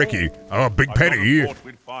 That was tricky. Oh, big penny. Thought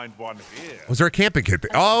we'd find one here. Was there a camping kit?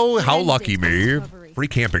 Oh, how lucky me. Free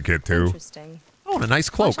camping kit, too. Interesting. Oh, and a nice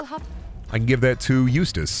cloak. I can give that to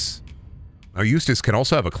Eustace. Now, Eustace can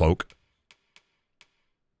also have a cloak.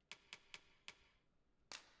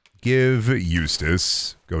 Give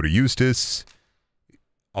Eustace. Go to Eustace.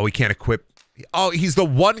 Oh, he can't equip. Oh, he's the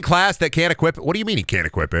one class that can't equip it. What do you mean he can't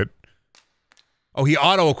equip it? Oh, he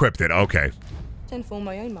auto-equipped it. Okay. To inform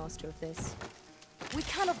my own master of this. We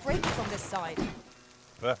cannot break from this side.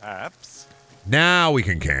 Perhaps. Now we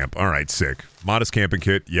can camp. All right, sick. Modest camping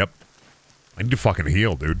kit. Yep. I need to fucking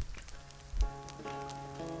heal, dude.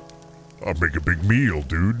 I'll make a big meal,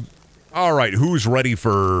 dude. All right, who's ready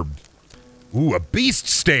for... Ooh, a beast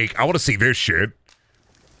steak. I want to see this shit.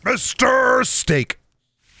 Mr. Steak.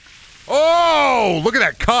 Oh, look at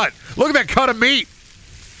that cut. Look at that cut of meat.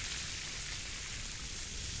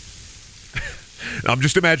 I'm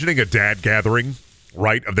just imagining a dad gathering,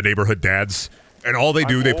 right, of the neighborhood dads. And all they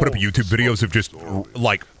do, they put up YouTube videos of just,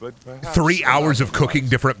 like, 3 hours of cooking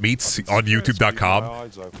different meats on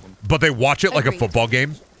YouTube.com. But they watch it like a football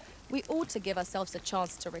game. We ought to give ourselves a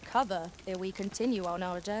chance to recover ere we continue on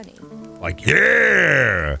our journey. Like,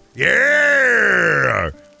 yeah!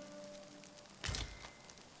 Yeah!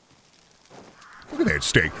 Look at that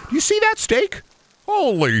steak. Do you see that steak?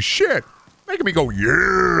 Holy shit. Making me go,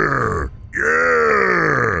 yeah!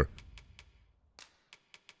 Yeah!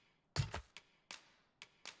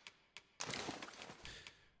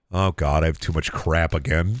 Oh, God, I have too much crap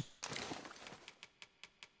again.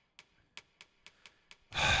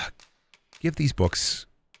 Give these books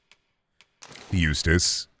to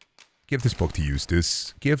Eustace. Give this book to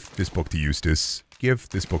Eustace. Give this book to Eustace. Give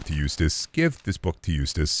this book to Eustace. Give this book to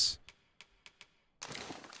Eustace.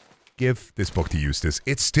 Give this book to Eustace.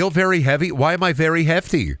 It's still very heavy. Why am I very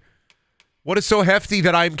hefty? What is so hefty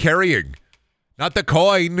that I'm carrying? Not the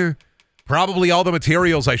coin. Probably all the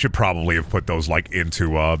materials. I should probably have put those, like,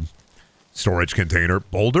 into storage container.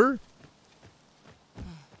 Boulder?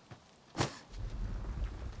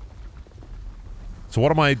 So what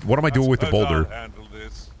am I doing with the boulder?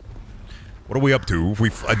 What are we up to? We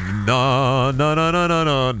na na na na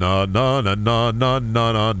na na na na na na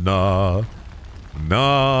na na.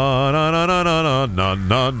 Na na na na na na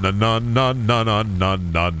na na na na na na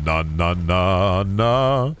na na na na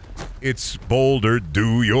na. It's Boulder,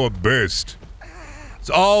 do your best.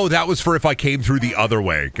 So, oh, that was for if I came through the other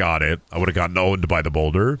way. Got it. I would have gotten owned by the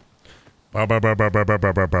boulder.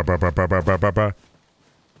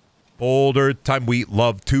 Boulder, time we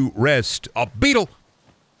love to rest. A beetle.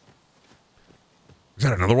 Is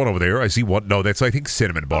that another one over there? I see one. No, that's, I think,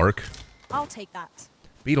 cinnamon bark. I'll take that.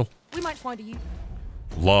 Beetle. We might find a use.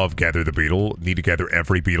 Love gather the beetle. Need to gather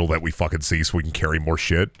every beetle that we fucking see so we can carry more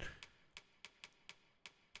shit.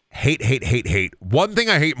 Hate, hate, hate, hate. One thing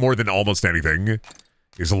I hate more than almost anything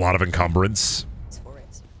is a lot of encumbrance.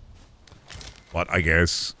 But I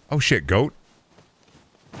guess... Oh shit, goat.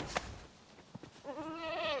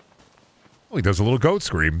 Oh, he does a little goat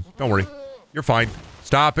scream. Don't worry. You're fine.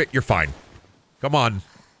 Stop it. You're fine. Come on.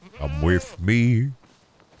 Come with me,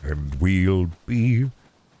 and we'll be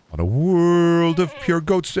on a world of pure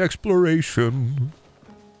goats exploration.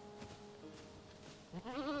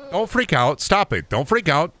 Don't freak out. Stop it. Don't freak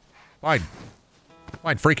out. Fine.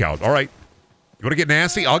 Fine, freak out. All right. You want to get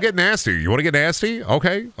nasty? I'll get nasty. You want to get nasty?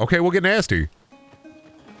 Okay. Okay, we'll get nasty.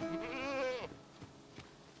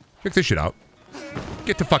 Check this shit out.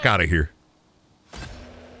 Get the fuck out of here.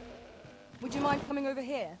 Would you mind coming over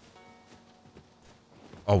here?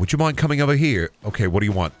 Oh, would you mind coming over here? Okay, what do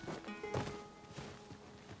you want?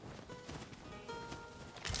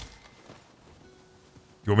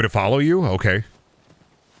 You want me to follow you? Okay.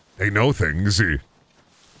 They know things. Are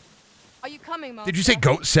you coming, Mom? Did you say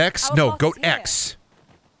goat sex? No, goat X.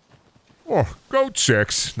 Oh, goat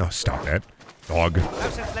sex. No, stop that. Dog. No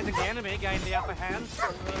sense letting the enemy gain the upper hand.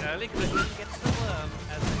 The early Christian gets the worm,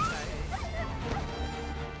 as they say.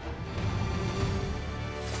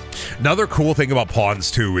 Another cool thing about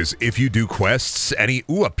pawns, too, is if you do quests,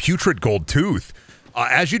 ooh, a putrid gold tooth.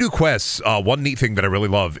 As you do quests, one neat thing that I really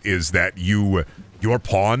love is that your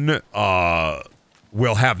pawn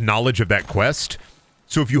will have knowledge of that quest.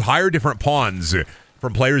 So if you hire different pawns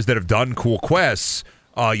from players that have done cool quests,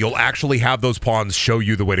 you'll actually have those pawns show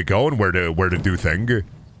you the way to go and where to do thing.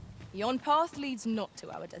 Yon path leads not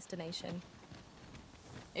to our destination.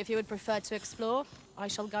 If you would prefer to explore, I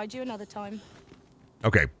shall guide you another time.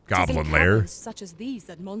 Okay, Goblin It is in Lair. caverns such as these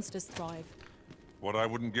that monsters thrive. What I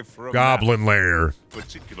wouldn't give for a Goblin map, Lair.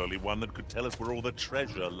 particularly one that could tell us where all the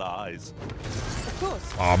treasure lies. Of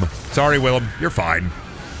course. Sorry, Willem. You're fine.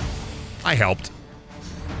 I helped.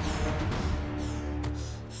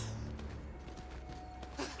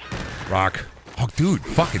 Rock. Oh, dude,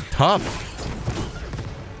 fucking tough.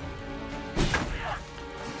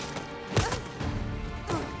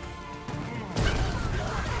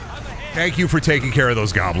 Thank you for taking care of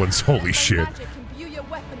those goblins. Holy shit.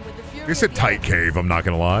 It's a tight cave, I'm not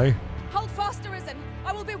gonna lie. Hold fast, Arisen.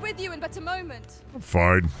 I will be with you in but a moment. I'm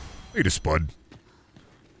fine. I ate a spud.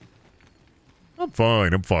 I'm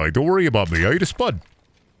fine. Don't worry about me. I ate a spud.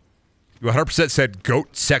 You 100% said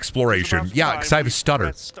goat sexploration. Yeah, because I have a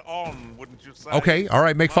stutter. Okay, all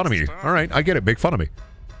right, make fun of me. All right, I get it. Make fun of me.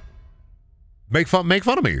 Make fun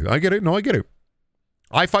of me. I get it. No, I get it.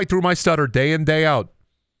 I fight through my stutter day in, day out.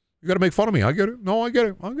 You gotta make fun of me. I get it. No, I get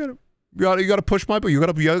it. I get it. You gotta push my, you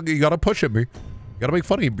gotta push at me. You gotta make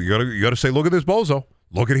fun of me. You gotta say, look at this bozo.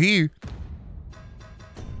 Look at he.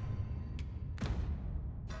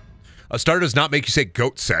 A stutter does not make you say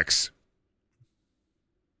goat sex.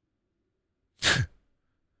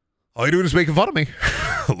 All you're doing is making fun of me.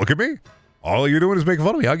 Look at me. All you're doing is making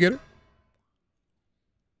fun of me. I get it.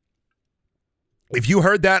 If you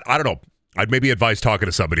heard that, I don't know. I'd maybe advise talking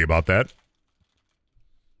to somebody about that.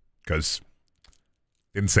 Because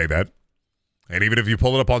didn't say that. And even if you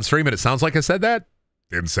pull it up on stream and it sounds like I said that,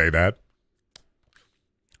 didn't say that.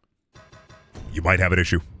 You might have an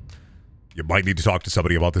issue. You might need to talk to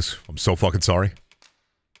somebody about this. I'm so fucking sorry.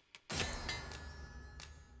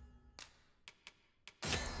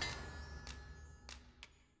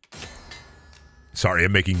 Sorry,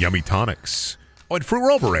 I'm making yummy tonics. Oh, and fruit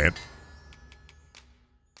roberant.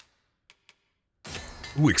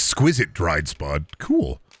 Ooh, exquisite dried spud.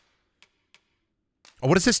 Cool. Oh,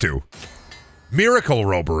 what does this do? Miracle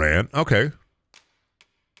roberant. Okay.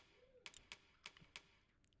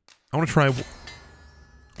 I want to try...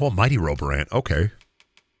 Oh, mighty roberant. Okay.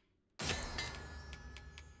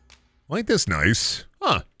 Well, ain't this nice?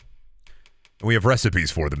 Huh. And we have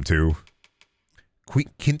recipes for them, too.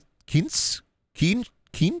 Quinch?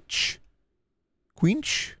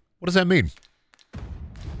 What does that mean?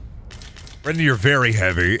 Brendan, you're very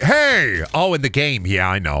heavy. Hey! Oh, in the game. Yeah,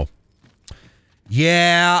 I know.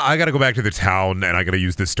 Yeah, I gotta go back to the town, and I gotta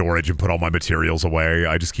use this storage and put all my materials away.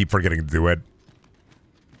 I just keep forgetting to do it.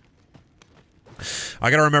 I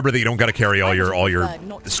gotta remember that you don't gotta carry all your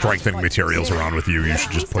strengthening materials around with you. You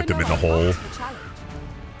should just put them in the hole.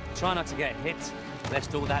 Try not to get hit,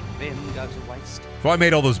 lest all that vim go to waste. So I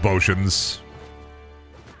made all those potions.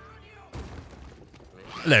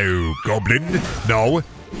 Hello, goblin. No.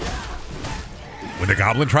 When the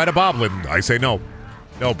goblin try to boblin, I say no.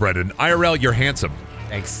 No, Brendan. IRL, you're handsome.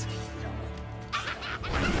 Thanks.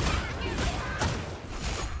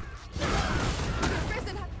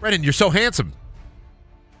 Brendan, you're so handsome.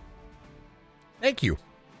 Thank you.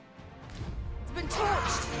 It's been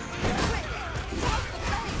torched. Quick, toss the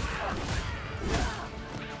flames.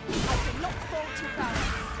 I cannot fall too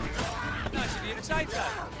fast. Nice of you to say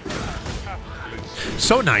that.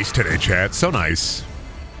 So nice today, chat. So nice.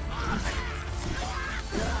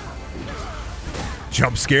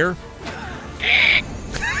 Jump scare? I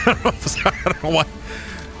don't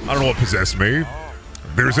know what possessed me.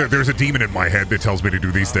 There's a demon in my head that tells me to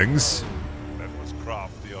do these things. That was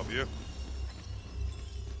crafty of you.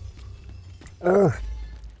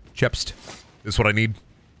 Chepst. This is what I need.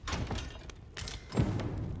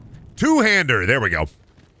 Two-hander. There we go.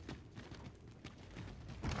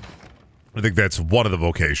 I think that's one of the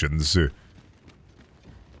vocations.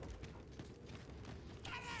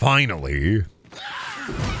 Finally.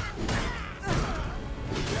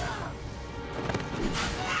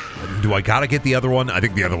 Do I gotta get the other one? I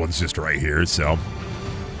think the other one's just right here, so.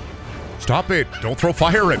 Stop it. Don't throw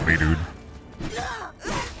fire at me, dude.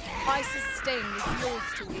 I sustain is yours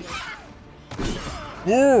to wield.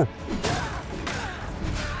 Oh!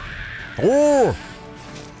 Oh!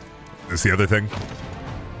 That's the other thing.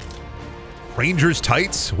 Ranger's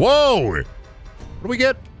tights? Whoa! What do we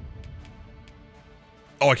get?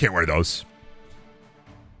 Oh, I can't wear those.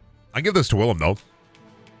 I can give those to Willem, though.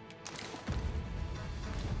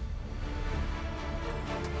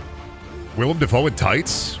 Willem Dafoe in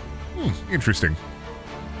tights? Interesting.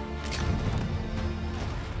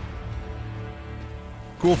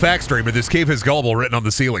 Cool fact, streamer. This cave has gullible written on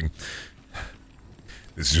the ceiling.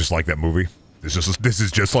 This is just like that movie. This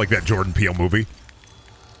is just like that Jordan Peele movie.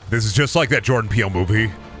 This is just like that Jordan Peele movie.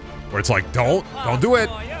 Where it's like, don't do it.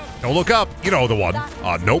 Don't look up. You know the one.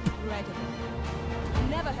 Nope.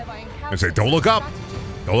 I say, don't look up.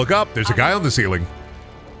 Don't look up. There's a guy on the ceiling.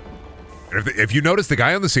 If you notice the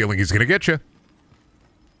guy on the ceiling, he's gonna get you.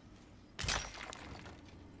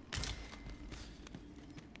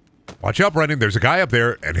 Watch out, Brendan. There's a guy up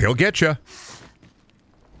there, and he'll get you.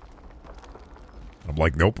 I'm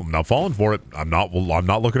like, nope, I'm not falling for it. I'm not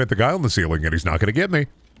looking at the guy on the ceiling, and he's not going to get me.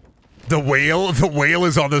 The whale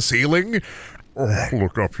is on the ceiling. Oh,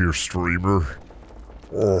 look up here, streamer.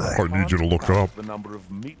 Oh, I need you to look up. The number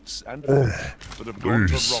of meats and fish that have gone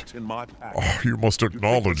to rot in my pack. Oh, you must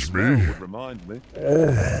acknowledge me. Would remind me.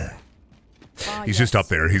 Oh. He's just up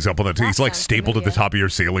there. He's up on the. He's like stapled at the top of your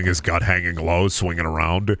ceiling. His gut hanging low, swinging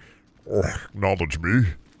around. Oh, acknowledge me.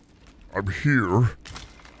 I'm here.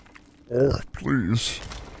 Oh, please.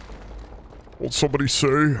 Won't somebody say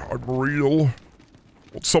I'm real?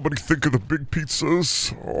 Won't somebody think of the big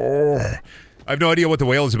pizzas? Oh. I have no idea what the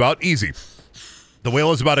whale is about. Easy. The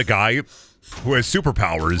whale is about a guy who has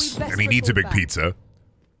superpowers, and he needs a big pizza.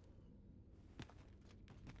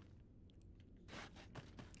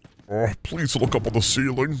 Oh, please look up on the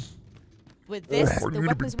ceiling. With this, I the need a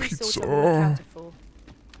weapons big we sought pizza. are all accounted for.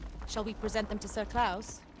 Shall we present them to Sir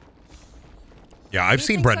Klaus? Yeah, I've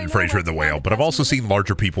seen Brendan Fraser in The Whale, but I've also seen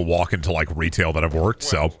larger people walk into like retail that I've worked.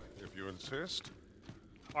 So If you insist.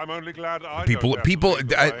 I'm only glad I people,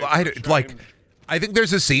 I think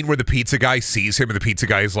there's a scene where the pizza guy sees him, and the pizza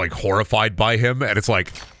guy is like horrified by him, and it's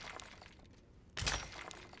like,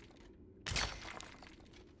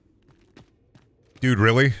 dude,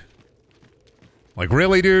 really? Like,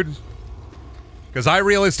 really, dude? Because I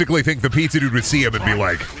realistically think the pizza dude would see him and be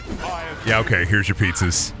like, yeah, okay, here's your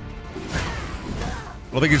pizzas.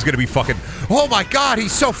 I don't think he's gonna be fucking, oh my god,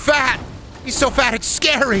 he's so fat! He's so fat, it's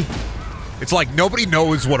scary! It's like nobody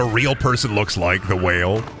knows what a real person looks like, the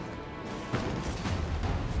whale.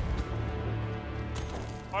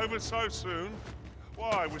 Over so soon?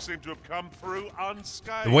 Why, we seem to have come through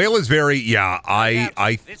unscathed. The whale is very, yeah,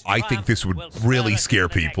 I think this would really scare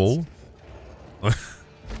people.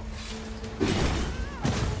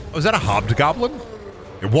 Was that a hobgoblin?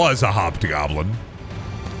 It was a hobgoblin.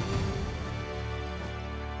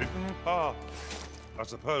 Hidden path. I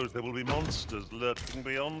suppose there will be monsters lurking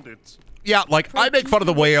beyond it. Yeah, like, I make fun of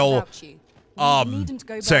the whale, saying,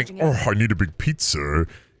 oh, I need a big pizza.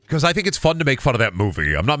 Because I think it's fun to make fun of that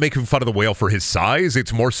movie. I'm not making fun of the whale for his size.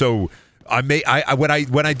 It's more so, when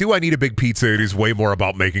I do I need a big pizza, it is way more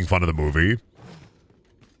about making fun of the movie.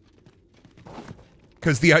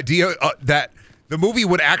 Because the idea that the movie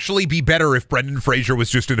would actually be better if Brendan Fraser was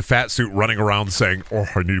just in a fat suit running around saying, oh,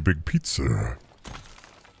 I need a big pizza.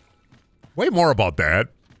 Way more about that.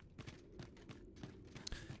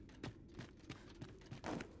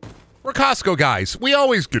 We're Costco guys. We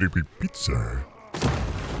always get a big pizza.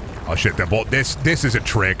 Oh shit, this is a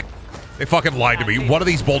trick. They fucking lied to me. One of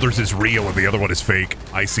these boulders is real and the other one is fake.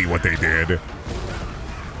 I see what they did.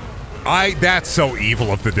 That's so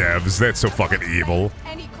evil of the devs. That's so fucking evil.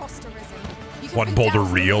 One boulder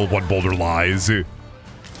real, one boulder lies.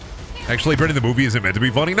 Actually, Brendan, the movie isn't meant to be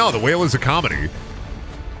funny. No, The Whale is a comedy.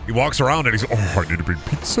 He walks around and he's, oh, I need a big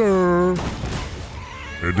pizza.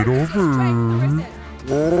 Hand it over.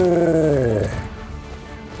 Oh.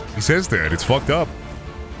 He says that. It's fucked up.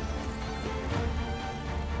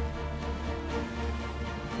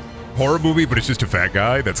 Horror movie, but it's just a fat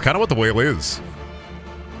guy. That's kind of what The Whale is.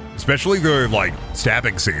 Especially the, like,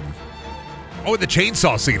 stabbing scene. Oh, and the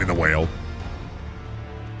chainsaw scene in The Whale.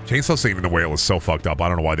 Chainsaw scene in The Whale is so fucked up. I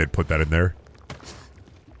don't know why they'd put that in there.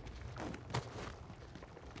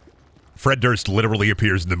 Fred Durst literally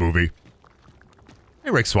appears in the movie. Hey,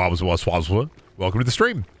 Rick Swabswa. Welcome to the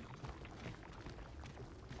stream.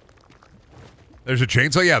 There's a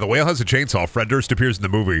chainsaw? Yeah, The Whale has a chainsaw. Fred Durst appears in the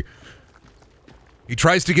movie. He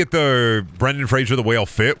tries to get the Brendan Fraser The Whale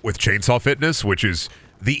fit with chainsaw fitness, which is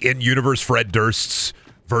the in-universe Fred Durst's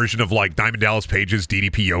version of, like, Diamond Dallas Page's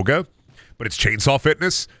DDP yoga, but it's chainsaw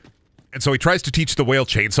fitness. And so he tries to teach the whale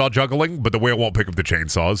chainsaw juggling, but the whale won't pick up the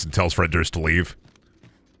chainsaws and tells Fred Durst to leave.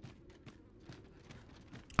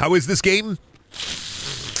 How is this game?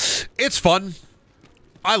 It's fun.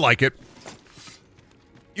 I like it.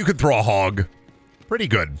 You can throw a hog. Pretty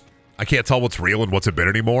good. I can't tell what's real and what's a bit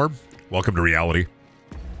anymore. Welcome to reality.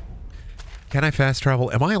 Can I fast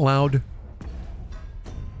travel? Am I allowed?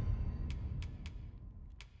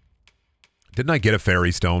 Didn't I get a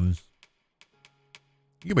fairy stone?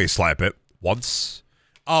 You may slap it once.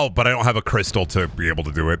 Oh, but I don't have a crystal to be able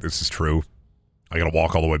to do it. This is true. I gotta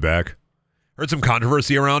walk all the way back. Heard some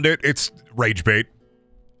controversy around it. It's rage bait.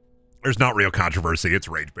 There's not real controversy. It's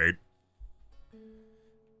rage bait.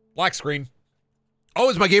 Black screen. Oh,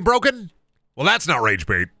 is my game broken? Well, that's not rage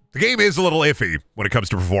bait. The game is a little iffy when it comes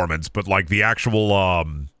to performance, but like the actual,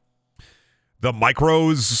 the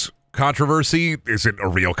micros controversy isn't a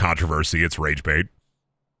real controversy. It's rage bait.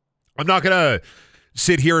 I'm not gonna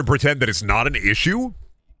sit here and pretend that it's not an issue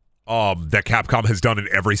that Capcom has done in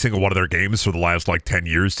every single one of their games for the last, like, 10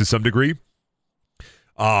 years to some degree.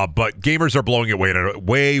 But gamers are blowing it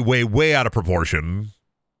way out of proportion.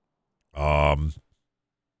 Oh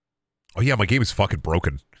yeah, my game is fucking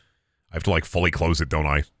broken. I have to like fully close it, don't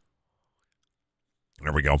I?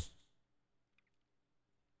 There we go.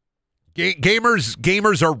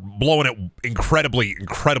 Gamers are blowing it incredibly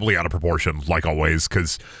out of proportion, like always,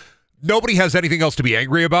 because nobody has anything else to be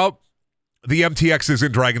angry about. The MTXs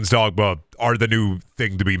in Dragon's Dogma are the new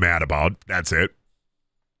thing to be mad about. That's it.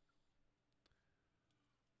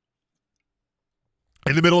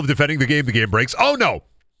 In the middle of defending the game breaks. Oh no!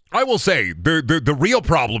 I will say, the real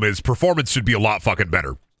problem is performance should be a lot fucking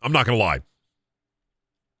better. I'm not gonna lie.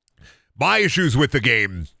 My issues with the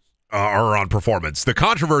game are on performance. The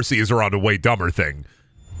controversy is around a way dumber thing.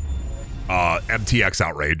 MTX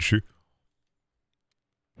outrage.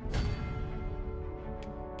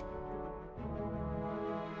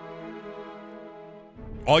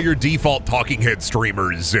 All your default talking head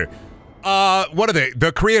streamers. What are they?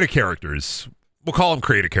 The creative characters. We'll call them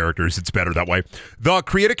creative characters. It's better that way. The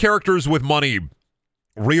creative characters with money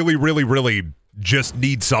really just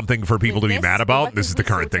need something for people to be mad about. This is the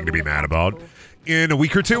current thing to be mad about. In a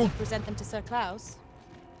week or two, Present them to Sir Klaus.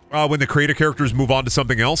 when the creative characters move on to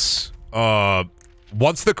something else,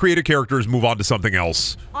 once the creative characters move on to something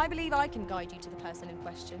else, I believe I can guide you to the person in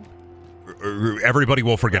question. everybody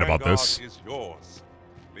will forget about this.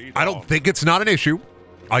 I don't think it's not an issue.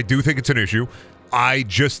 I do think it's an issue. I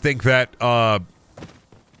just think that, why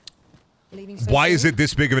is it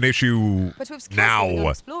this big of an issue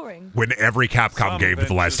now when every Capcom game for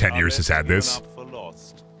the last 10 years has had this?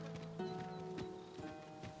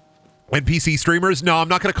 NPC streamers? No, I'm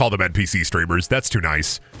not going to call them NPC streamers. That's too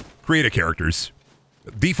nice. Creative characters.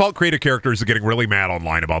 Default creative characters are getting really mad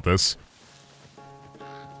online about this.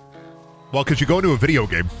 Well, because you go into a video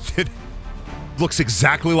game, it looks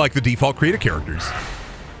exactly like the default creative characters.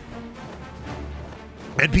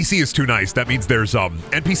 NPC is too nice. That means there's,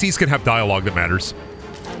 NPCs can have dialogue that matters.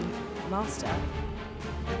 Master.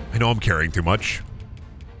 I know I'm carrying too much.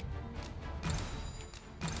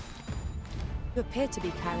 You appear to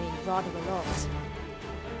be carrying rather a lot.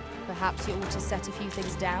 Perhaps you ought to set a few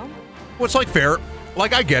things down? Well, it's like fair.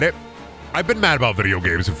 Like, I get it. I've been mad about video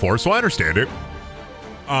games before, so I understand it.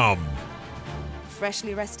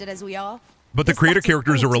 Freshly rested as we are. But the creative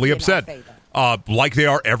characters are really upset. Like they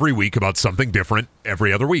are every week about something different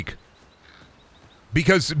every other week.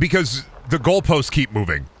 Because the goalposts keep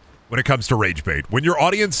moving when it comes to rage bait. When your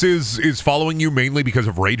audience is following you mainly because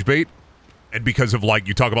of rage bait, and because of, like,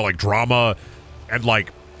 you talk about, like, drama and,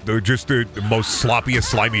 like, just the most sloppiest,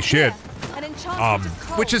 slimy shit.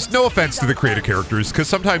 Which is no offense to the creative characters, because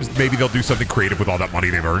sometimes maybe they'll do something creative with all that money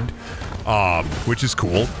they've earned, which is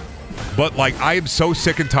cool. But, like, I am so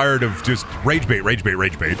sick and tired of just rage bait. And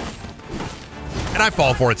I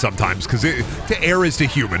fall for it sometimes, because to err is to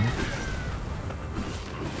human.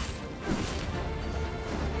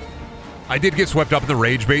 I did get swept up in the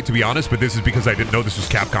rage bait, to be honest, but this is because I didn't know this was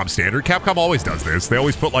Capcom standard. Capcom always does this. They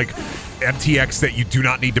always put, like, MTX that you do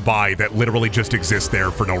not need to buy that literally just exist there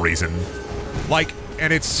for no reason. Like,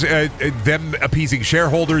 and it's them appeasing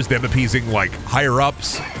shareholders, them appeasing, like,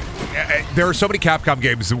 higher-ups. There are so many Capcom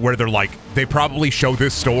games where they're like, they probably show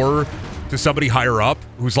this store to somebody higher up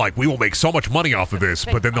who's like, we will make so much money off of this,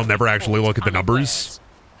 but then they'll never actually look at the numbers.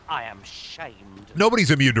 I am shamed.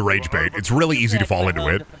 Nobody's immune to rage bait. It's really easy to fall into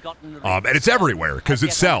it. And it's everywhere, because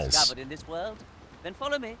it sells.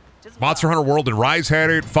 Monster Hunter World and Rise had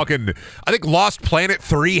it. Fucking, I think Lost Planet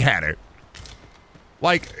 3 had it.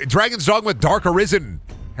 Like, Dragon's Dogma Dark Arisen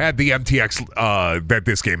had the MTX that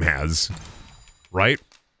this game has. Right?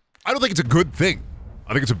 I don't think it's a good thing.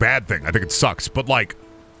 I think it's a bad thing. I think it sucks. But, like,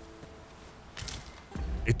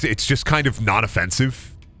 it's just kind of not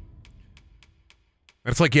offensive.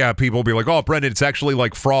 And it's like, yeah, people will be like, oh, Brendan, it's actually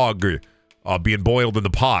like frog being boiled in the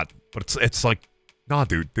pot. But it's like, nah,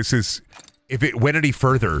 dude, this is... If it went any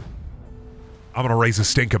further, I'm going to raise a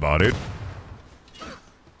stink about it.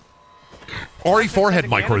 RE4 had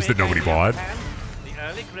micros that nobody bought. The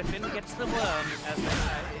early griffin gets the worm, as they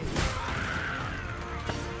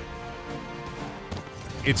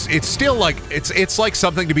say. It's still like, it's like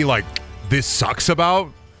something to be like, this sucks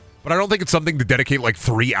about. But I don't think it's something to dedicate like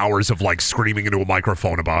 3 hours of like screaming into a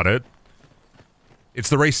microphone about it. It's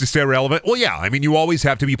the race to stay relevant. Well, yeah, I mean, you always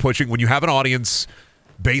have to be pushing when you have an audience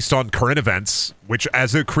based on current events, which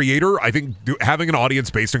as a creator, I think having an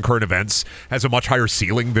audience based on current events has a much higher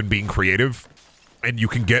ceiling than being creative. And you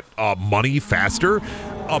can get money faster.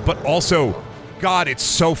 But also, God, it's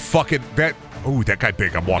so fucking... Ooh, that guy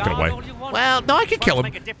big. I'm walking away. Well, no, I could kill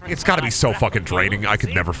him. It's got to be so fucking draining. I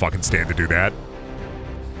could never fucking stand to do that.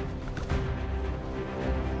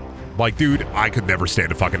 Like, dude, I could never stand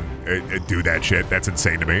to fucking do that shit. That's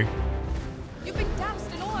insane to me. You've been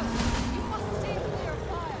doused in oil. You must stay clear of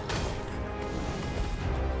fire.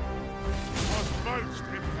 Most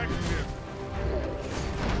effective.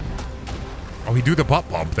 Oh, he do the butt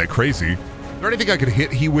bump. That crazy. Is there anything I could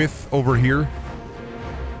hit he with over here?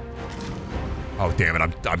 Oh, damn it.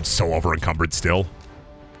 I'm so over encumbered still.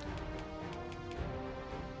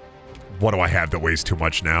 What do I have that weighs too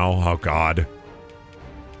much now? Oh, God.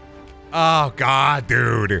 Oh, God,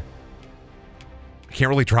 dude. I can't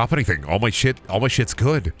really drop anything. All my shit's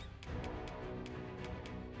good.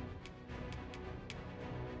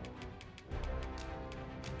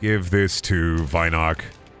 Give this to Vinok.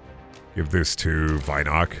 Give this to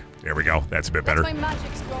Vinok. There we go. That's a bit better. My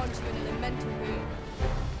magic's granted you an elemental boon.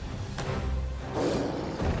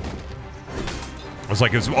 I was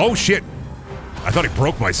like, oh, shit. I thought he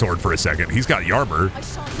broke my sword for a second. He's got Yarmer. I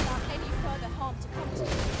shan't allow any further harm to come to you.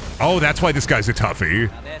 Oh, that's why this guy's a toughie.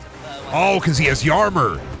 Oh, because he has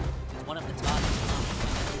Yarmer.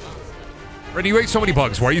 Brenda, you ate so many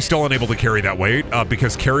bugs. Why are you still unable to carry that weight?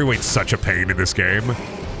 Because carry weight's such a pain in this game.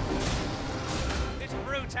 This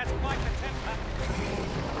brute has quite the temper.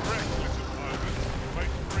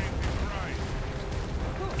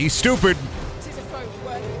 He's stupid. Tis a foe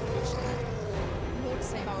worthy of which Lord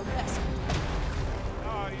save our best.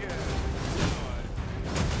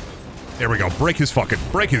 There we go. Break his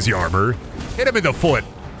Yarmer. Hit him in the foot.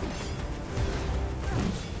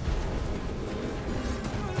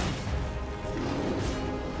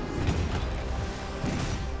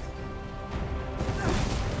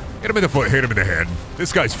 Hit him in the foot, hit him in the head.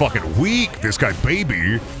 This guy's fucking weak. This guy,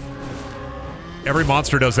 baby. Every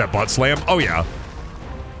monster does that butt slam. Oh, yeah.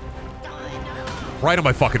 Right on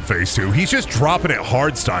my fucking face, too. He's just dropping it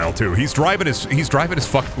hard style, too. He's driving his foot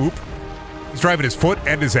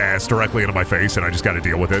and his ass directly into my face, and I just got to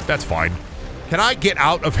deal with it. That's fine. Can I get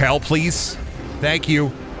out of hell, please? Thank you.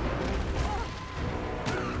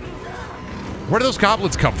 Where do those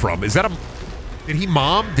goblins come from? Is that a... Did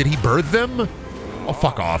he birth them? Oh,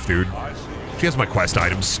 fuck off, dude. She has my quest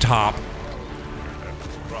items. Stop.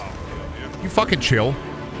 You fucking chill.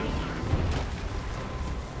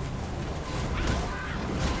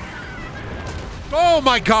 Oh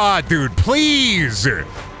my god, dude. Please.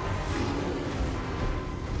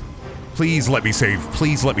 Please let me save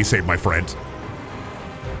my friend.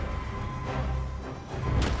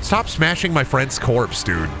 Stop smashing my friend's corpse,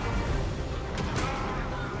 dude.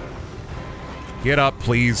 Get up,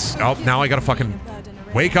 please. Oh, now I gotta fucking...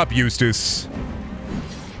 Wake up, Eustace.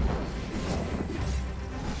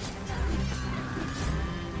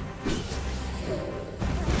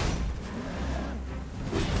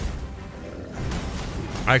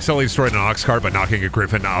 I accidentally destroyed an ox cart by knocking a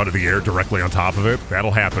griffin out of the air directly on top of it.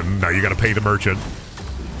 That'll happen. Now you gotta pay the merchant.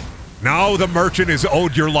 Now the merchant is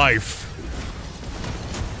owed your life.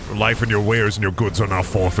 Your life and your wares and your goods are now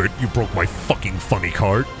forfeit. You broke my fucking funny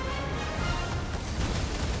cart.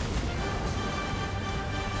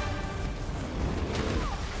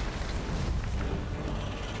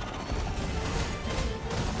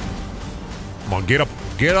 Come on, get up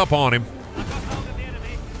on him.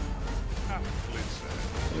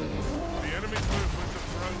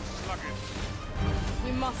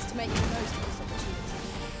 We must make the most of this opportunity.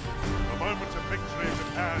 The moment of victory is at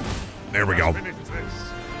hand. There we go. Finish this.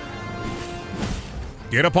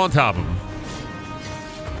 Get up on top of him.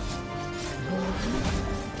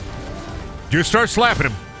 Just start slapping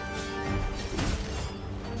him.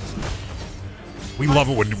 We love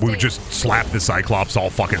it when we just slap the Cyclops all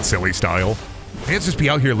fucking silly style. Man's just be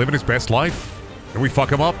out here living his best life. And we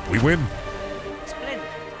fuck him up, we win.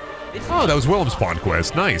 Oh, that was Willem's pawn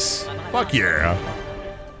quest. Nice. Fuck yeah.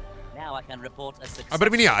 Now I can report a success. But I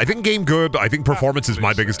mean, yeah, I think game good. I think performance is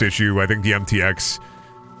my biggest issue. I think the MTX.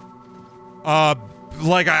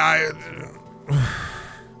 Like I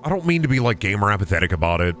don't mean to be like gamer apathetic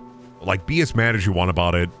about it. Like, be as mad as you want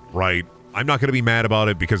about it, right? I'm not gonna be mad about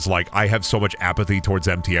it because like I have so much apathy towards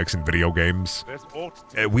MTX and video games.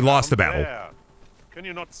 We lost the battle. Can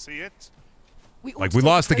you not see it? We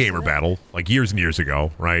lost the gamer battle like years and years ago,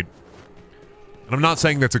 right? And I'm not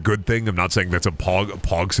saying that's a good thing. I'm not saying that's a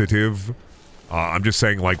positive. I'm just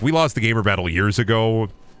saying like we lost the gamer battle years ago.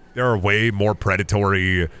 There are way more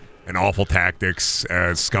predatory and awful tactics,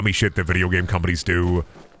 scummy shit that video game companies do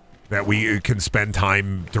that we can spend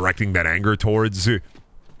time directing that anger towards.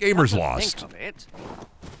 Gamers lost. Think of it.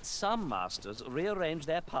 Some masters rearrange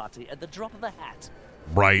their party at the drop of a hat.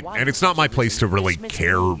 Right, and it's not my place to really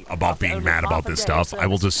care about being mad about this stuff. I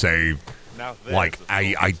will just say, Now there's Like,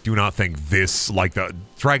 I do not think this, like, the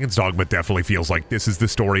Dragon's Dogma definitely feels like this is the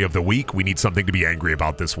story of the week. We need something to be angry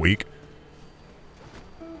about this week.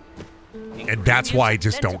 And that's why I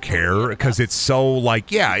just don't care, because it's so,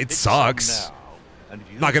 like, yeah, it sucks. I'm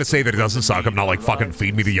not going to say that it doesn't suck. I'm not like, fucking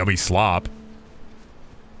feed me the yummy slop.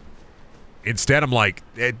 Instead, I'm like,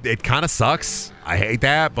 it kind of sucks. I hate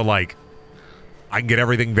that, but, like, I can get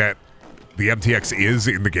everything that the MTX is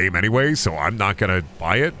in the game anyway, so I'm not going to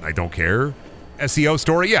buy it. I don't care. SEO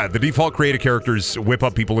story, yeah, the default creative characters whip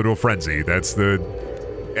up people into a frenzy. That's the...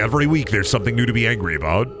 Every week there's something new to be angry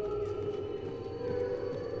about.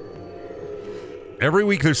 Every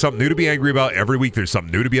week there's something new to be angry about. Every week there's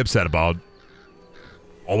something new to be upset about.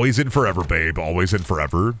 Always and forever, babe. Always and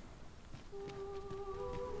forever.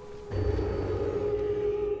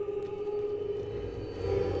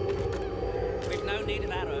 We've no need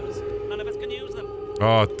of arrows. None of us can use them.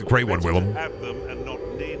 Oh, great one, Willem. Have them and not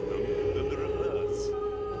need them than the reverse.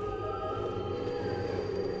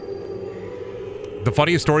 The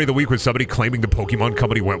funniest story of the week was somebody claiming the Pokemon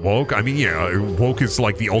company went woke. I mean, yeah, woke is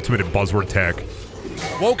like the ultimate in buzzword tech.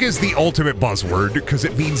 Woke is the ultimate buzzword because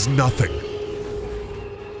it means nothing.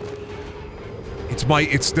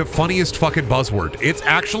 It's the funniest fucking buzzword. It's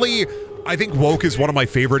actually, I think woke is one of my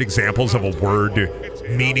favorite examples of a word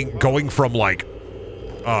meaning, going from like,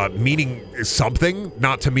 meaning something,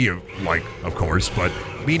 not to me, like, of course, but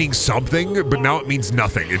meaning something, but now it means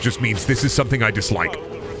nothing. It just means this is something I dislike.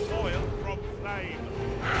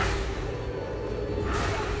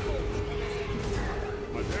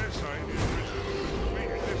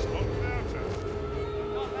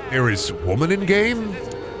 There is woman in game?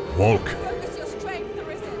 Woke. Focus your strength, the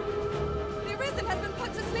Risen. The Risen has been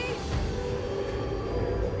put to sleep.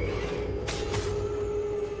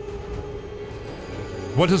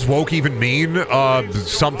 What does woke even mean?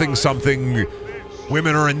 Something, something,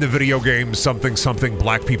 women are in the video game, something, something,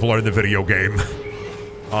 black people are in the video game.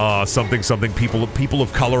 Something, something, people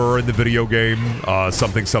of color are in the video game.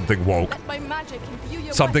 Something, something, woke. Let my magic imbue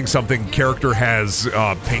your Something, something, character has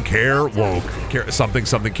pink hair, woke. Something,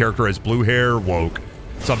 something, character has blue hair, woke.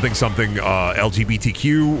 Something, something,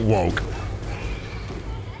 LGBTQ, woke.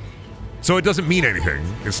 So it doesn't mean anything.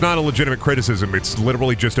 It's not a legitimate criticism. It's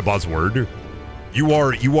literally just a buzzword. You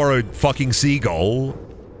are a fucking seagull,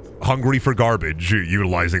 hungry for garbage.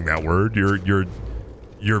 Utilizing that word,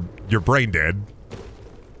 you're brain dead.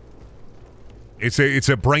 It's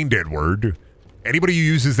a brain dead word. Anybody who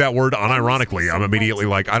uses that word unironically, I'm immediately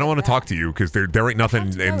like, I don't want to talk to you because there ain't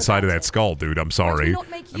nothing inside of that skull, dude. I'm sorry.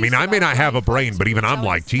 I mean, I may not have a brain, but even I'm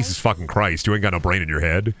like, Jesus fucking Christ, you ain't got no brain in your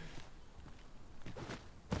head.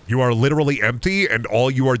 You are literally empty, and all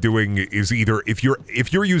you are doing is either, if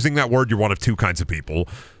you're using that word, you're one of two kinds of people.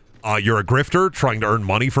 You're a grifter trying to earn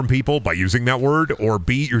money from people by using that word, or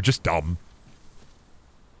B, you're just dumb.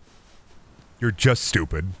 You're just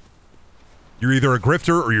stupid. You're either a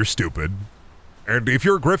grifter or you're stupid. And if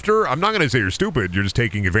you're a grifter, I'm not going to say you're stupid. You're just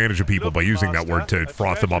taking advantage of people by using that word to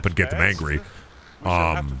froth them up and get them angry.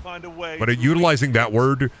 But utilizing that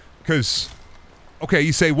word, because, okay,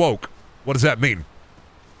 you say woke. What does that mean?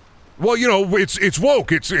 Well, you know, it's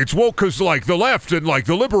woke. It's woke because, like, the left and, like,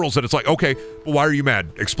 the liberals, and it's like, okay, but why are you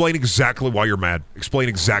mad? Explain exactly why you're mad. Explain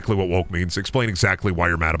exactly what woke means. Explain exactly why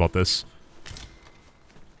you're mad about this.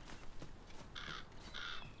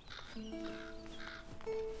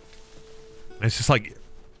 It's just like,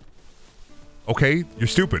 okay, you're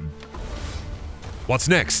stupid. What's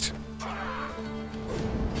next?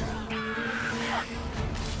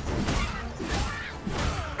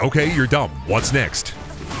 Okay, you're dumb. What's next?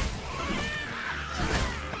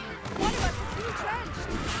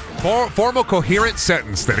 Form a coherent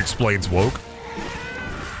sentence that explains woke.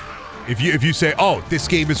 If you say, oh, this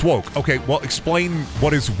game is woke. Okay, well, explain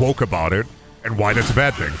what is woke about it and why that's a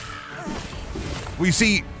bad thing. Well, you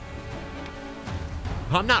see,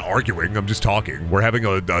 I'm not arguing, I'm just talking. We're having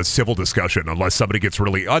a civil discussion until somebody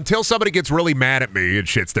gets really mad at me and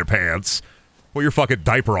shits their pants. Put your fucking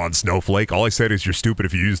diaper on, Snowflake. All I said is you're stupid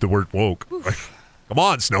if you use the word woke. Come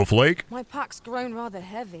on, Snowflake. My pack's grown rather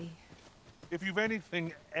heavy. If you've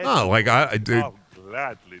anything Oh, like I'll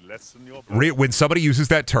gladly lessen your when somebody uses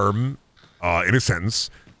that term in a sentence,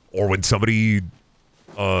 or when somebody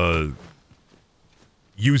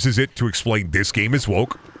uses it to explain this game is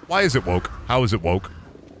woke, why is it woke? How is it woke?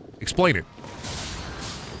 Explain it.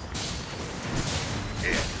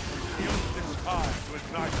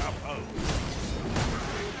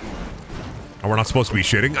 And we're not supposed to be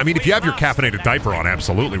shitting? I mean, if you have your caffeinated diaper on,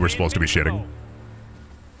 absolutely we're supposed to be shitting.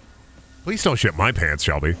 Please don't shit my pants,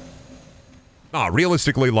 Shelby. Nah,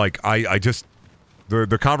 realistically, like, I just...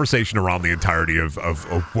 The conversation around the entirety of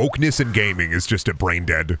wokeness in gaming is just a brain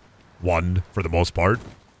dead one for the most part.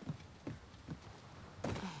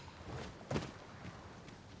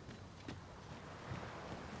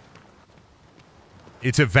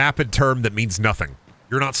 It's a vapid term that means nothing.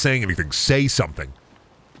 You're not saying anything. Say something.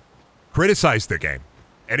 Criticize the game.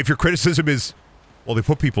 And if your criticism is, well, they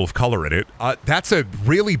put people of color in it, that's a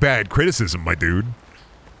really bad criticism, my dude.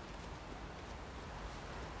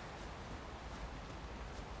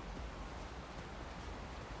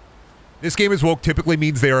 This game is woke typically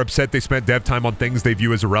means they are upset they spent dev time on things they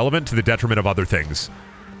view as irrelevant to the detriment of other things.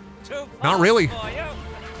 Not really.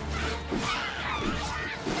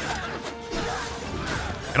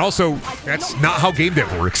 And also, that's not how game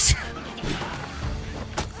dev works.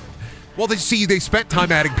 Well, they spent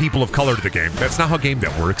time adding people of color to the game. That's not how game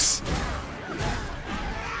dev works.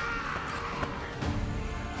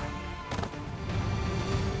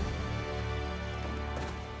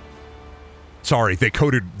 Sorry, they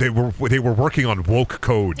were working on woke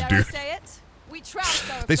code, dude.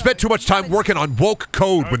 They spent too much time working on woke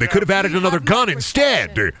code when they could have added another gun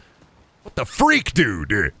instead. What the freak,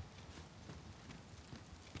 dude?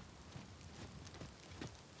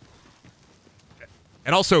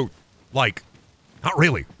 And also, like, not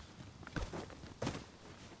really.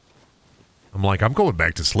 I'm like, I'm going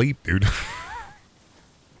back to sleep, dude.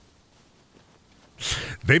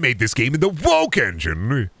 They made this game in the woke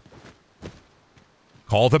engine.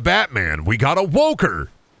 Call the Batman. We got a woker.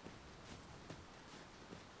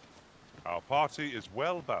 Our party is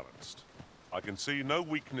well balanced. I can see no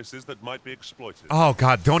weaknesses that might be exploited. Oh,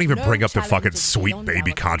 God, don't even bring up the fucking Sweet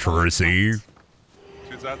Baby controversy.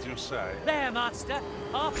 Tis as you say. There, Master.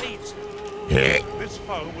 Half each. This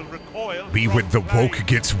foe will recoil. Be when the woke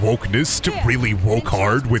gets wokeness to really woke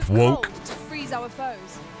hard with woke. To freeze our foes.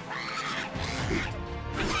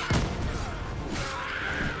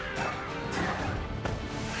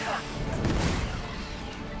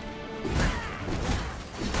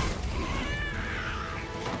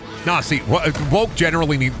 Nah, see, woke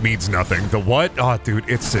generally means nothing. The what? Oh, dude,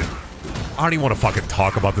 it's I don't even want to fucking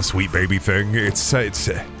talk about the Sweet Baby thing. It's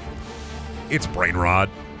brain rot.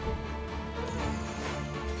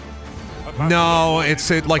 No,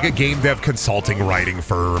 it's like a game dev consulting writing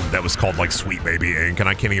firm that was called like Sweet Baby Inc. And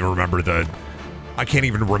I can't even remember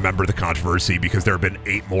the controversy because there have been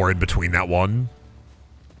 8 more in between that one.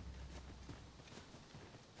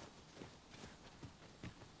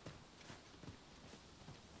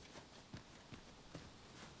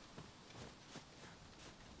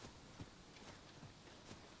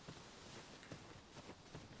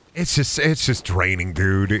 It's just draining,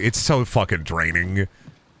 dude. It's so fucking draining.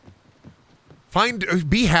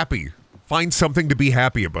 Be happy. Find something to be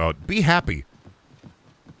happy about. Be happy.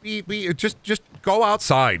 Just go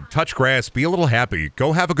outside, touch grass, be a little happy.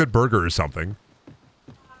 Go have a good burger or something.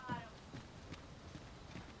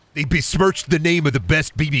 They besmirched the name of the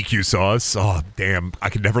best BBQ sauce. Oh, damn. I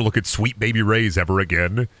can never look at Sweet Baby Ray's ever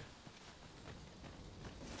again.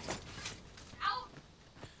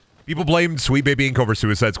 People blamed Sweet Baby Inc. over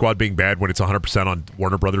Suicide Squad being bad when it's 100% on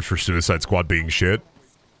Warner Brothers for Suicide Squad being shit.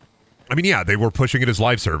 I mean, yeah, they were pushing it as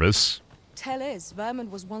live service. Tell is, Vermin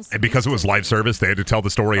was once... And because it was live service, they had to tell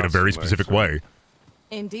the story in a very specific way.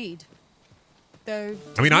 Indeed. Though...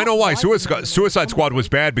 I mean, I know why Suicide Squad was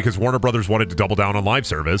bad because Warner Brothers wanted to double down on live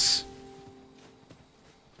service.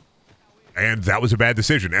 And that was a bad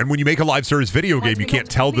decision. And when you make a live service video game, you can't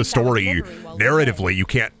tell the story narratively. You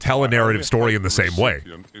can't tell a narrative story in the same way.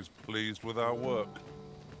 Is pleased with our work.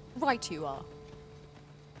 Right you are.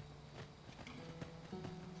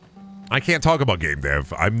 I can't talk about game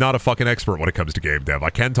dev. I'm not a fucking expert when it comes to game dev. I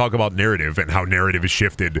can talk about narrative and how narrative is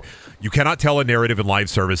shifted. You cannot tell a narrative in live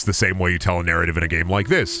service the same way you tell a narrative in a game like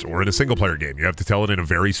this or in a single-player game. You have to tell it in a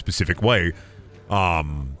very specific way.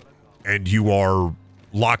 And you are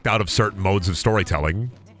locked out of certain modes of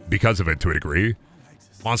storytelling because of it to a degree.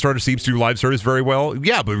 Monster Hunter seems to do live service very well.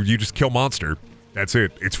 Yeah, but you just kill monster. That's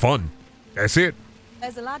it. It's fun. That's it.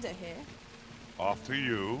 There's a ladder here. After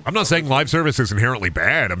you. I'm not saying live service is inherently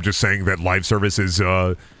bad. I'm just saying that live service is,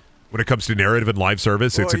 when it comes to narrative and live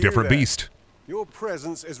service, it's a different beast. Your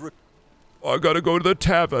presence is... I gotta go to the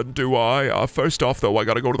tavern, do I? First off, though, I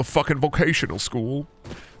gotta go to the fucking vocational school.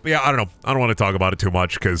 But yeah, I don't know. I don't want to talk about it too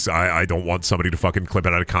much because I don't want somebody to fucking clip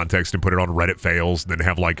it out of context and put it on Reddit fails and then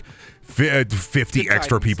have like 50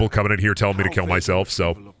 extra people coming in here telling me to kill myself,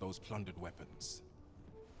 so.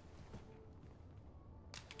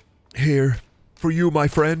 Here, for you, my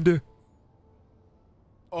friend.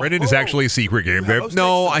 Brendan is actually a secret game dev.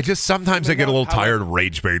 No, sometimes I get a little tired of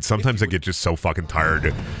rage bait. Sometimes I get just so fucking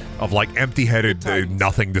tired of like empty-headed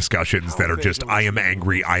nothing discussions that are just I am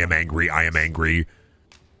angry, I am angry, I am angry.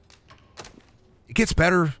 It gets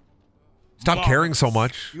better. Stop caring so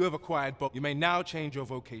much. You have acquired both. You may now change your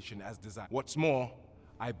vocation as desired. What's more,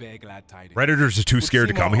 I bear glad tidings. Predators are too scared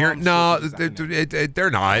to come here. No, they're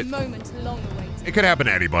not. A moment long awaited. It could happen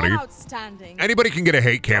to anybody. Outstanding. Anybody can get a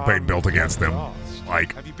hate campaign built against them.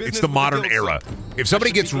 Like, it's the modern era. If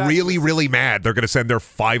somebody gets really, really mad, they're going to send their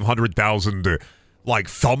 500,000, like,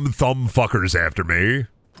 thumb fuckers after me.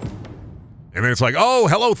 And then it's like, oh,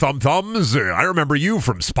 hello, thumbs. I remember you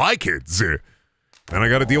from Spy Kids. And I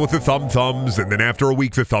got to deal with the thumbs. And then after a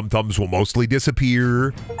week, the thumbs will mostly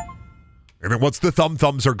disappear. And then once the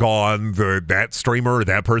thumbs are gone, that streamer or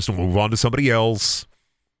that person will move on to somebody else.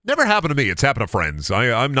 Never happened to me. It's happened to friends.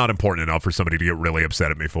 I'm not important enough for somebody to get really upset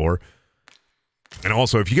at me for. And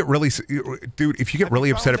also, if you get really, dude, if you get really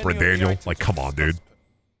upset at Brendaniel, like, come on, dude.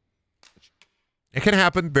 It can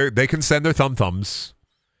happen. They can send their thumbs.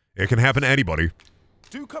 It can happen to anybody.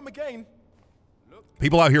 Do come again.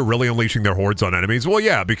 People out here really unleashing their hordes on enemies. Well,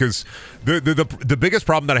 yeah, because the biggest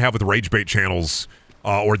problem that I have with rage bait channels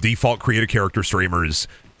or default creative character streamers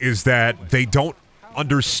is that they don't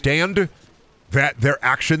understand that their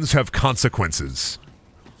actions have consequences.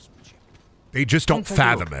 They just don't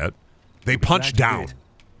fathom it. They punch down.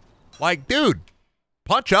 Like, dude,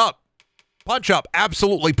 punch up. Punch up.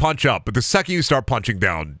 Absolutely punch up. But the second you start punching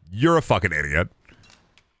down, you're a fucking idiot.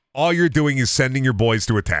 All you're doing is sending your boys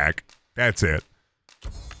to attack. That's it.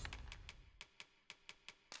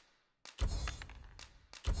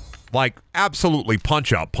 Like, absolutely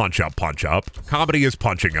punch up, punch up, punch up. Comedy is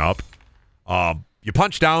punching up. You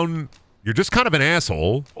punch down, you're just kind of an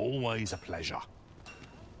asshole. Always a pleasure.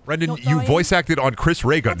 Brendan, you voice acted on Chris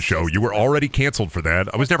Raygun's show. You were already canceled for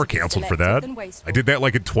that. I was never canceled for that. I did that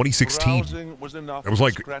like in 2016. That was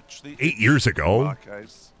like 8 years ago.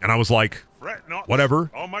 And I was like, whatever.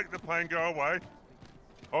 I'll make the pain go away.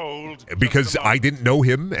 Hold. Because I didn't know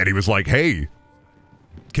him, and he was like, hey,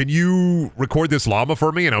 can you record this llama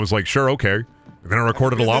for me? And I was like, sure, okay. And then I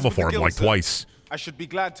recorded a llama for him like twice. I should be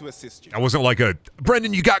glad to assist you. I wasn't like a,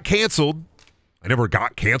 Brendan, you got canceled. I never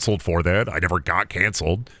got canceled for that. I never got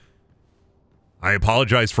canceled. I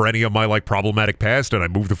apologize for any of my, like, problematic past, and I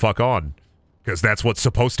moved the fuck on. Because that's what's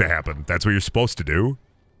supposed to happen. That's what you're supposed to do.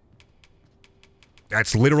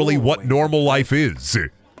 That's literally what normal life is.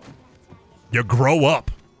 You grow up.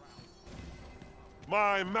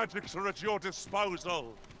 My magics are at your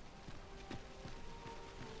disposal.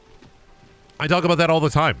 I talk about that all the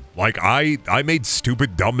time. Like, I made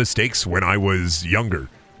stupid, dumb mistakes when I was younger.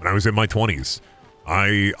 When I was in my 20s.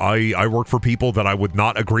 I worked for people that I would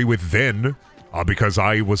not agree with then, because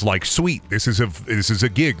I was like, sweet, this is a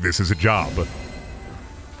gig, this is a job.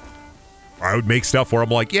 I would make stuff where I'm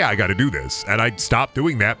like, yeah, I got to do this, and I'd stop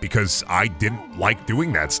doing that because I didn't like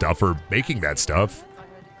doing that stuff or making that stuff.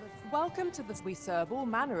 Welcome to the. We serve all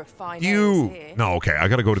manner of fine ales here. No, okay, I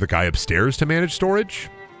got to go to the guy upstairs to manage storage,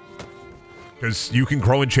 because you can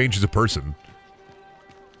grow and change as a person.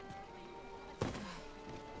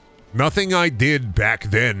 Nothing I did back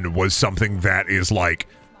then was something that is like,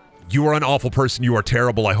 you are an awful person, you are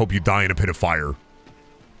terrible, I hope you die in a pit of fire.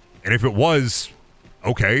 And if it was,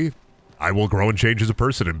 okay, I will grow and change as a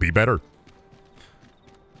person and be better.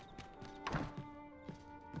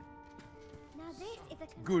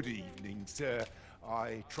 Good evening, sir.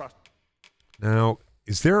 I trust... Now,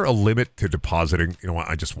 is there a limit to depositing? You know what,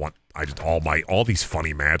 all these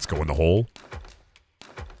funny mats go in the hole.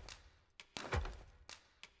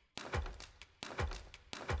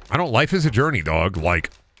 I don't, life is a journey, dog, like.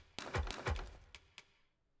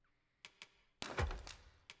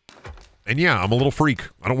 And yeah, I'm a little freak.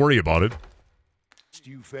 I don't worry about it.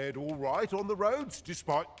 You fared all right on the roads,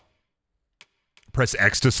 despite... Press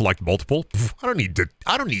X to select multiple. Pff, I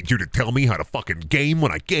don't need you to tell me how to fucking game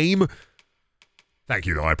when I game. Thank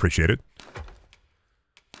you, though, I appreciate it.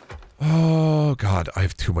 Oh, God, I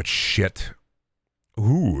have too much shit.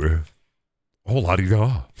 Ooh. Oh,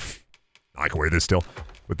 la-di-da. I can wear this still.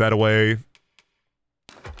 Put that away.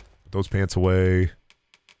 Put those pants away.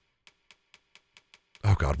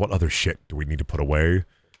 Oh god, what other shit do we need to put away?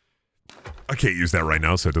 I can't use that right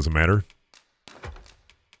now, so it doesn't matter.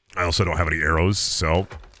 I also don't have any arrows, so...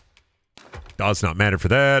 does not matter for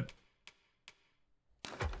that.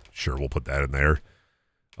 Sure, we'll put that in there.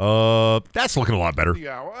 That's looking a lot better. The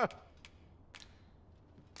hour.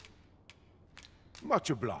 Much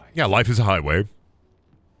obliged. Yeah, life is a highway.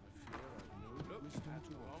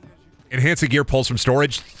 Enhance a gear pulls from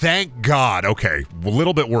storage. Thank God. Okay. A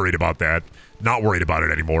little bit worried about that. Not worried about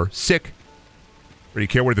it anymore. Sick. Or you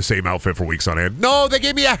can't wear the same outfit for weeks on end. No, they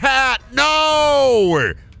gave me a hat.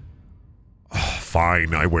 No!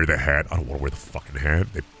 Fine, I wear the hat. I don't want to wear the fucking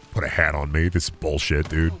hat. They put a hat on me. This is bullshit,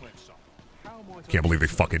 dude. Can't believe they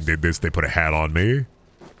fucking did this. They put a hat on me.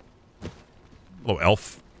 Hello,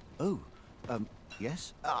 elf. Oh,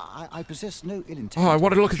 yes? I possess no ill intent. Oh, I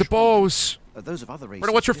wanted to look at the bows. Those of other races.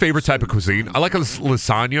 Brenda, what's your favorite type of cuisine? I like a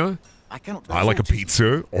lasagna. I like a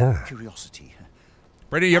pizza. Oh. Curiosity.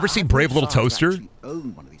 Brenda, you ever seen Brave Little Toaster?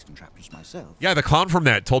 Own one of these contraptions myself. Yeah, the clown from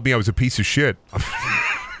that told me I was a piece of shit.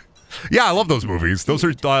 Yeah, I love those movies. Those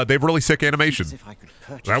are they have really sick animation.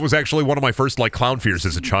 That was actually one of my first like clown fears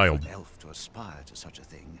as a child. Elf to aspire to such a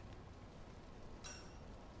thing.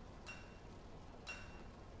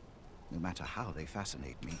 No matter how they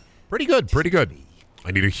fascinate me. Pretty good, pretty good.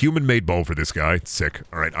 I need a human-made bow for this guy. Sick.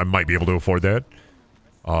 All right, I might be able to afford that.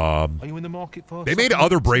 Are you in the market for? They made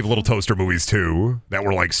other Brave Little Toaster movies too that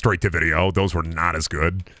were like straight to video. Those were not as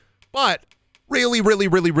good, but really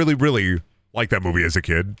like that movie as a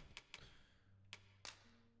kid.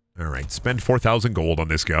 All right, spend 4,000 gold on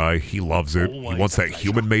this guy. He loves it. He wants that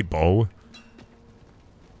human-made bow.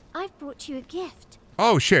 I've brought you a gift.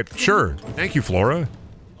 Oh shit! Sure. Thank you, Flora.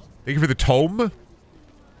 Thank you for the tome.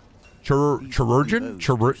 Chirurgeon?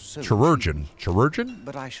 Chirurgeon?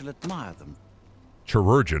 But I shall admire them.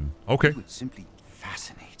 Chirurgeon. Okay. It's simply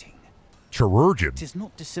fascinating. Chirurgeon. It is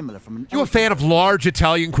not dissimilar from an. You a fan of large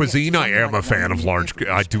Italian cuisine? I am a fan of large.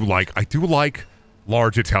 I do like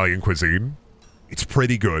large Italian cuisine. It's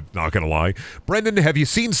pretty good, not gonna lie. Brendan, have you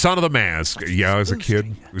seen Son of the Mask? Yeah, as a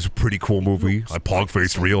kid. It was a pretty cool movie. I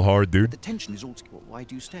pog-faced real hard, dude. The tension is altogether. Why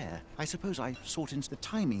do you stare? I suppose I sought into the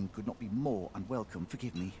timing could not be more unwelcome.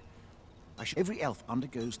 Forgive me. Every elf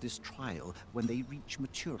undergoes this trial when they reach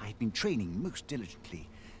maturity. I've been training most diligently.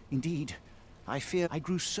 Indeed, I fear I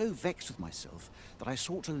grew so vexed with myself that I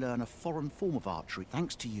sought to learn a foreign form of archery.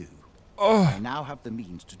 Thanks to you, I now have the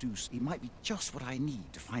means to do so. It might be just what I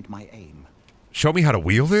need to find my aim. Show me how to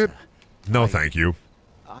wield it? No, thank you.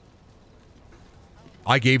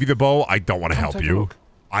 I gave you the bow. I don't want to help you.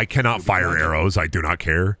 I cannot fire arrows. I do not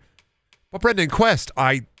care. But Brendan, Quest,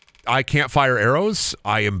 I can't fire arrows.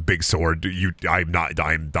 I am big sword. I'm not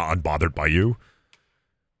unbothered by you.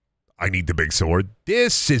 I need the big sword.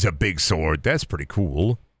 This is a big sword. That's pretty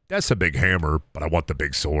cool. That's a big hammer, but I want the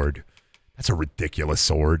big sword. That's a ridiculous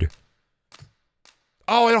sword.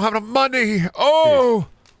 Oh, I don't have enough money. Oh.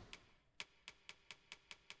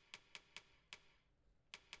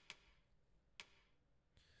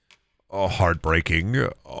 Oh, heartbreaking.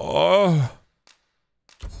 Oh.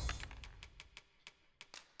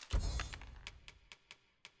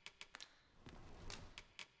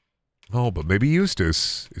 Oh, but maybe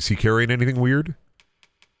Eustace. Is he carrying anything weird?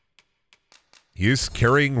 He is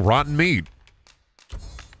carrying rotten meat.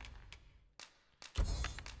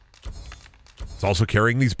 It's also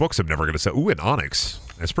carrying these books I'm never going to sell. Ooh, an onyx.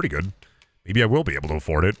 That's pretty good. Maybe I will be able to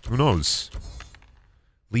afford it. Who knows?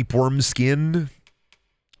 Leapworm skin.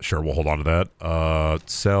 Sure, we'll hold on to that.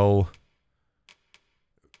 Sell.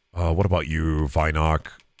 What about you, Vinoc?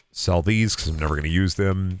 Sell these because I'm never going to use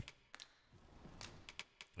them.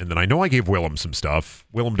 And then I know I gave Willem some stuff.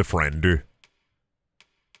 Willem to friend.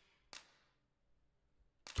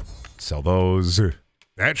 Sell those.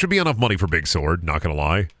 That should be enough money for Big Sword, not gonna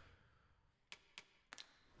lie.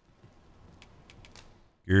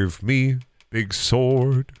 Give me big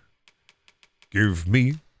sword. Give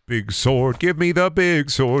me big sword. Give me the big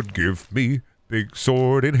sword. Give me big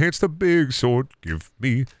sword. Enhance the big sword. Give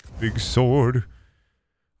me big sword.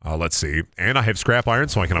 Let's see. And I have scrap iron,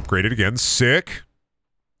 so I can upgrade it again. Sick.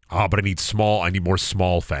 But I need small. I need more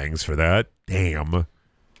small fangs for that. Damn.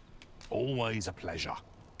 Always a pleasure.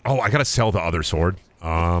 Oh, I gotta sell the other sword.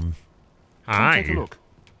 Hi. Take a look.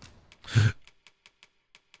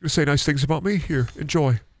 You say nice things about me? Here,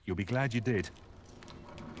 enjoy. You'll be glad you did.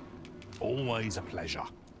 Always a pleasure.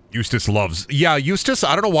 Eustace loves. Yeah, Eustace.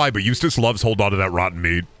 I don't know why, but Eustace loves holding on to that rotten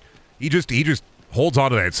meat. He just holds on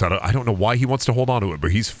to that son. I don't know why he wants to hold on to it,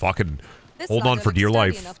 but he's fucking. Hold on for dear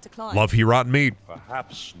life. Love he rotten meat.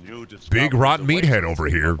 Perhaps new big rotten meathead over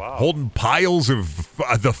here, holding piles of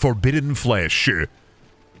the forbidden flesh.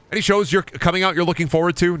 Any shows you're coming out you're looking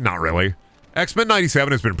forward to? Not really. X-Men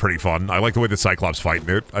 97 has been pretty fun. I like the way the Cyclops fighting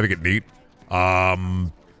it. I think it's neat.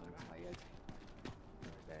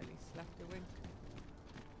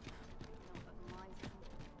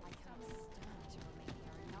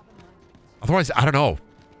 Otherwise, I don't know.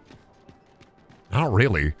 Not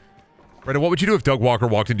really. Brandon, what would you do if Doug Walker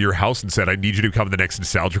walked into your house and said, I need you to become the next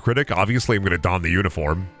Nostalgia Critic? Obviously, I'm going to don the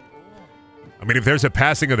uniform. I mean, if there's a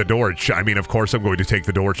passing of the torch, I mean, of course I'm going to take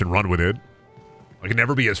the torch and run with it. I can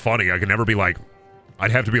never be as funny. I can never be like...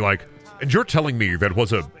 I'd have to be like, and you're telling me that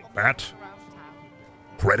was a bat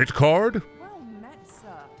credit card?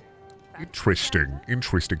 Interesting.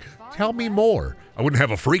 Interesting. Tell me more. I wouldn't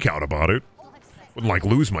have a freak out about it. Wouldn't like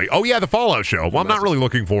lose my... Oh yeah, the Fallout show. Well, I'm not really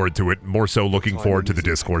looking forward to it. More so looking forward to the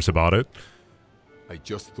discourse about it. I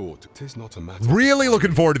just thought 'tis not a matter. Really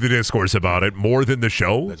looking forward to the discourse about it more than the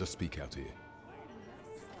show. Let us speak out here.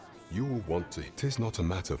 You will want to. 'Tis not a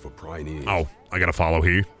matter for prying ears. Oh, I gotta follow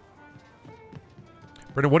he.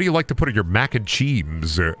 Brendan, what do you like to put in your mac and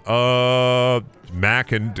cheese?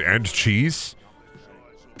 Mac and cheese?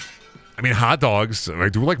 I mean, hot dogs. I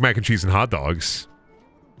do like mac and cheese and hot dogs.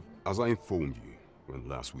 As I informed you when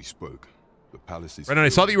last we spoke, the palace is... Brendan, I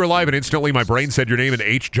saw that you were live and instantly my brain said your name in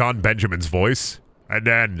H. John Benjamin's voice. And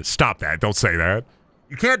then, stop that. Don't say that.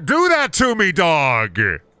 You can't do that to me, dog!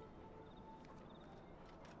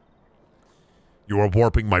 You are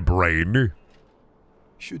warping my brain.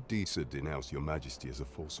 Should Disa denounce your majesty as a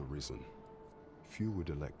false arisen, few would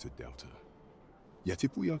elect to doubt her. Yet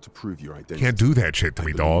if we are to prove your identity... Can't do that shit to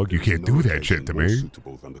me, dog. You can't do that shit to me.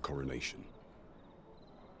 Suitable than the coronation.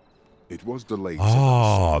 It was delayed...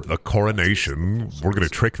 Ah, the coronation. We're gonna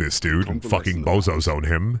trick this dude and fucking bozo zone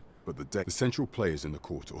him. But the central players in the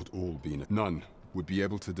court ought all be in it. None would be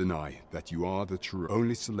able to deny that you are the true...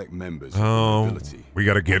 Only select members of the nobility. We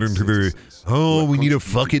gotta get into the... Oh, we need a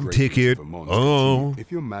fucking ticket. Oh.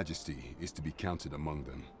 If your majesty is to be counted among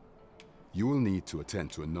them, you will need to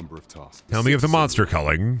attend to a number of tasks. Tell me of the monster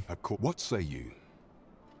culling. What say you?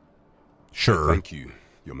 Sure. Thank you,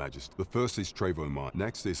 your majesty. The first is Trevo Mine.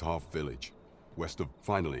 Next is Half Village. West of...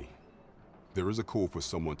 Finally, there is a call for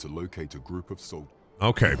someone to locate a group of soldiers.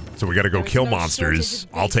 Okay, so we gotta go kill monsters.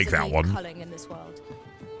 I'll take that one. In this world.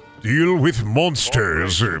 Deal with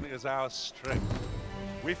monsters. Is our strength.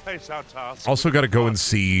 We face our task. Also gotta go and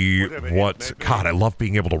see what... God, I love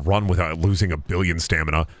being able to run without losing a billion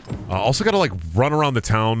stamina. Also gotta, like, run around the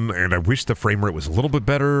town, and I wish the frame rate was a little bit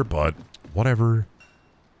better, but whatever.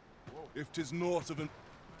 If 'tis naught of an...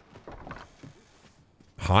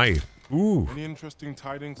 Hi. Ooh. Any interesting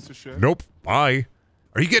tidings to share? Nope. Bye.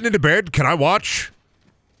 Are you getting into bed? Can I watch?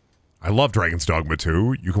 I love Dragon's Dogma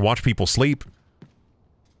 2. You can watch people sleep.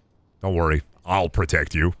 Don't worry. I'll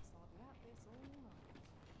protect you.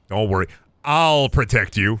 Don't worry. I'll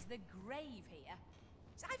protect you.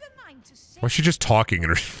 Why is she just talking in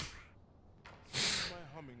her...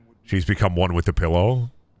 She's become one with the pillow.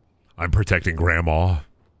 I'm protecting Grandma.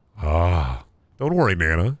 Ah. Don't worry,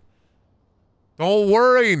 Nana. Don't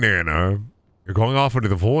worry, Nana. You're going off into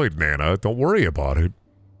the void, Nana. Don't worry about it.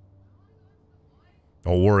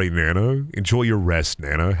 Don't worry, Nana. Enjoy your rest,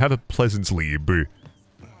 Nana. Have a pleasant sleep. We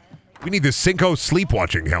need the Cinco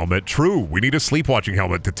sleepwatching helmet. True, we need a sleepwatching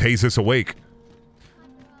helmet to tase us awake.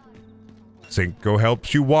 Cinco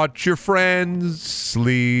helps you watch your friends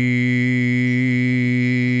sleep.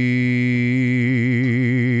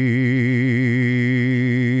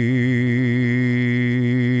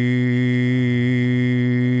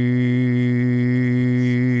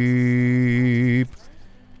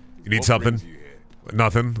 You need something?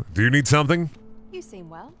 Nothing. Do you need something? You seem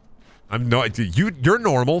well. I'm not. You're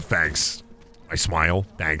normal. Thanks. I smile.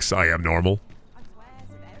 Thanks. I am normal.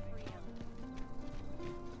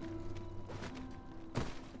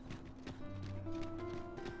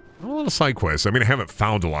 A lot of side quests. I mean, I haven't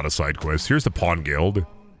found a lot of side quests. Here's the Pawn Guild.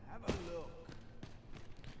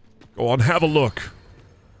 Go on, have a look.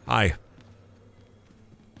 Hi.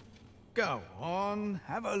 Go on,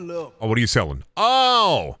 have a look. Oh, what are you selling?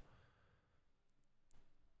 Oh!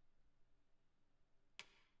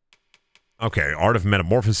 Okay, Art of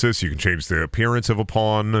Metamorphosis. You can change the appearance of a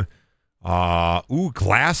pawn. Ooh,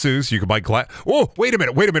 glasses. You can buy glass. Oh, wait a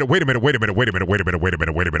minute. Wait a minute. Wait a minute. Wait a minute. Wait a minute. Wait a minute. Wait a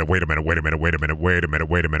minute. Wait a minute. Wait a minute. Wait a minute. Wait a minute. Wait a minute.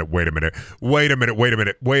 Wait a minute. Wait a minute. Wait a minute. Wait a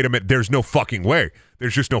minute. Wait a minute. There's no fucking way.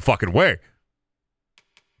 There's just no fucking way.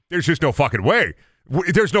 There's just no fucking way.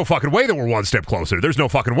 There's no fucking way that we're one step closer. There's no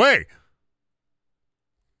fucking way.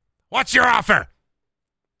 What's your offer?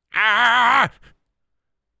 Ah!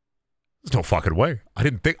 There's no fucking way. I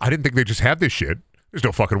didn't think they just had this shit. There's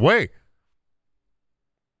no fucking way.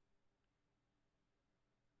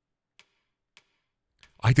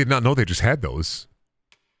 I did not know they just had those.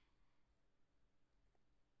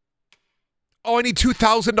 Oh, I need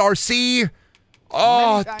 2,000 RC.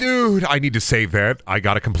 Oh, dude. I need to save that. I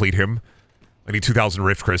gotta complete him. I need 2,000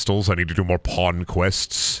 Rift Crystals. I need to do more pawn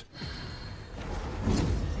quests.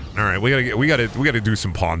 All right, we gotta do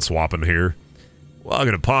some pawn swapping here.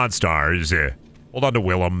 Welcome to Pawn Stars. Hold on to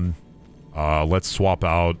Willem. Let's swap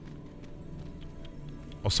out.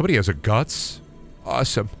 Oh, somebody has a guts.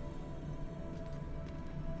 Awesome.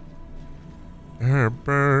 I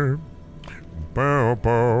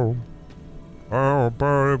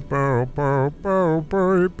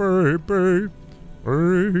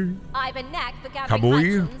I've a knack for gathering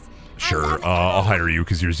Kamui? items. Sure, I'll hire you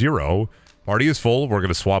because you're 0. Party is full. We're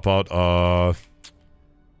gonna swap out, yeah,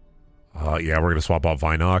 we're gonna swap out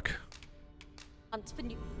Vinok.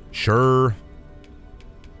 Sure.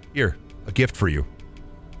 Here, a gift for you.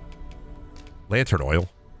 Lantern oil.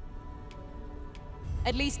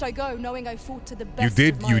 At least I go knowing I fought to the best.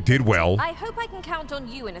 You did well. I hope I can count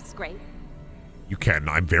on you in a scrape. You can.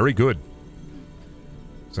 I'm very good.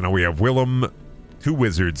 So now we have Willem, 2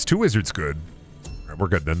 wizards. 2 wizards good. All right, we're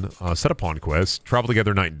good then. Set a pawn quest. Travel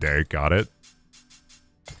together night and day. Got it.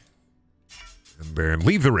 And then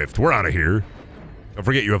leave the rift. We're out of here. Don't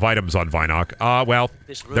forget you have items on Vinok. Well,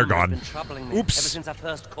 they're gone. Has been troubling me Oops. ever since I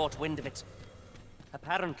first caught wind of it.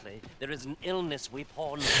 Apparently, there is an illness we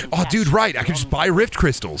pawn. Oh, dude, right. I can just buy rift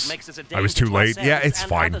crystals. I was too late. Yeah, it's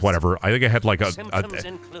fine. Whatever. I think I had like a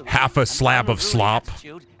half a slab of slop.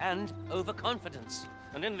 And overconfidence.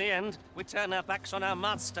 And in the end, we turn our backs on our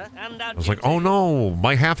master and our I was like, oh no,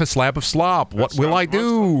 my half a slab of slop. What will I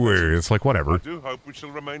do? It's like, whatever. I do hope we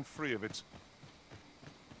shall remain free of it.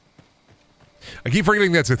 I keep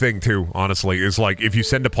forgetting that's a thing, too, honestly. Is like, if you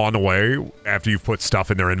send a pawn away after you've put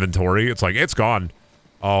stuff in their inventory, it's like, it's gone.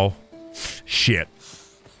 Oh, shit.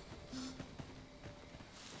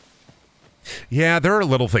 Yeah, there are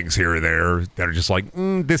little things here or there that are just like,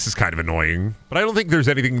 this is kind of annoying. But I don't think there's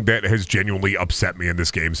anything that has genuinely upset me in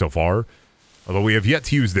this game so far. Although we have yet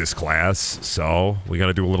to use this class, so we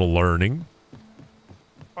gotta do a little learning.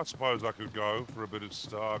 I suppose I could go for a bit of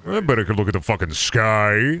stargazing. I bet I could look at the fucking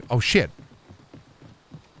sky. Oh, shit.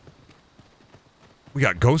 We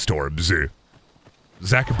got ghost orbs.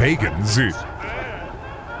 Zach Bagans.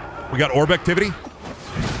 We got orb activity.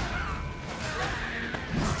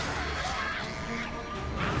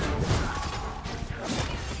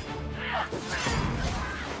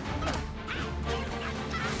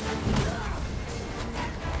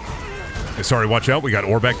 Hey, sorry, watch out. We got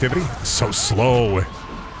orb activity. So slow.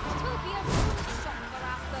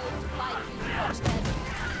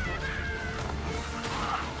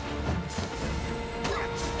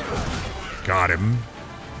 Got him.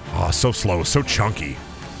 Oh, so slow, so chunky.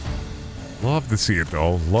 Love to see it,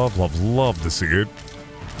 though. Love, love, love to see it.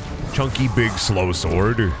 Chunky, big, slow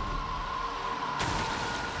sword.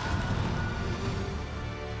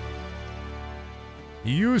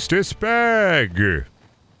 Eustace bag.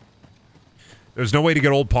 There's no way to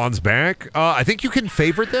get old pawns back. I think you can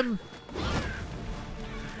favorite them.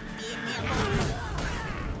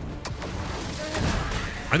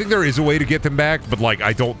 I think there is a way to get them back, but like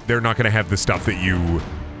they're not going to have the stuff that you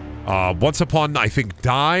once a pawn I think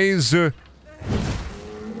dies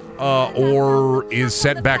or is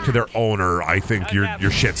sent back to their owner, I think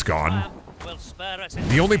your shit's gone.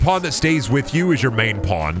 The only pawn that stays with you is your main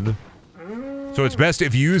pawn. So it's best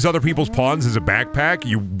if you use other people's pawns as a backpack,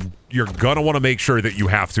 you're gonna want to make sure that you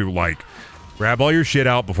have to like grab all your shit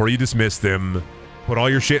out before you dismiss them, put all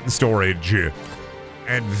your shit in storage,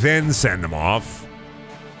 and then send them off.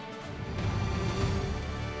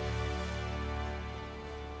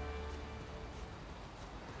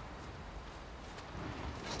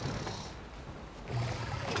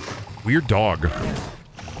 Weird dog.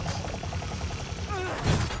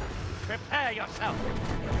 Prepare yourself.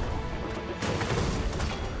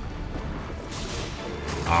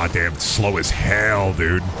 Ah, damn, it's slow as hell,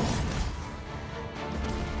 dude.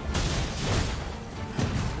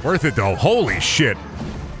 Worth it, though. Holy shit.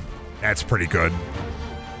 That's pretty good.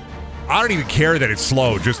 I don't even care that it's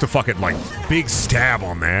slow, just a fucking, like, big stab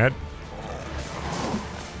on that.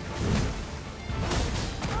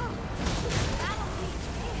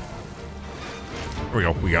 There we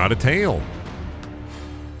go. We got a tail.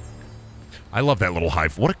 I love that little high...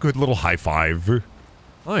 What a good little high five.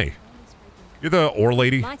 Hi. You're the ore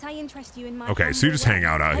lady? Might I interest you in my okay, so you just hang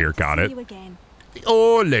out here. Got it. The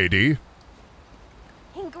ore lady.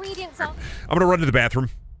 Ingredients are... I'm going to run to the bathroom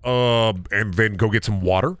and then go get some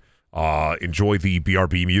water. Enjoy the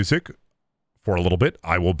BRB music for a little bit.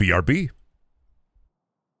 I will BRB.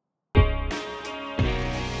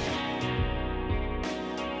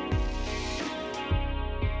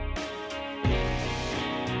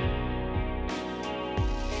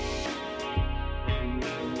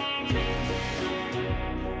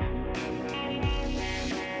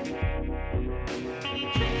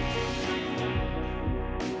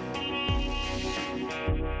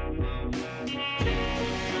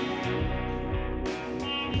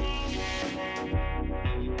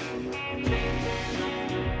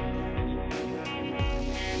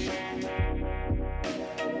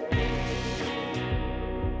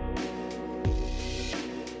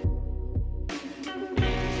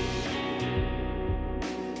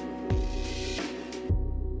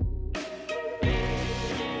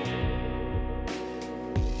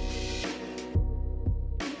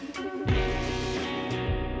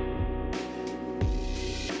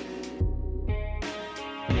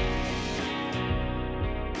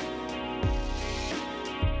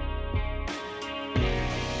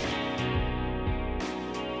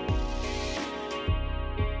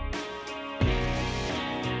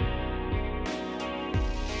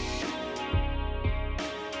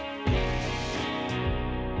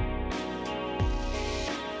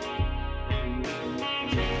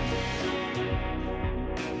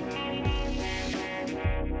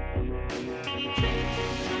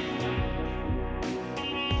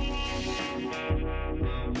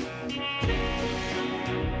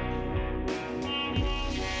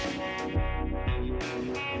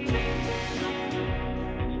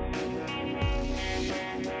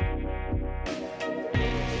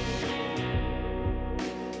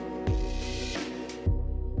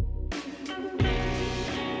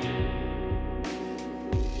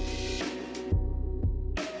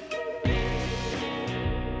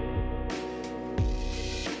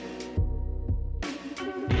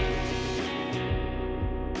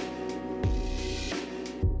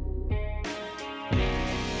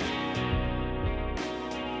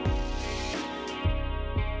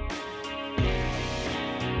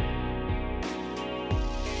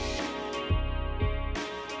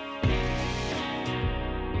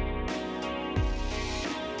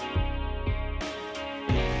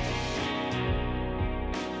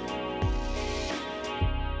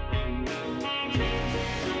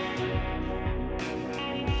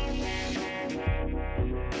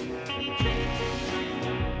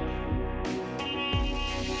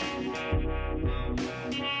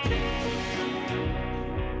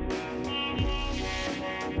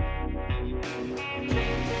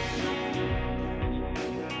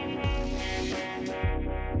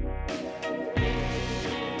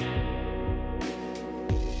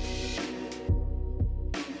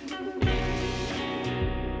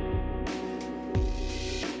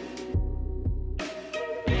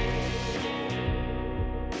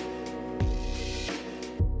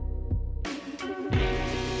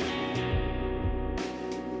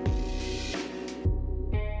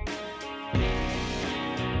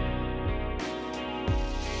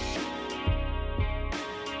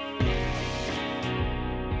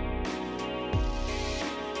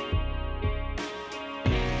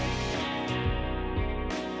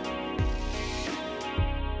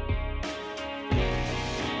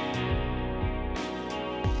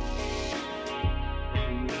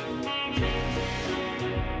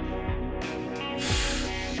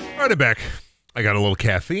 Right back. I got a little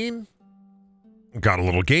caffeine. Got a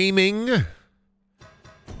little gaming.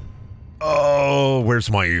 Oh,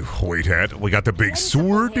 where's my weight at? We got the big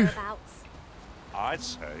sword. I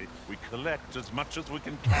say we collect as much as we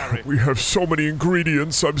can carry. We have so many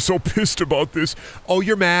ingredients. I'm so pissed about this. Oh,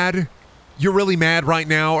 you're mad? You're really mad right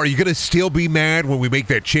now? Are you gonna still be mad when we make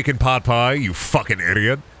that chicken pot pie, you fucking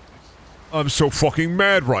idiot? I'm so fucking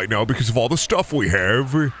mad right now because of all the stuff we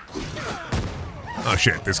have. Oh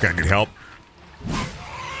shit, this guy need help.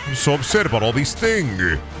 I'm so upset about all these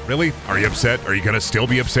things. Really? Are you upset? Are you gonna still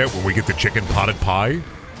be upset when we get the chicken potted pie? You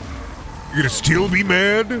gonna still be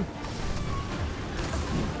mad?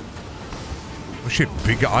 Oh shit,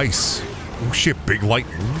 big ice. Oh shit, big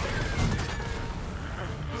lightning.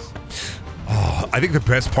 Oh, I think the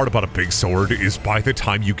best part about a big sword is by the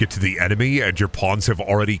time you get to the enemy and your pawns have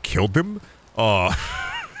already killed them.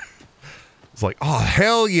 It's like, oh,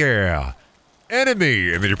 hell yeah.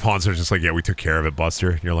 Enemy! And then your pawns are just like, yeah, we took care of it,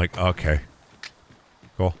 Buster. And you're like, okay.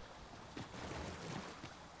 Cool.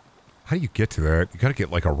 How do you get to that? You gotta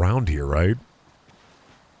get, like, around here, right?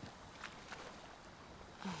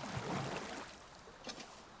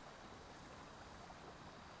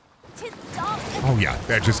 Oh yeah,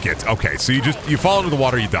 that just gets, okay, so you fall into the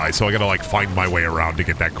water, you die, so I gotta like find my way around to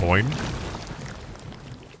get that coin.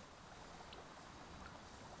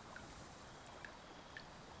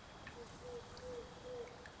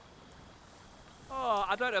 Oh,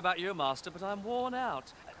 I don't know about you, Master, but I'm worn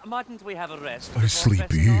out. Mightn't we have a rest? I'm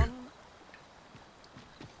sleepy.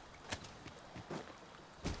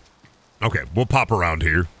 Okay, we'll pop around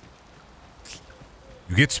here.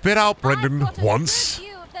 You get spit out, Brendan, once.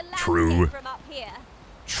 True.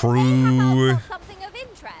 True.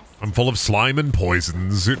 I'm full of slime and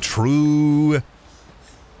poisons. True. I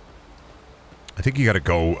think you gotta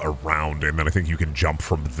go around, and then I think you can jump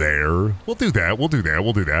from there. We'll do that. We'll do that.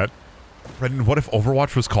 We'll do that. Brendan, what if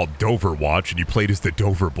Overwatch was called Doverwatch and you played as the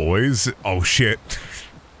Dover Boys? Oh, shit.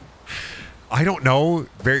 I don't know.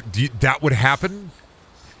 That would happen.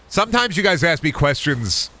 Sometimes you guys ask me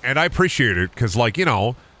questions, and I appreciate it, because, like, you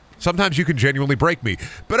know, sometimes you can genuinely break me.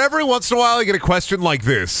 But every once in a while, I get a question like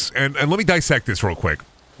this, and let me dissect this real quick.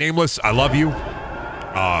 Nameless, I love you.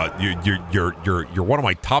 You're one of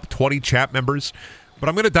my top 20 chat members, but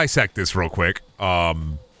I'm going to dissect this real quick.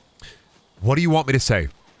 What do you want me to say?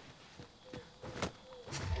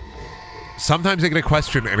 Sometimes I get a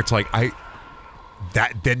question, and it's like,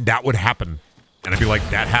 then that would happen. And I'd be like,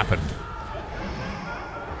 that happened.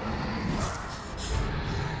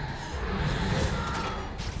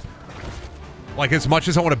 Like, as much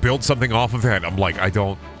as I want to build something off of that, I'm like,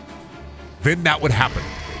 then that would happen.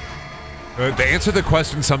 The answer to the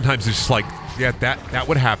question sometimes is just like, yeah, that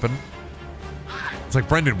would happen. It's like,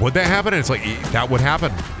 Brendan, would that happen? And it's like, that would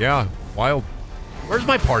happen. Yeah, wild. Where's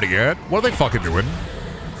my party at? What are they fucking doing?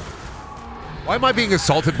 Why am I being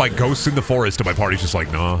assaulted by ghosts in the forest and my party's just like,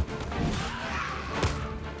 nah.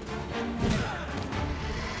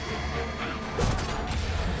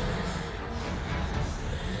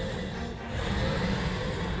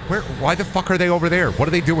 Why the fuck are they over there? What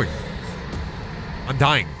are they doing? I'm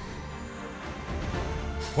dying.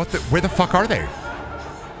 Where the fuck are they?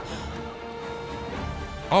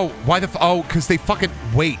 Oh, because they fucking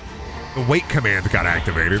wait. The wait command got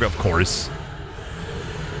activated, of course.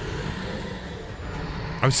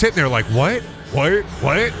 I was sitting there like, what? What?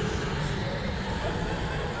 What?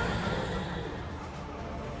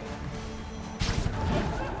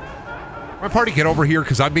 My party, get over here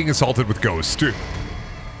because I'm being assaulted with ghosts.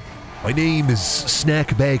 My name is Snack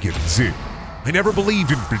Baggins. I never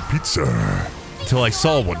believed in pizza until I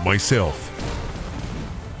saw one myself.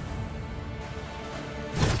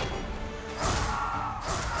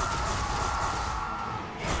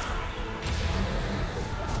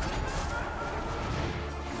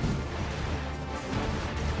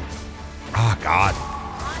 Ah, God.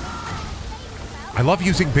 I love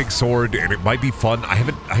using big sword, and it might be fun. I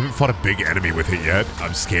haven't fought a big enemy with it yet.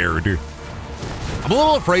 I'm scared. I'm a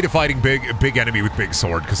little afraid of fighting big enemy with big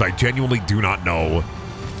sword because I genuinely do not know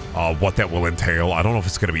what that will entail. I don't know if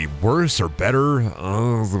it's going to be worse or better.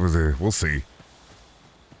 We'll see.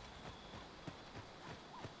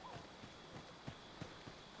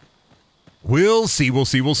 We'll see. We'll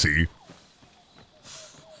see. We'll see.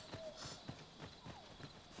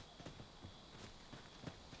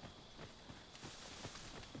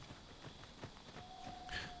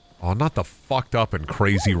 Oh, not the fucked up and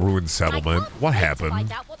crazy ruined settlement. What happened?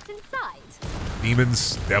 Find out what's inside.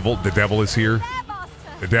 Demons, devil, the devil is here.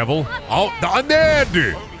 The devil? Oh, the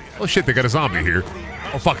undead! Oh shit, they got a zombie here.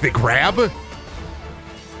 Oh fuck, they grab?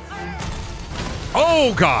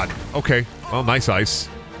 Oh god! Okay, well, nice ice.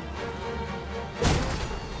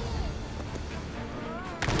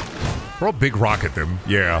 Throw a big rock at them.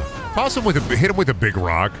 Yeah. Toss him with hit him with a big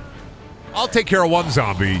rock. I'll take care of one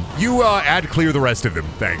zombie. You ad clear the rest of them.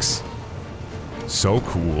 Thanks. So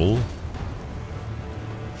cool.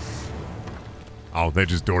 Oh, they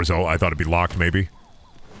just doors. Oh, I thought it'd be locked. Maybe.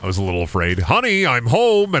 I was a little afraid. Honey, I'm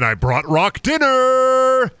home and I brought rock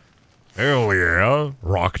dinner. Hell yeah,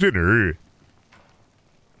 rock dinner.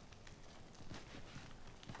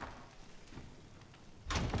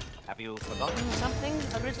 Have you forgotten something,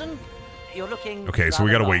 Arisen? You're looking. Okay, so we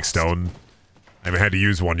got a rather wake lost. stone. I haven't had to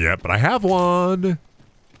use one yet, but I have one.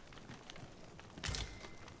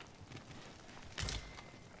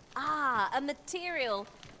 Ah, a material.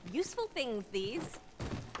 Useful things, these.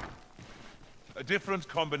 Different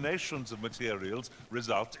combinations of materials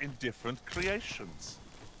result in different creations.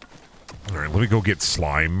 All right, let me go get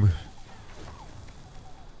slime.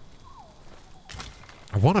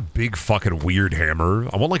 I want a big fucking weird hammer.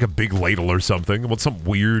 I want like a big ladle or something. I want something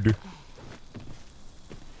weird.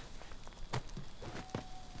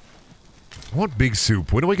 I want big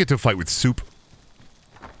soup. When do I get to fight with soup?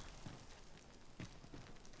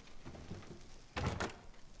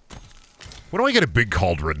 When do I get a big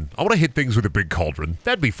cauldron? I want to hit things with a big cauldron.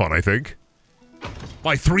 That'd be fun, I think.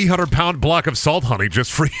 My 300-pound block of salt honey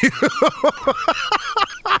just for you.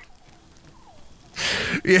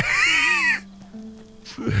 Yeah.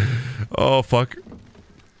 Oh, fuck.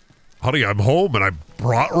 Honey, I'm home and I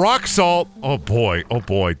brought rock salt. Oh, boy. Oh,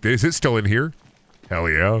 boy. Is it still in here? Hell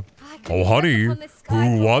yeah. Oh, honey.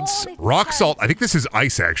 Who wants rock salt? I think this is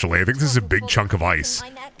ice, actually. I think this is a big chunk of ice.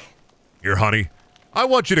 Here, honey. I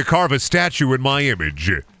want you to carve a statue in my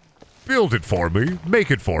image. Build it for me. Make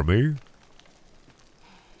it for me.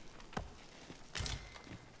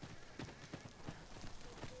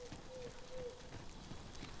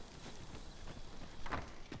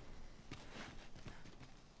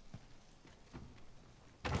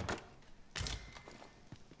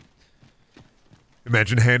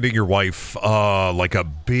 Imagine handing your wife, like a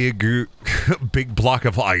big, big block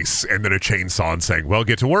of ice and then a chainsaw and saying, well,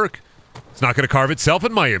 get to work. It's not going to carve itself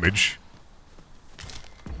in my image.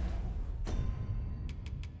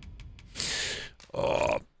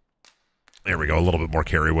 There we go. A little bit more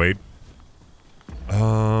carry weight.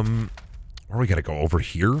 Where we got to go? Over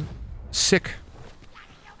here? Sick.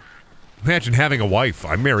 Imagine having a wife.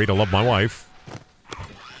 I'm married. I love my wife.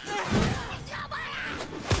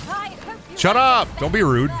 Shut up! Don't be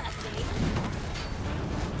rude.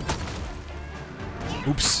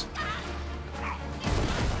 Oops.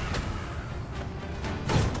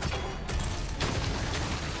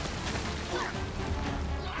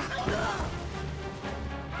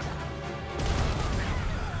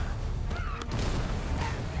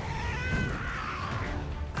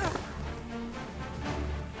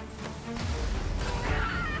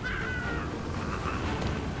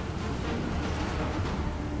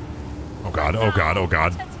 Oh god, oh god, oh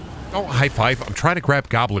god. Oh, high five. I'm trying to grab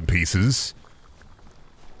goblin pieces.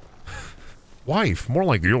 Wife, more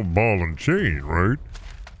like the old ball and chain, right?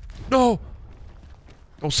 No!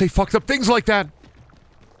 Don't say fucked up things like that!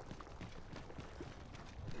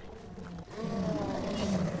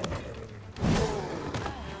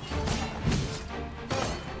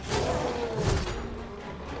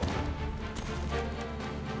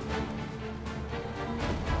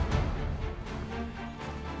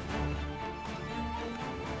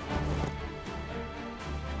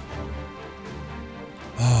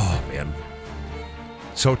 Oh, man.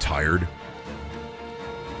 So tired.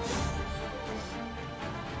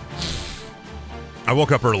 I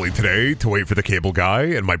woke up early today to wait for the cable guy,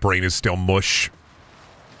 and my brain is still mush.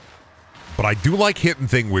 But I do like hitting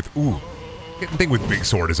thing with... Ooh. Hitting thing with big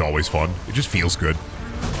sword is always fun. It just feels good.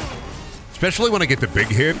 Especially when I get the big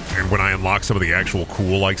hit, and when I unlock some of the actual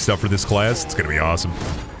cool-like stuff for this class. It's gonna be awesome.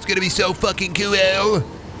 It's gonna be so fucking cool!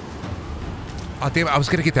 Oh, damn it, I was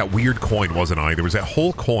gonna get that weird coin, wasn't I? There was that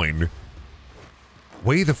whole coin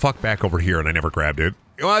way the fuck back over here, and I never grabbed it.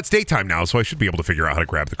 Well, it's daytime now, so I should be able to figure out how to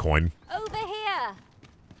grab the coin. Over here.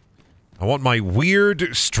 I want my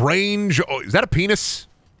weird, strange... Oh, is that a penis?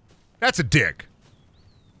 That's a dick.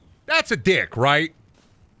 That's a dick, right?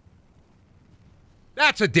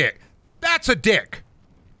 That's a dick. That's a dick.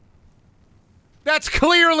 That's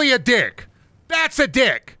clearly a dick. That's a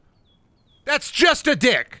dick. That's just a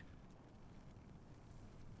dick.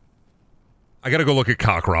 I gotta go look at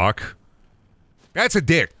Cockrock. That's a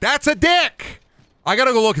dick. That's a dick. I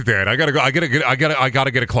gotta go look at that. I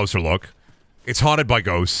gotta get a closer look. It's haunted by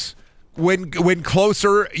ghosts. When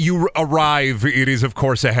closer you arrive, it is of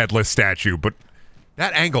course a headless statue. But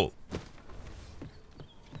that angle,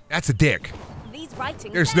 that's a dick. These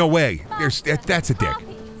writings There's no way. That's a dick.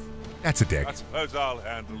 That's a dick. I suppose I'll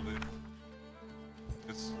handle it.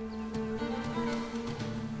 focus.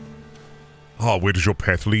 Oh, where does your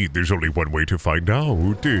path lead? There's only one way to find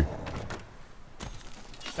out.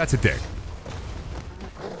 That's a dig.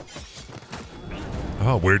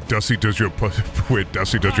 Oh, where Dusty does your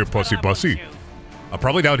pussy bussy?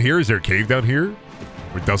 Probably down here. Is there a cave down here?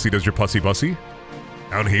 Where Dusty does your pussy bussy?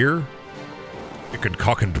 Down here? It can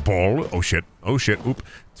cock and ball. Oh shit. Oh shit. Oop.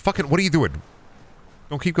 It's fucking, what are you doing?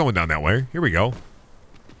 Don't keep going down that way. Here we go.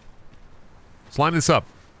 Slime this up.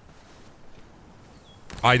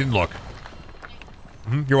 I didn't look.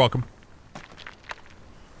 You're welcome.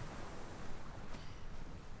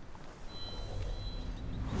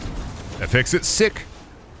 That fix it. Sick.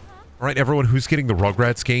 All right, everyone who's getting the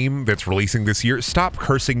Rugrats game that's releasing this year, stop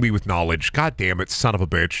cursing me with knowledge. God damn it, son of a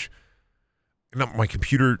bitch. Not my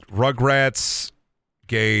computer. Rugrats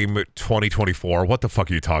game 2024. What the fuck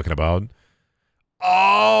are you talking about? Oh,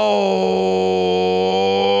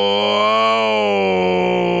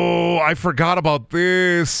 I forgot about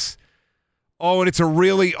this. Oh, and it's a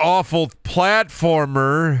really awful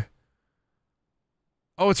platformer.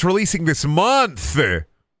 Oh, it's releasing this month.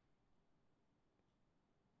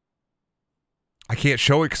 I can't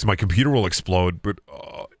show it because my computer will explode, but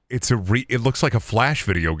it looks like a Flash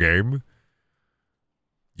video game.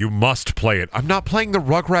 You must play it. I'm not playing the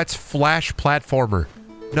Rugrats Flash platformer.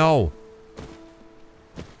 No.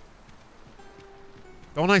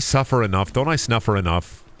 Don't I suffer enough? Don't I snuffer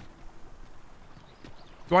enough?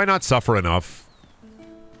 Do I not suffer enough?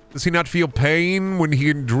 Does he not feel pain when he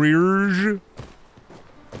endures?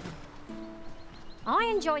 I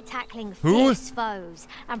enjoy tackling fierce foes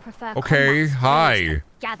and prefer Okay, hi.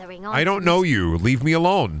 gathering I don't know you. Leave me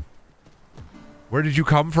alone. Where did you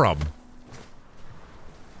come from?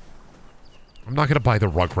 I'm not gonna buy the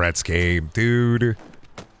Rugrats game, dude.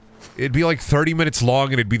 It'd be like 30 minutes long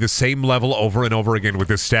and it'd be the same level over and over again with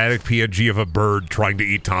a static PNG of a bird trying to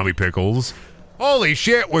eat Tommy Pickles. Holy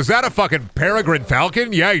shit, was that a fucking peregrine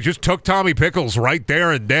falcon? Yeah, he just took Tommy Pickles right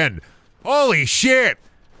there and then. Holy shit!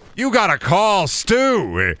 You gotta call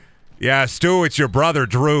Stu. Yeah, Stu, it's your brother,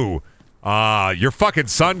 Drew. Your fucking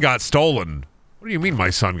son got stolen. What do you mean my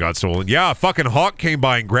son got stolen? Yeah, a fucking hawk came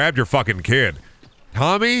by and grabbed your fucking kid.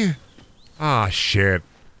 Tommy? Ah, shit.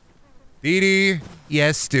 Dee Dee?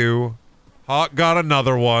 Yes, Stu. Hawk got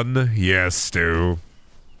another one. Yes, Stu.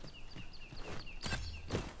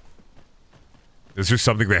 This is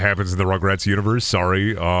something that happens in the Rugrats universe.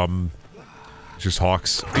 Sorry. It's just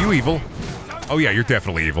Hawks. Are you evil? Oh yeah, you're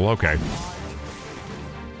definitely evil. Okay.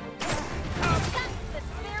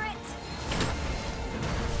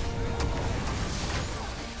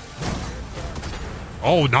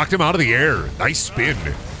 Oh, knocked him out of the air. Nice spin.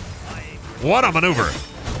 What a maneuver.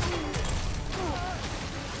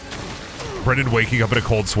 Brendan waking up in a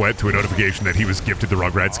cold sweat to a notification that he was gifted the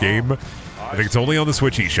Rugrats game. I think it's only on the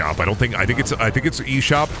Switch eShop. I think it's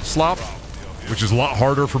eShop slop, which is a lot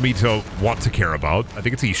harder for me to want to care about. I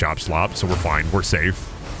think it's eShop slop, so we're fine. We're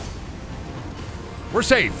safe. We're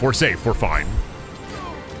safe. We're safe. We're fine.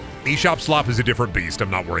 eShop slop is a different beast. I'm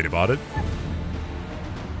not worried about it.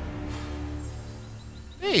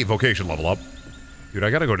 Hey, vocation level up. Dude, I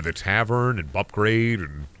gotta go to the tavern and upgrade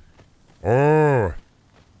and... Oh.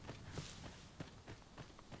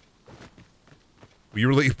 Will you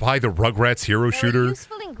really buy the Rugrats Hero Shooter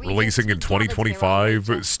releasing in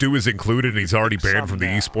 2025? Stu is included and he's already banned from the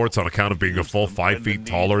esports on account of being a full 5 feet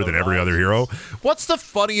taller than every other hero. What's the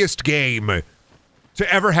funniest game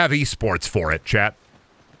to ever have esports for it, chat?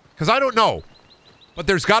 Because I don't know. But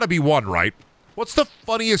there's got to be one, right? What's the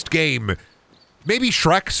funniest game? Maybe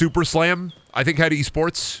Shrek Super Slam, I think, had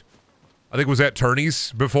esports. I think it was at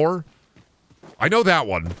tourneys before. I know that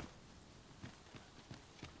one.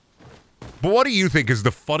 But what do you think is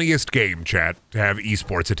the funniest game, chat, to have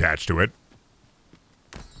esports attached to it?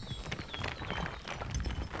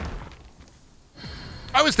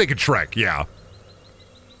 I was thinking Shrek, yeah.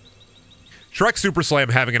 Shrek Super Slam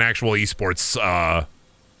having an actual esports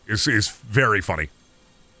is very funny.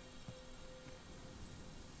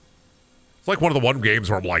 It's like one of the one games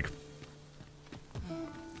where I'm like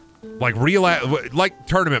real, like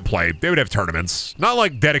tournament play. They would have tournaments. Not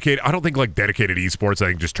like dedicated, I don't think like dedicated esports, I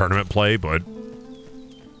think just tournament play, but...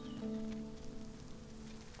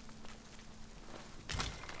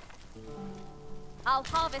 I'll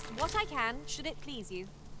harvest what I can, should it please you.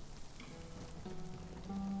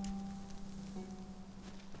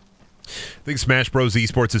 I think Smash Bros.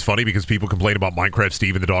 Esports is funny because people complain about Minecraft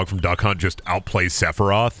Steve and the dog from Duck Hunt just outplays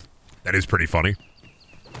Sephiroth. That is pretty funny.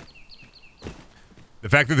 The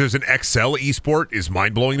fact that there's an XL esport is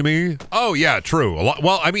mind-blowing to me. Oh, yeah, true. A lot,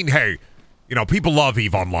 well, I mean, hey, You know, people love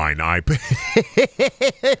EVE Online.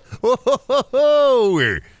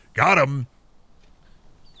 Got him.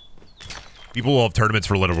 People love tournaments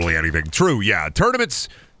for literally anything. True, yeah. Tournaments,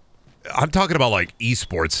 I'm talking about, like,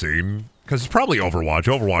 esports scene. Because it's probably Overwatch.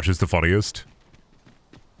 Overwatch is the funniest.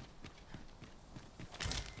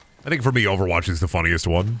 I think for me, Overwatch is the funniest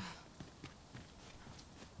one.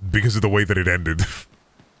 Because of the way that it ended.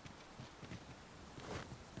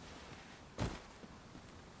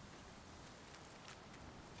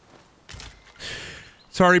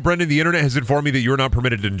 Sorry, Brendan, the internet has informed me that you are not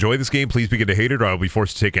permitted to enjoy this game. Please begin to hate it or I will be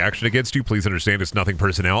forced to take action against you. Please understand it's nothing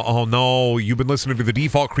personnel. Oh no, you've been listening to the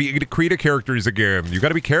default creative characters again. You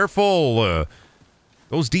gotta be careful.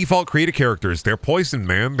 Those default creative characters, they're poison,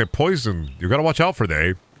 man. They're poison. You gotta watch out for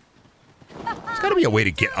they. There's gotta be a way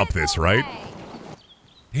to get up this, right?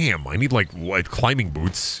 Damn, I need, like, what, climbing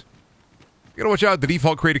boots. You gotta watch out. The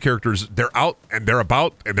default creative characters, they're out and they're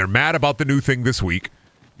about and they're mad about the new thing this week.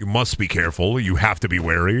 You must be careful. You have to be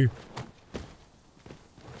wary.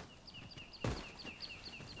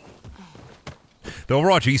 The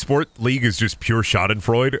Overwatch Esport League is just pure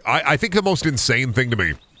schadenfreude. I think the most insane thing to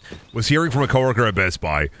me was hearing from a coworker at Best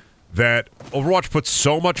Buy that Overwatch puts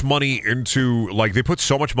so much money into, like, they put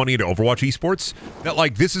so much money into Overwatch esports that,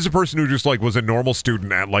 like, this is a person who just, like, was a normal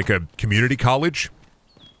student at, like, a community college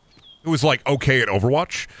who was, like, okay at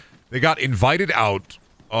Overwatch. They got invited out.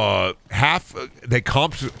 They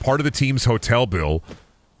comped part of the team's hotel bill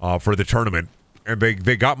for the tournament, and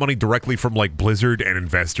they got money directly from, like, Blizzard and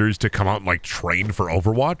investors to come out and, like, train for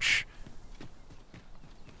Overwatch.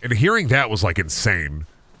 And hearing that was, like, insane.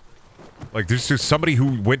 Like, there's just somebody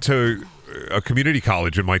who went to a community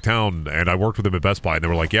college in my town, and I worked with them at Best Buy, and they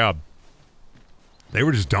were like, yeah, they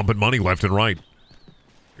were just dumping money left and right.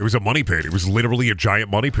 It was a money pit. It was literally a giant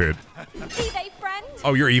money pit.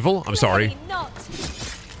 Oh, you're evil? I'm sorry.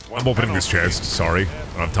 I'm opening this chest. Sorry.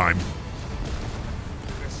 I don't have time.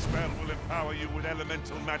 This spell will empower you with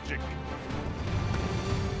elemental magic.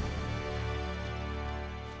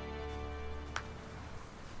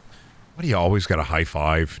 Why do you always got a high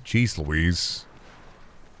five? Jeez Louise.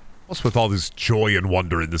 What's with all this joy and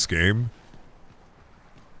wonder in this game?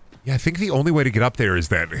 Yeah, I think the only way to get up there is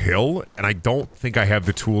that hill, and I don't think I have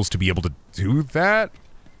the tools to be able to do that.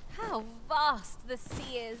 How vast the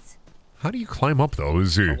sea is. How do you climb up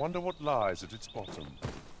those? I wonder what lies at its bottom.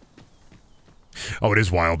 Oh, it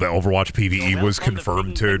is wild that Overwatch PvE was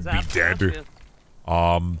confirmed to be dead.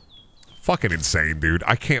 Fucking insane, dude.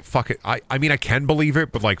 I can't fucking... I mean, I can believe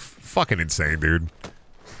it, but, like, fucking insane, dude.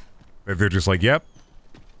 They're just like, yep.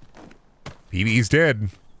 PvE's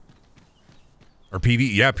dead. Or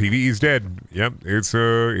PvE's dead. Yep,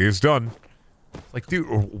 it's done. Like, dude,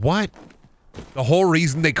 what? The whole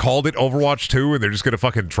reason they called it Overwatch 2 and they're just gonna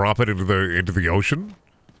fucking drop it into the ocean?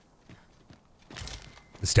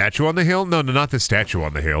 The statue on the hill? No, not the statue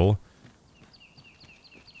on the hill.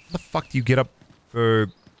 How the fuck do you get up?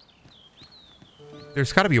 There's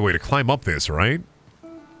gotta be a way to climb up this, right?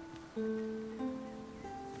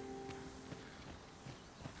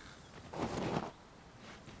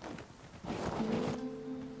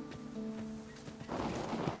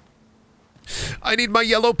 I need my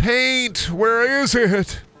yellow paint! Where is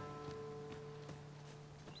it?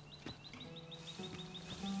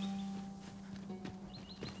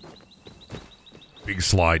 Big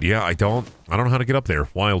slide. Yeah, I don't know how to get up there.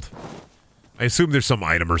 Wild. I assume there's some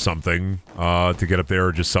item or something to get up there,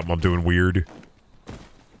 or just something I'm doing weird.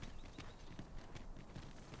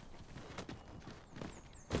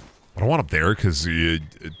 But I want up there because to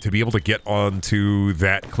be able to get onto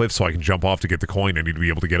that cliff so I can jump off to get the coin, I need to be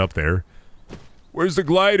able to get up there. Where's the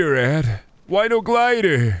glider at? Why no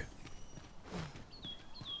glider?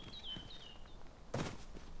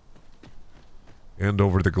 Hand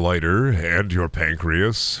over the glider and your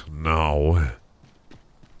pancreas. No.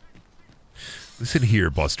 Listen here,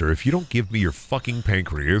 Buster. If you don't give me your fucking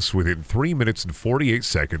pancreas within 3 minutes and 48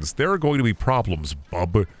 seconds, there are going to be problems,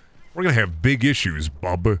 bub. We're going to have big issues,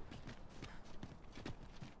 bub.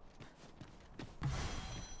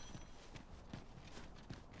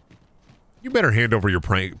 You better hand over your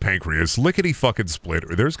pancreas, lickety fucking split,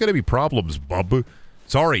 or there's going to be problems, bub.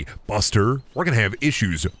 Sorry, Buster. We're going to have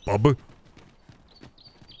issues, bub.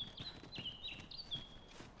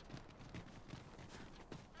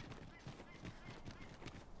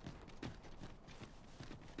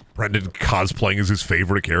 Brendan cosplaying as his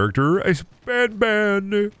favorite character.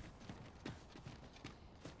 Ben.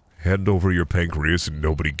 Hand over your pancreas and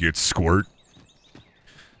nobody gets squirt.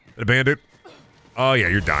 A bandit. Oh yeah,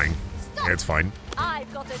 you're dying. Yeah, it's fine.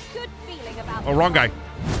 I've got a good feeling about Oh, wrong guy.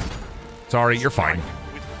 Sorry, you're fine.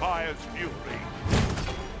 With fire's fury.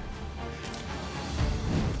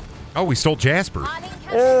 Oh, we stole Jasper.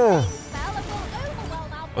 Oh,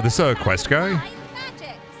 this is a quest guy?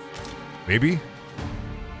 Maybe?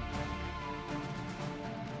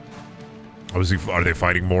 Oh, are they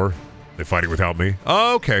fighting more? They fighting without me?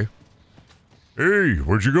 Oh, okay. Hey,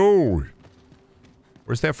 where'd you go?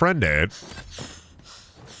 Where's that friend at?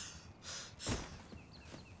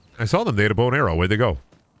 I saw them. They had a bow and arrow. Where'd they go?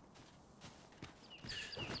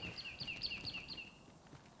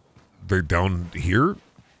 They're down here?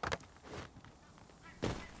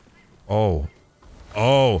 Oh.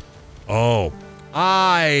 Oh. Oh.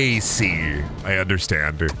 I see. I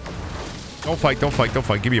understand. Don't fight, don't fight, don't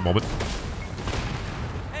fight. Give me a moment.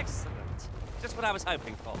 Excellent. Just what I was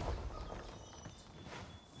hoping for.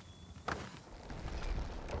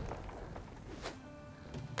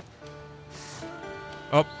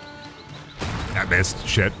 Oh. I missed.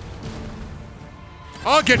 Shit.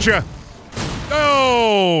 I'll get you.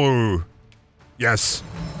 Oh. Yes.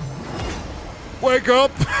 Wake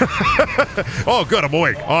up. Oh, good. I'm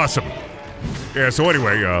awake. Awesome. Yeah, so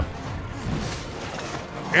anyway, yeah,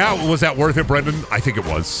 was that worth it, Brendan? I think it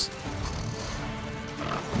was.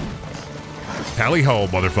 Tally ho,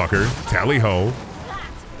 motherfucker. Tally ho.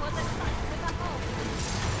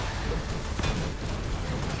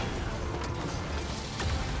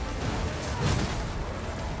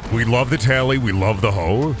 We love the tally. We love the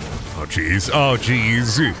hoe. Oh, jeez. Oh,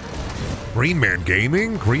 jeez. Green Man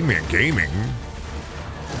Gaming? Green Man Gaming?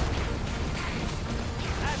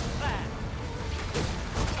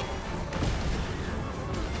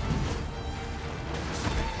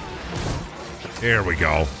 There we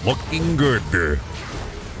go. Looking good.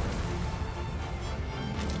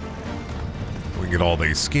 We get all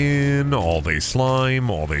day skin, all day slime,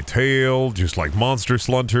 all day tail, just like Monster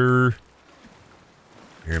Slunter.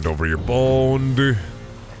 Hand over your bone.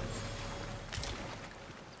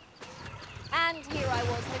 And here I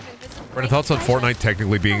was hoping for some Brenda, thoughts on Fortnite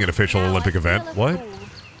technically being an official Olympic event? What?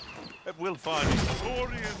 We'll find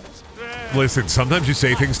historians. Listen, sometimes you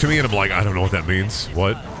say things to me and I'm like, I don't know what that means.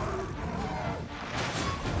 What?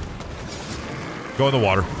 Go in the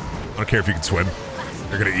water. I don't care if you can swim.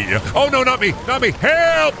 They're gonna eat you. Oh no, not me! Not me!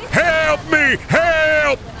 Help! Help me!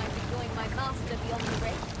 Help!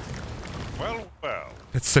 Well.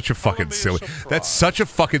 That's such a fucking silly. That's such a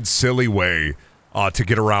fucking silly way to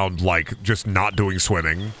get around, like, just not doing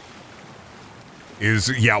swimming.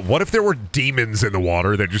 Yeah, what if there were demons in the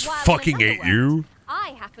water that just fucking ate you?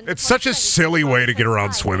 It's such a silly way to get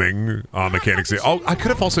around swimming mechanics. Oh, I could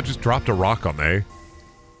have also just dropped a rock on there.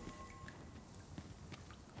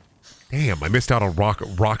 Damn, I missed out on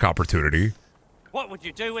rock opportunity. What would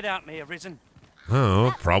you do without me, Arisen?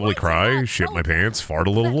 Oh, probably cry, shit my pants, fart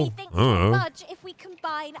a little. Much if we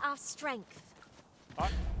combine our strength.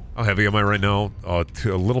 How heavy am I right now? A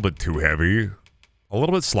little bit too heavy. A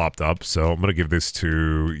little bit slopped up, so I'm going to give this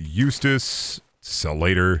to Eustace. Sell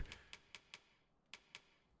later.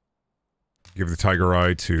 Give the Tiger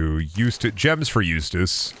Eye to Eustace. Gems for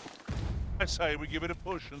Eustace. I say we give it a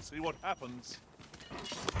push and see what happens.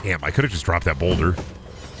 Damn, I could have just dropped that boulder.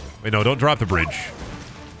 Wait, no, don't drop the bridge.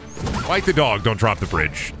 Fight the dog, don't drop the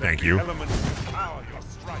bridge. Thank you.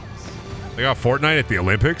 They got Fortnite at the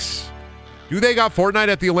Olympics? Do they got Fortnite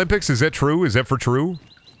at the Olympics? Is that true? Is that for true?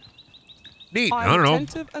 Neat. I don't know.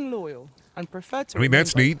 Attentive and loyal, and prefer to I mean,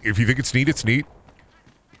 that's neat. If you think it's neat, it's neat.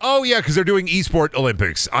 Oh, yeah, because they're doing esport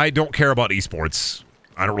Olympics. I don't care about esports.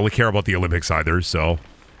 I don't really care about the Olympics either, so...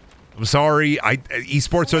 I'm sorry.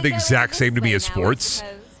 Esports are the exact same to me as sports.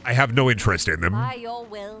 I have no interest in them.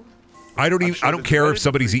 I don't care if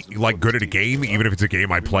somebody's like good at a game, even if it's a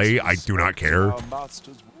game I play. I do not care.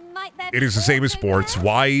 It is the same as sports.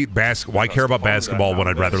 Why care about basketball when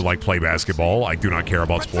I'd rather like play basketball? I do not care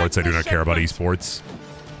about sports. I do not care about esports.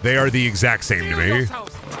 They are the exact same to me.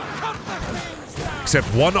 Except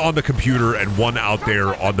one on the computer and one out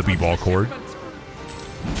there on the b-ball court.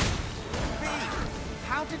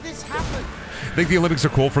 I think the Olympics are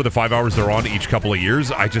cool for the 5 hours they're on each couple of years.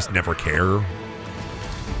 I just never care.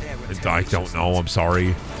 I don't know. I'm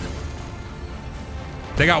sorry.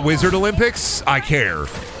 They got Wizard Olympics. I care.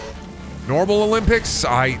 Normal Olympics.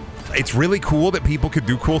 It's really cool that people could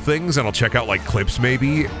do cool things, and I'll check out like clips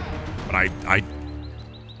maybe. But I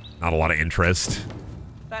not a lot of interest.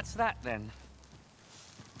 That's that then.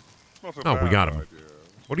 Oh, we got him.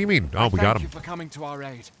 What do you mean? Oh, we got him. Thank you for coming to our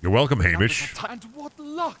aid. You're welcome, Hamish. And what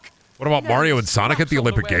luck! What about Mario and Sonic at the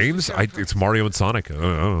Olympic Games? It's Mario and Sonic. I don't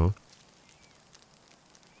know.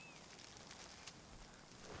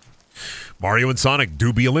 Mario and Sonic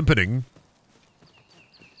do be Olympiting.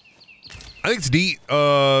 I think it's neat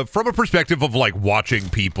from a perspective of like watching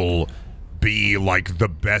people be like the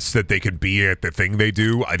best that they can be at the thing they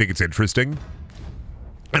do, I think it's interesting.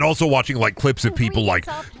 And also watching like clips of people like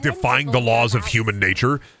defying the laws of human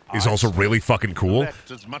nature is also really fucking cool.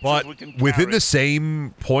 But within the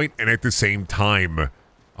same point and at the same time,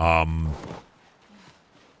 I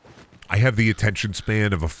have the attention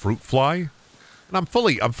span of a fruit fly, and I'm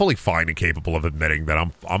fully fine and capable of admitting that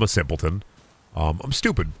I'm a simpleton. I'm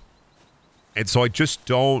stupid, and so I just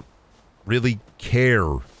don't really care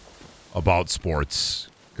about sports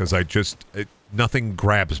because nothing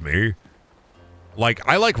grabs me. Like,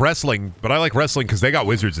 I like wrestling, but I like wrestling because they got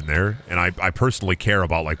wizards in there, and I personally care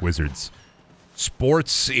about, like, wizards.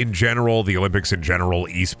 Sports in general, the Olympics in general,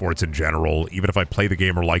 esports in general, even if I play the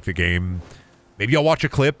game or like the game, maybe I'll watch a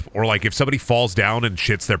clip, or, like, if somebody falls down and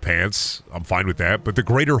shits their pants, I'm fine with that. But the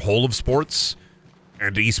greater whole of sports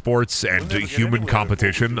and esports and human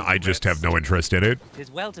competition, I just have no interest in it.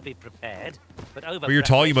 Tis well to be prepared, but you're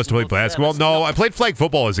tall, you must have played basketball? No, I played flag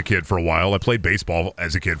football as a kid for a while. I played baseball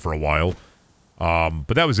as a kid for a while.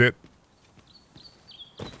 But that was it.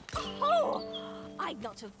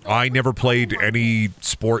 I never played any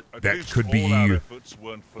sport that could be,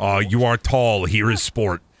 you are tall, here is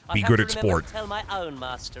sport. Be good at sport.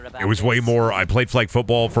 It was way more, I played flag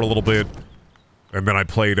football for a little bit, and then I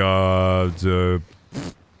played,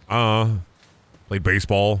 played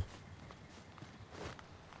baseball.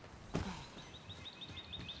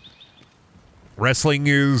 Wrestling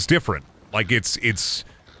is different. Like, it's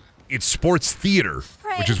sports theater,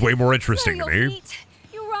 which is way more interesting to me.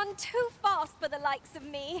 You run too fast for the likes of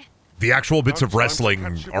me. The actual bits of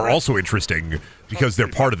wrestling are also interesting because they're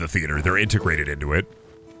part of the theater. They're integrated into it.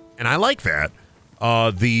 And I like that.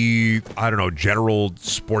 I don't know, general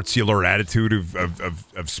sportsular attitude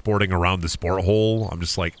of sporting around the sport hole. I'm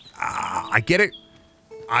just like, I get it.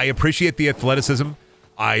 I appreciate the athleticism.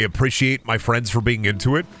 I appreciate my friends for being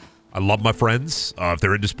into it. I love my friends. If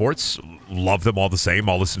they're into sports, love them all the same.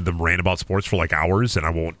 I'll listen to them rant about sports for like hours, and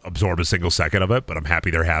I won't absorb a single second of it, but I'm happy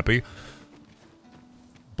they're happy.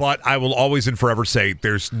 But I will always and forever say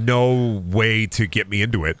there's no way to get me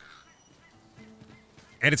into it.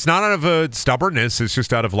 And it's not out of a stubbornness. It's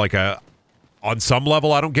just out of like on some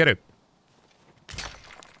level, I don't get it.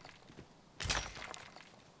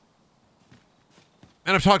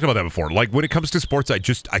 And I've talked about that before. Like, when it comes to sports, I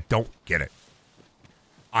don't get it.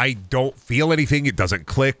 I don't feel anything. It doesn't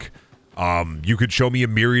click. You could show me a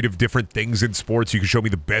myriad of different things in sports. You could show me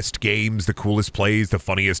the best games, the coolest plays, the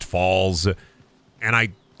funniest falls, and I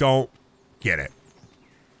don't get it.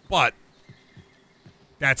 But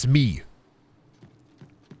that's me.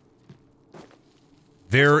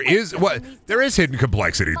 There is hidden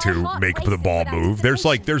complexity to make the ball move. There's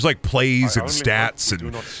like plays and stats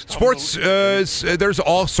and sports. There's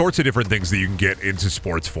all sorts of different things that you can get into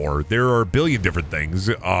sports for. There are a billion different things.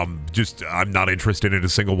 I'm not interested in a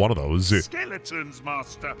single one of those. Skeletons,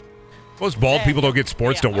 master. Most bald people don't get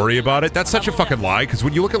sports. Don't worry about it. That's such a fucking lie. Because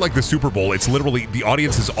when you look at like the Super Bowl, it's literally the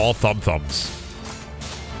audience is all thumbs.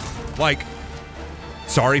 Like,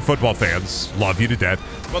 sorry, football fans, love you to death,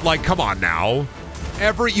 but like, come on now.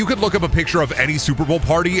 You could look up a picture of any Super Bowl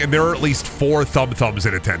party and there are at least 4 thumbs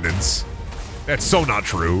in attendance. That's so not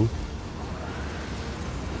true.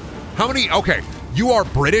 Okay, you are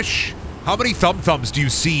British. How many thumbs do you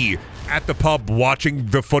see at the pub watching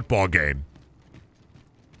the football game?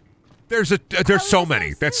 There's so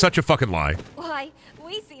many. That's such a fucking lie. Why,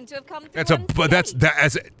 we seem to have come through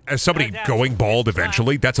as somebody going bald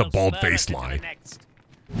eventually, that's a bald-faced lie.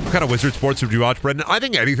 What kind of wizard sports would you watch, Brendan? I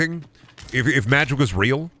think anything. If magic was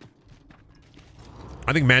real,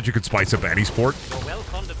 I think magic could spice up any sport. You're well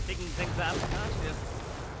fond of picking things out, aren't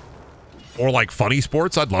you? Or like funny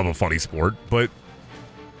sports. I'd love a funny sport, but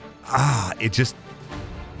it just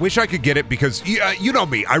wish I could get it because you know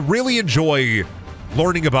me. I really enjoy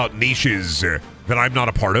learning about niches that I'm not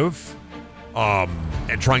a part of,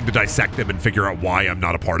 and trying to dissect them and figure out why I'm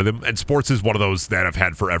not a part of them. And sports is one of those that I've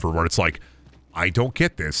had forever, where it's like, I don't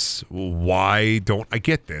get this. Why don't I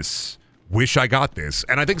get this? Wish I got this.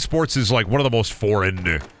 And I think sports is like one of the most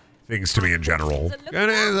foreign things to me in general. And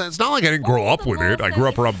it's not like I didn't grow up with it. I grew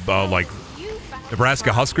up around like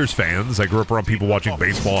Nebraska Huskers fans. I grew up around people watching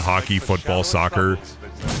baseball, hockey, football, soccer.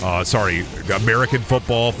 American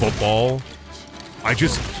football. I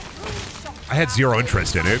had zero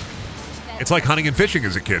interest in it. It's like hunting and fishing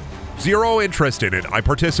as a kid. Zero interest in it. I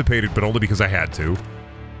participated, but only because I had to.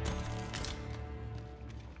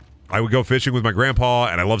 I would go fishing with my grandpa,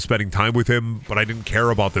 and I loved spending time with him, but I didn't care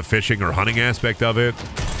about the fishing or hunting aspect of it.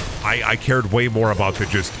 I cared way more about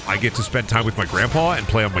I get to spend time with my grandpa and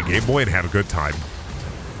play on my Game Boy and have a good time.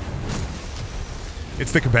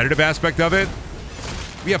 It's the competitive aspect of it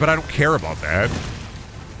Yeah, but I don't care about that.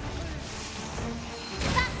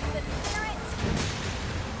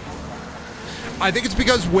 I think it's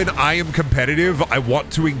because when I am competitive, I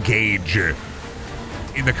want to engage in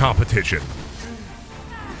the competition.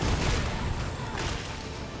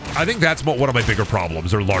 I think that's one of my bigger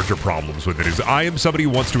problems, or larger problems with it, is I am somebody who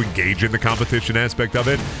wants to engage in the competition aspect of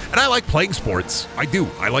it. And I like playing sports. I do.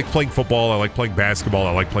 I like playing football. I like playing basketball.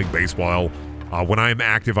 I like playing baseball. When I am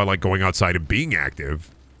active, I like going outside and being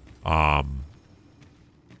active. And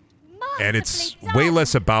it's way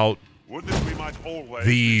less about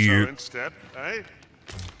the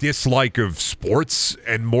dislike of sports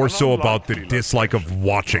and more so about the dislike of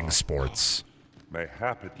watching sports.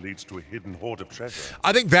 Mayhap it leads to a hidden hoard of treasure.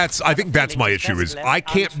 I think that's my issue, is I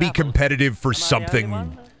can't be competitive for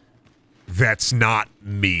something that's not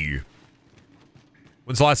me.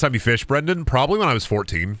 When's the last time you fished, Brendan? Probably when I was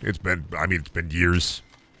 14. It's been years.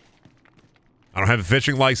 I don't have a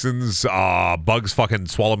fishing license. Bugs fucking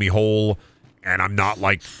swallow me whole, and I'm not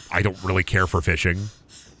like, I don't really care for fishing.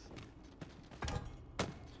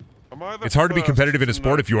 It's hard to be competitive in a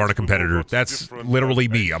sport if you aren't a competitor. That's literally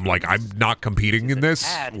me. I'm like, I'm not competing in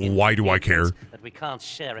this. Why do I care?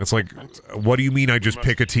 It's like, what do you mean I just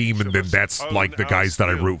pick a team and then that's like the guys that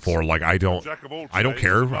I root for? Like, I don't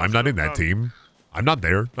care. I'm not in that team. I'm not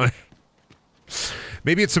there.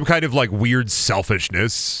 Maybe it's some kind of like weird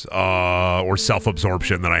selfishness or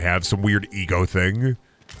self-absorption that I have, some weird ego thing.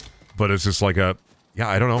 But it's just like yeah,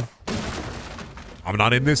 I don't know. I'm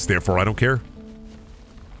not in this, therefore I don't care.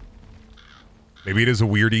 Maybe it is a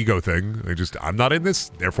weird ego thing. I'm not in this,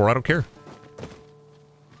 therefore I don't care.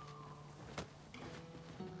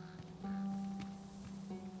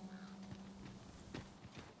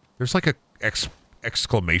 There's like a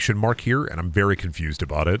exclamation mark here, and I'm very confused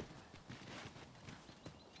about it.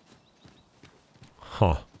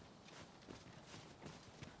 Huh.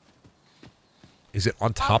 Is it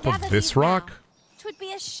on top of this rock? Twould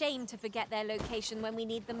be a shame to forget their location when we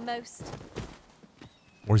need them most.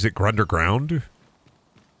 Or is it Grunderground?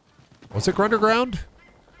 Was it Grunderground?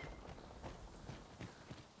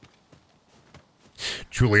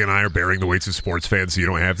 Julie and I are bearing the weights of sports fans, so you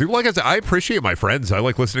don't have to. Like I said, I appreciate my friends. I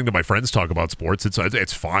like listening to my friends talk about sports.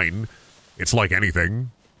 It's fine. It's like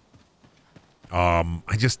anything. For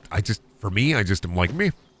me, I'm like,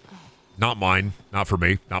 me. Not mine. Not for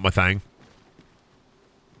me. Not my thing.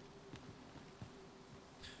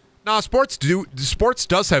 Nah, sports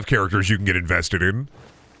does have characters you can get invested in.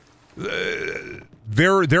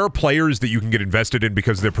 There are players that you can get invested in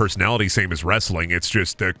because of their personality, same as wrestling. It's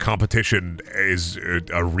just the competition is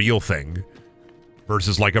a real thing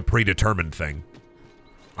versus like a predetermined thing.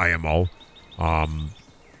 IMO.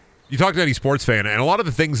 You talk to any sports fan, and a lot of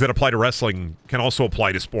the things that apply to wrestling can also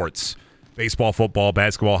apply to sports. Baseball, football,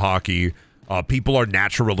 basketball, hockey. People are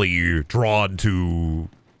naturally drawn to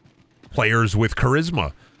players with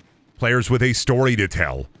charisma. Players with a story to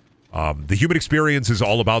tell. The human experience is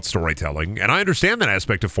all about storytelling, and I understand that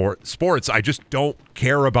aspect of sports. I just don't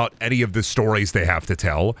care about any of the stories they have to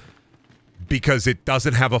tell because it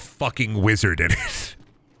doesn't have a fucking wizard in it.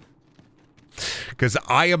 Because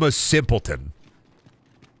I am a simpleton.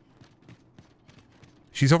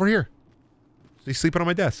 She's over here. She's sleeping on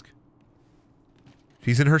my desk.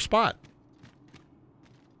 She's in her spot.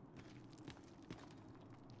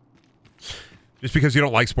 Just because you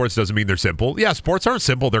don't like sports doesn't mean they're simple. Yeah, sports aren't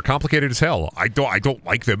simple. They're complicated as hell. I don't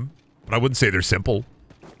like them, but I wouldn't say they're simple.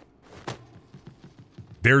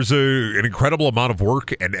 There's an incredible amount of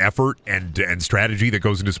work and effort and strategy that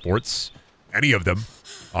goes into sports. Any of them.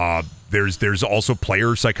 There's also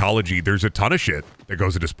player psychology. There's a ton of shit that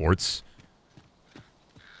goes into sports.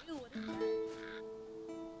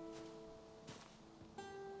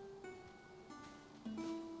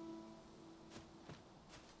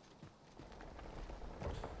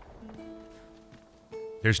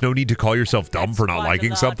 There's no need to call yourself dumb for not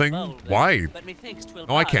liking something. Why?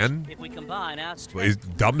 Oh, I can.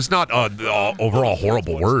 Dumb's not an overall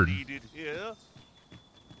horrible word.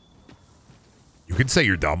 You can say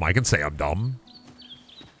you're dumb. I can say I'm dumb.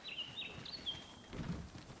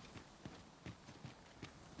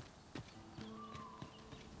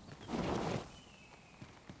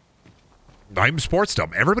 I'm sports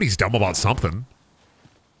dumb. Everybody's dumb about something.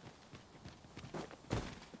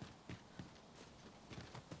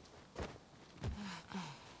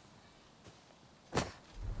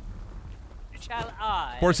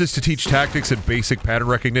 Sports is to teach tactics and basic pattern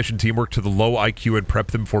recognition, teamwork to the low IQ and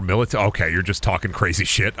prep them for military. Okay, you're just talking crazy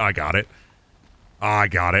shit. I got it. I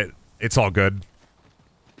got it. It's all good.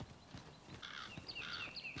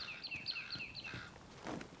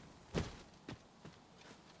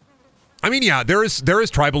 I mean, yeah, there is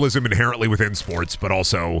tribalism inherently within sports, but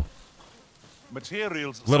also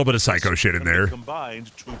Materials a little bit of psycho shit in can be there.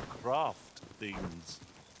 combined to craft things.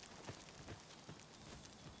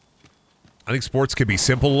 I think sports can be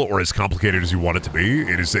simple or as complicated as you want it to be.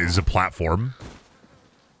 It is a platform.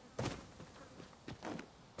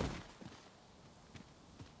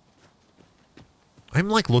 I'm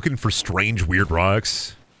like looking for strange, weird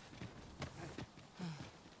rocks.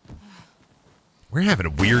 We're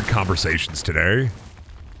having weird conversations today.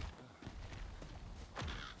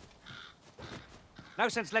 No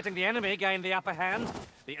sense letting the enemy gain the upper hand.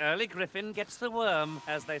 The early griffin gets the worm,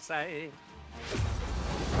 as they say.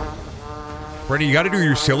 Brendan, you got to do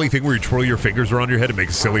your silly thing where you twirl your fingers around your head and make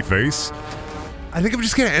a silly face. I think I'm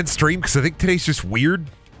just going to end stream because I think today's just weird.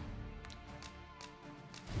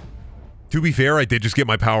 To be fair, I did just get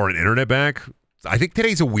my power and internet back. I think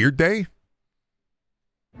today's a weird day.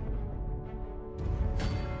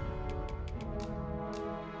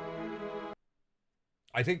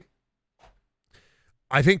 I think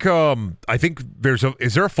there's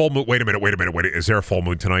is there a full moon? Wait a minute. Is there a full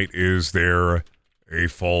moon tonight? Is there a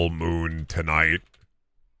full moon tonight?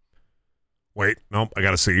 Wait, nope, I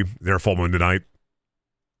gotta see. Is there a full moon tonight?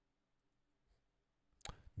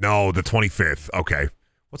 No, the 25th. Okay.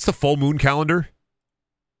 What's the full moon calendar?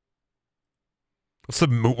 What's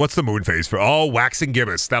the moon phase for? Oh, waxing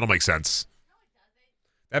gibbous. That'll make sense.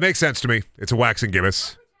 That makes sense to me. It's a waxing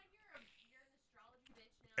gibbous.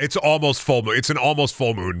 It's almost full moon. It's an almost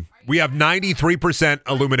full moon. We have 93%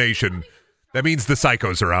 illumination. That means the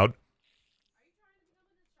psychos are out.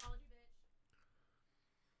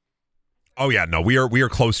 Oh yeah, no, we are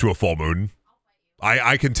close to a full moon.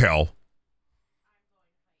 I can tell.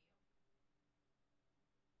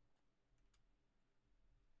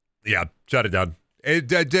 Yeah, shut it down.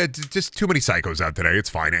 Just too many psychos out today.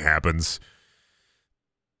 It's fine. It happens.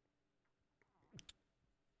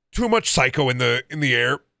 Too much psycho in the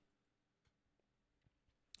air.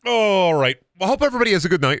 All right. Well, I hope everybody has a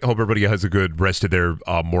good night. I hope everybody has a good rest of their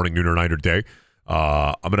morning, noon, or night, or day.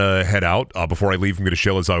 I'm going to head out. Before I leave, I'm going to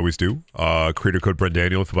chill as I always do. Creator code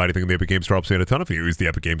Brendaniel. If you buy anything in the Epic Game Store, I'll pay a ton. If you use the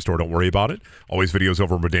Epic Game Store, don't worry about it. Always videos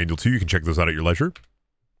over on Brendaniel too. You can check those out at your leisure.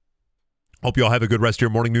 Hope you all have a good rest of your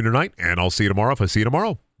morning, noon, or night, and I'll see you tomorrow if I see you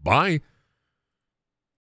tomorrow. Bye.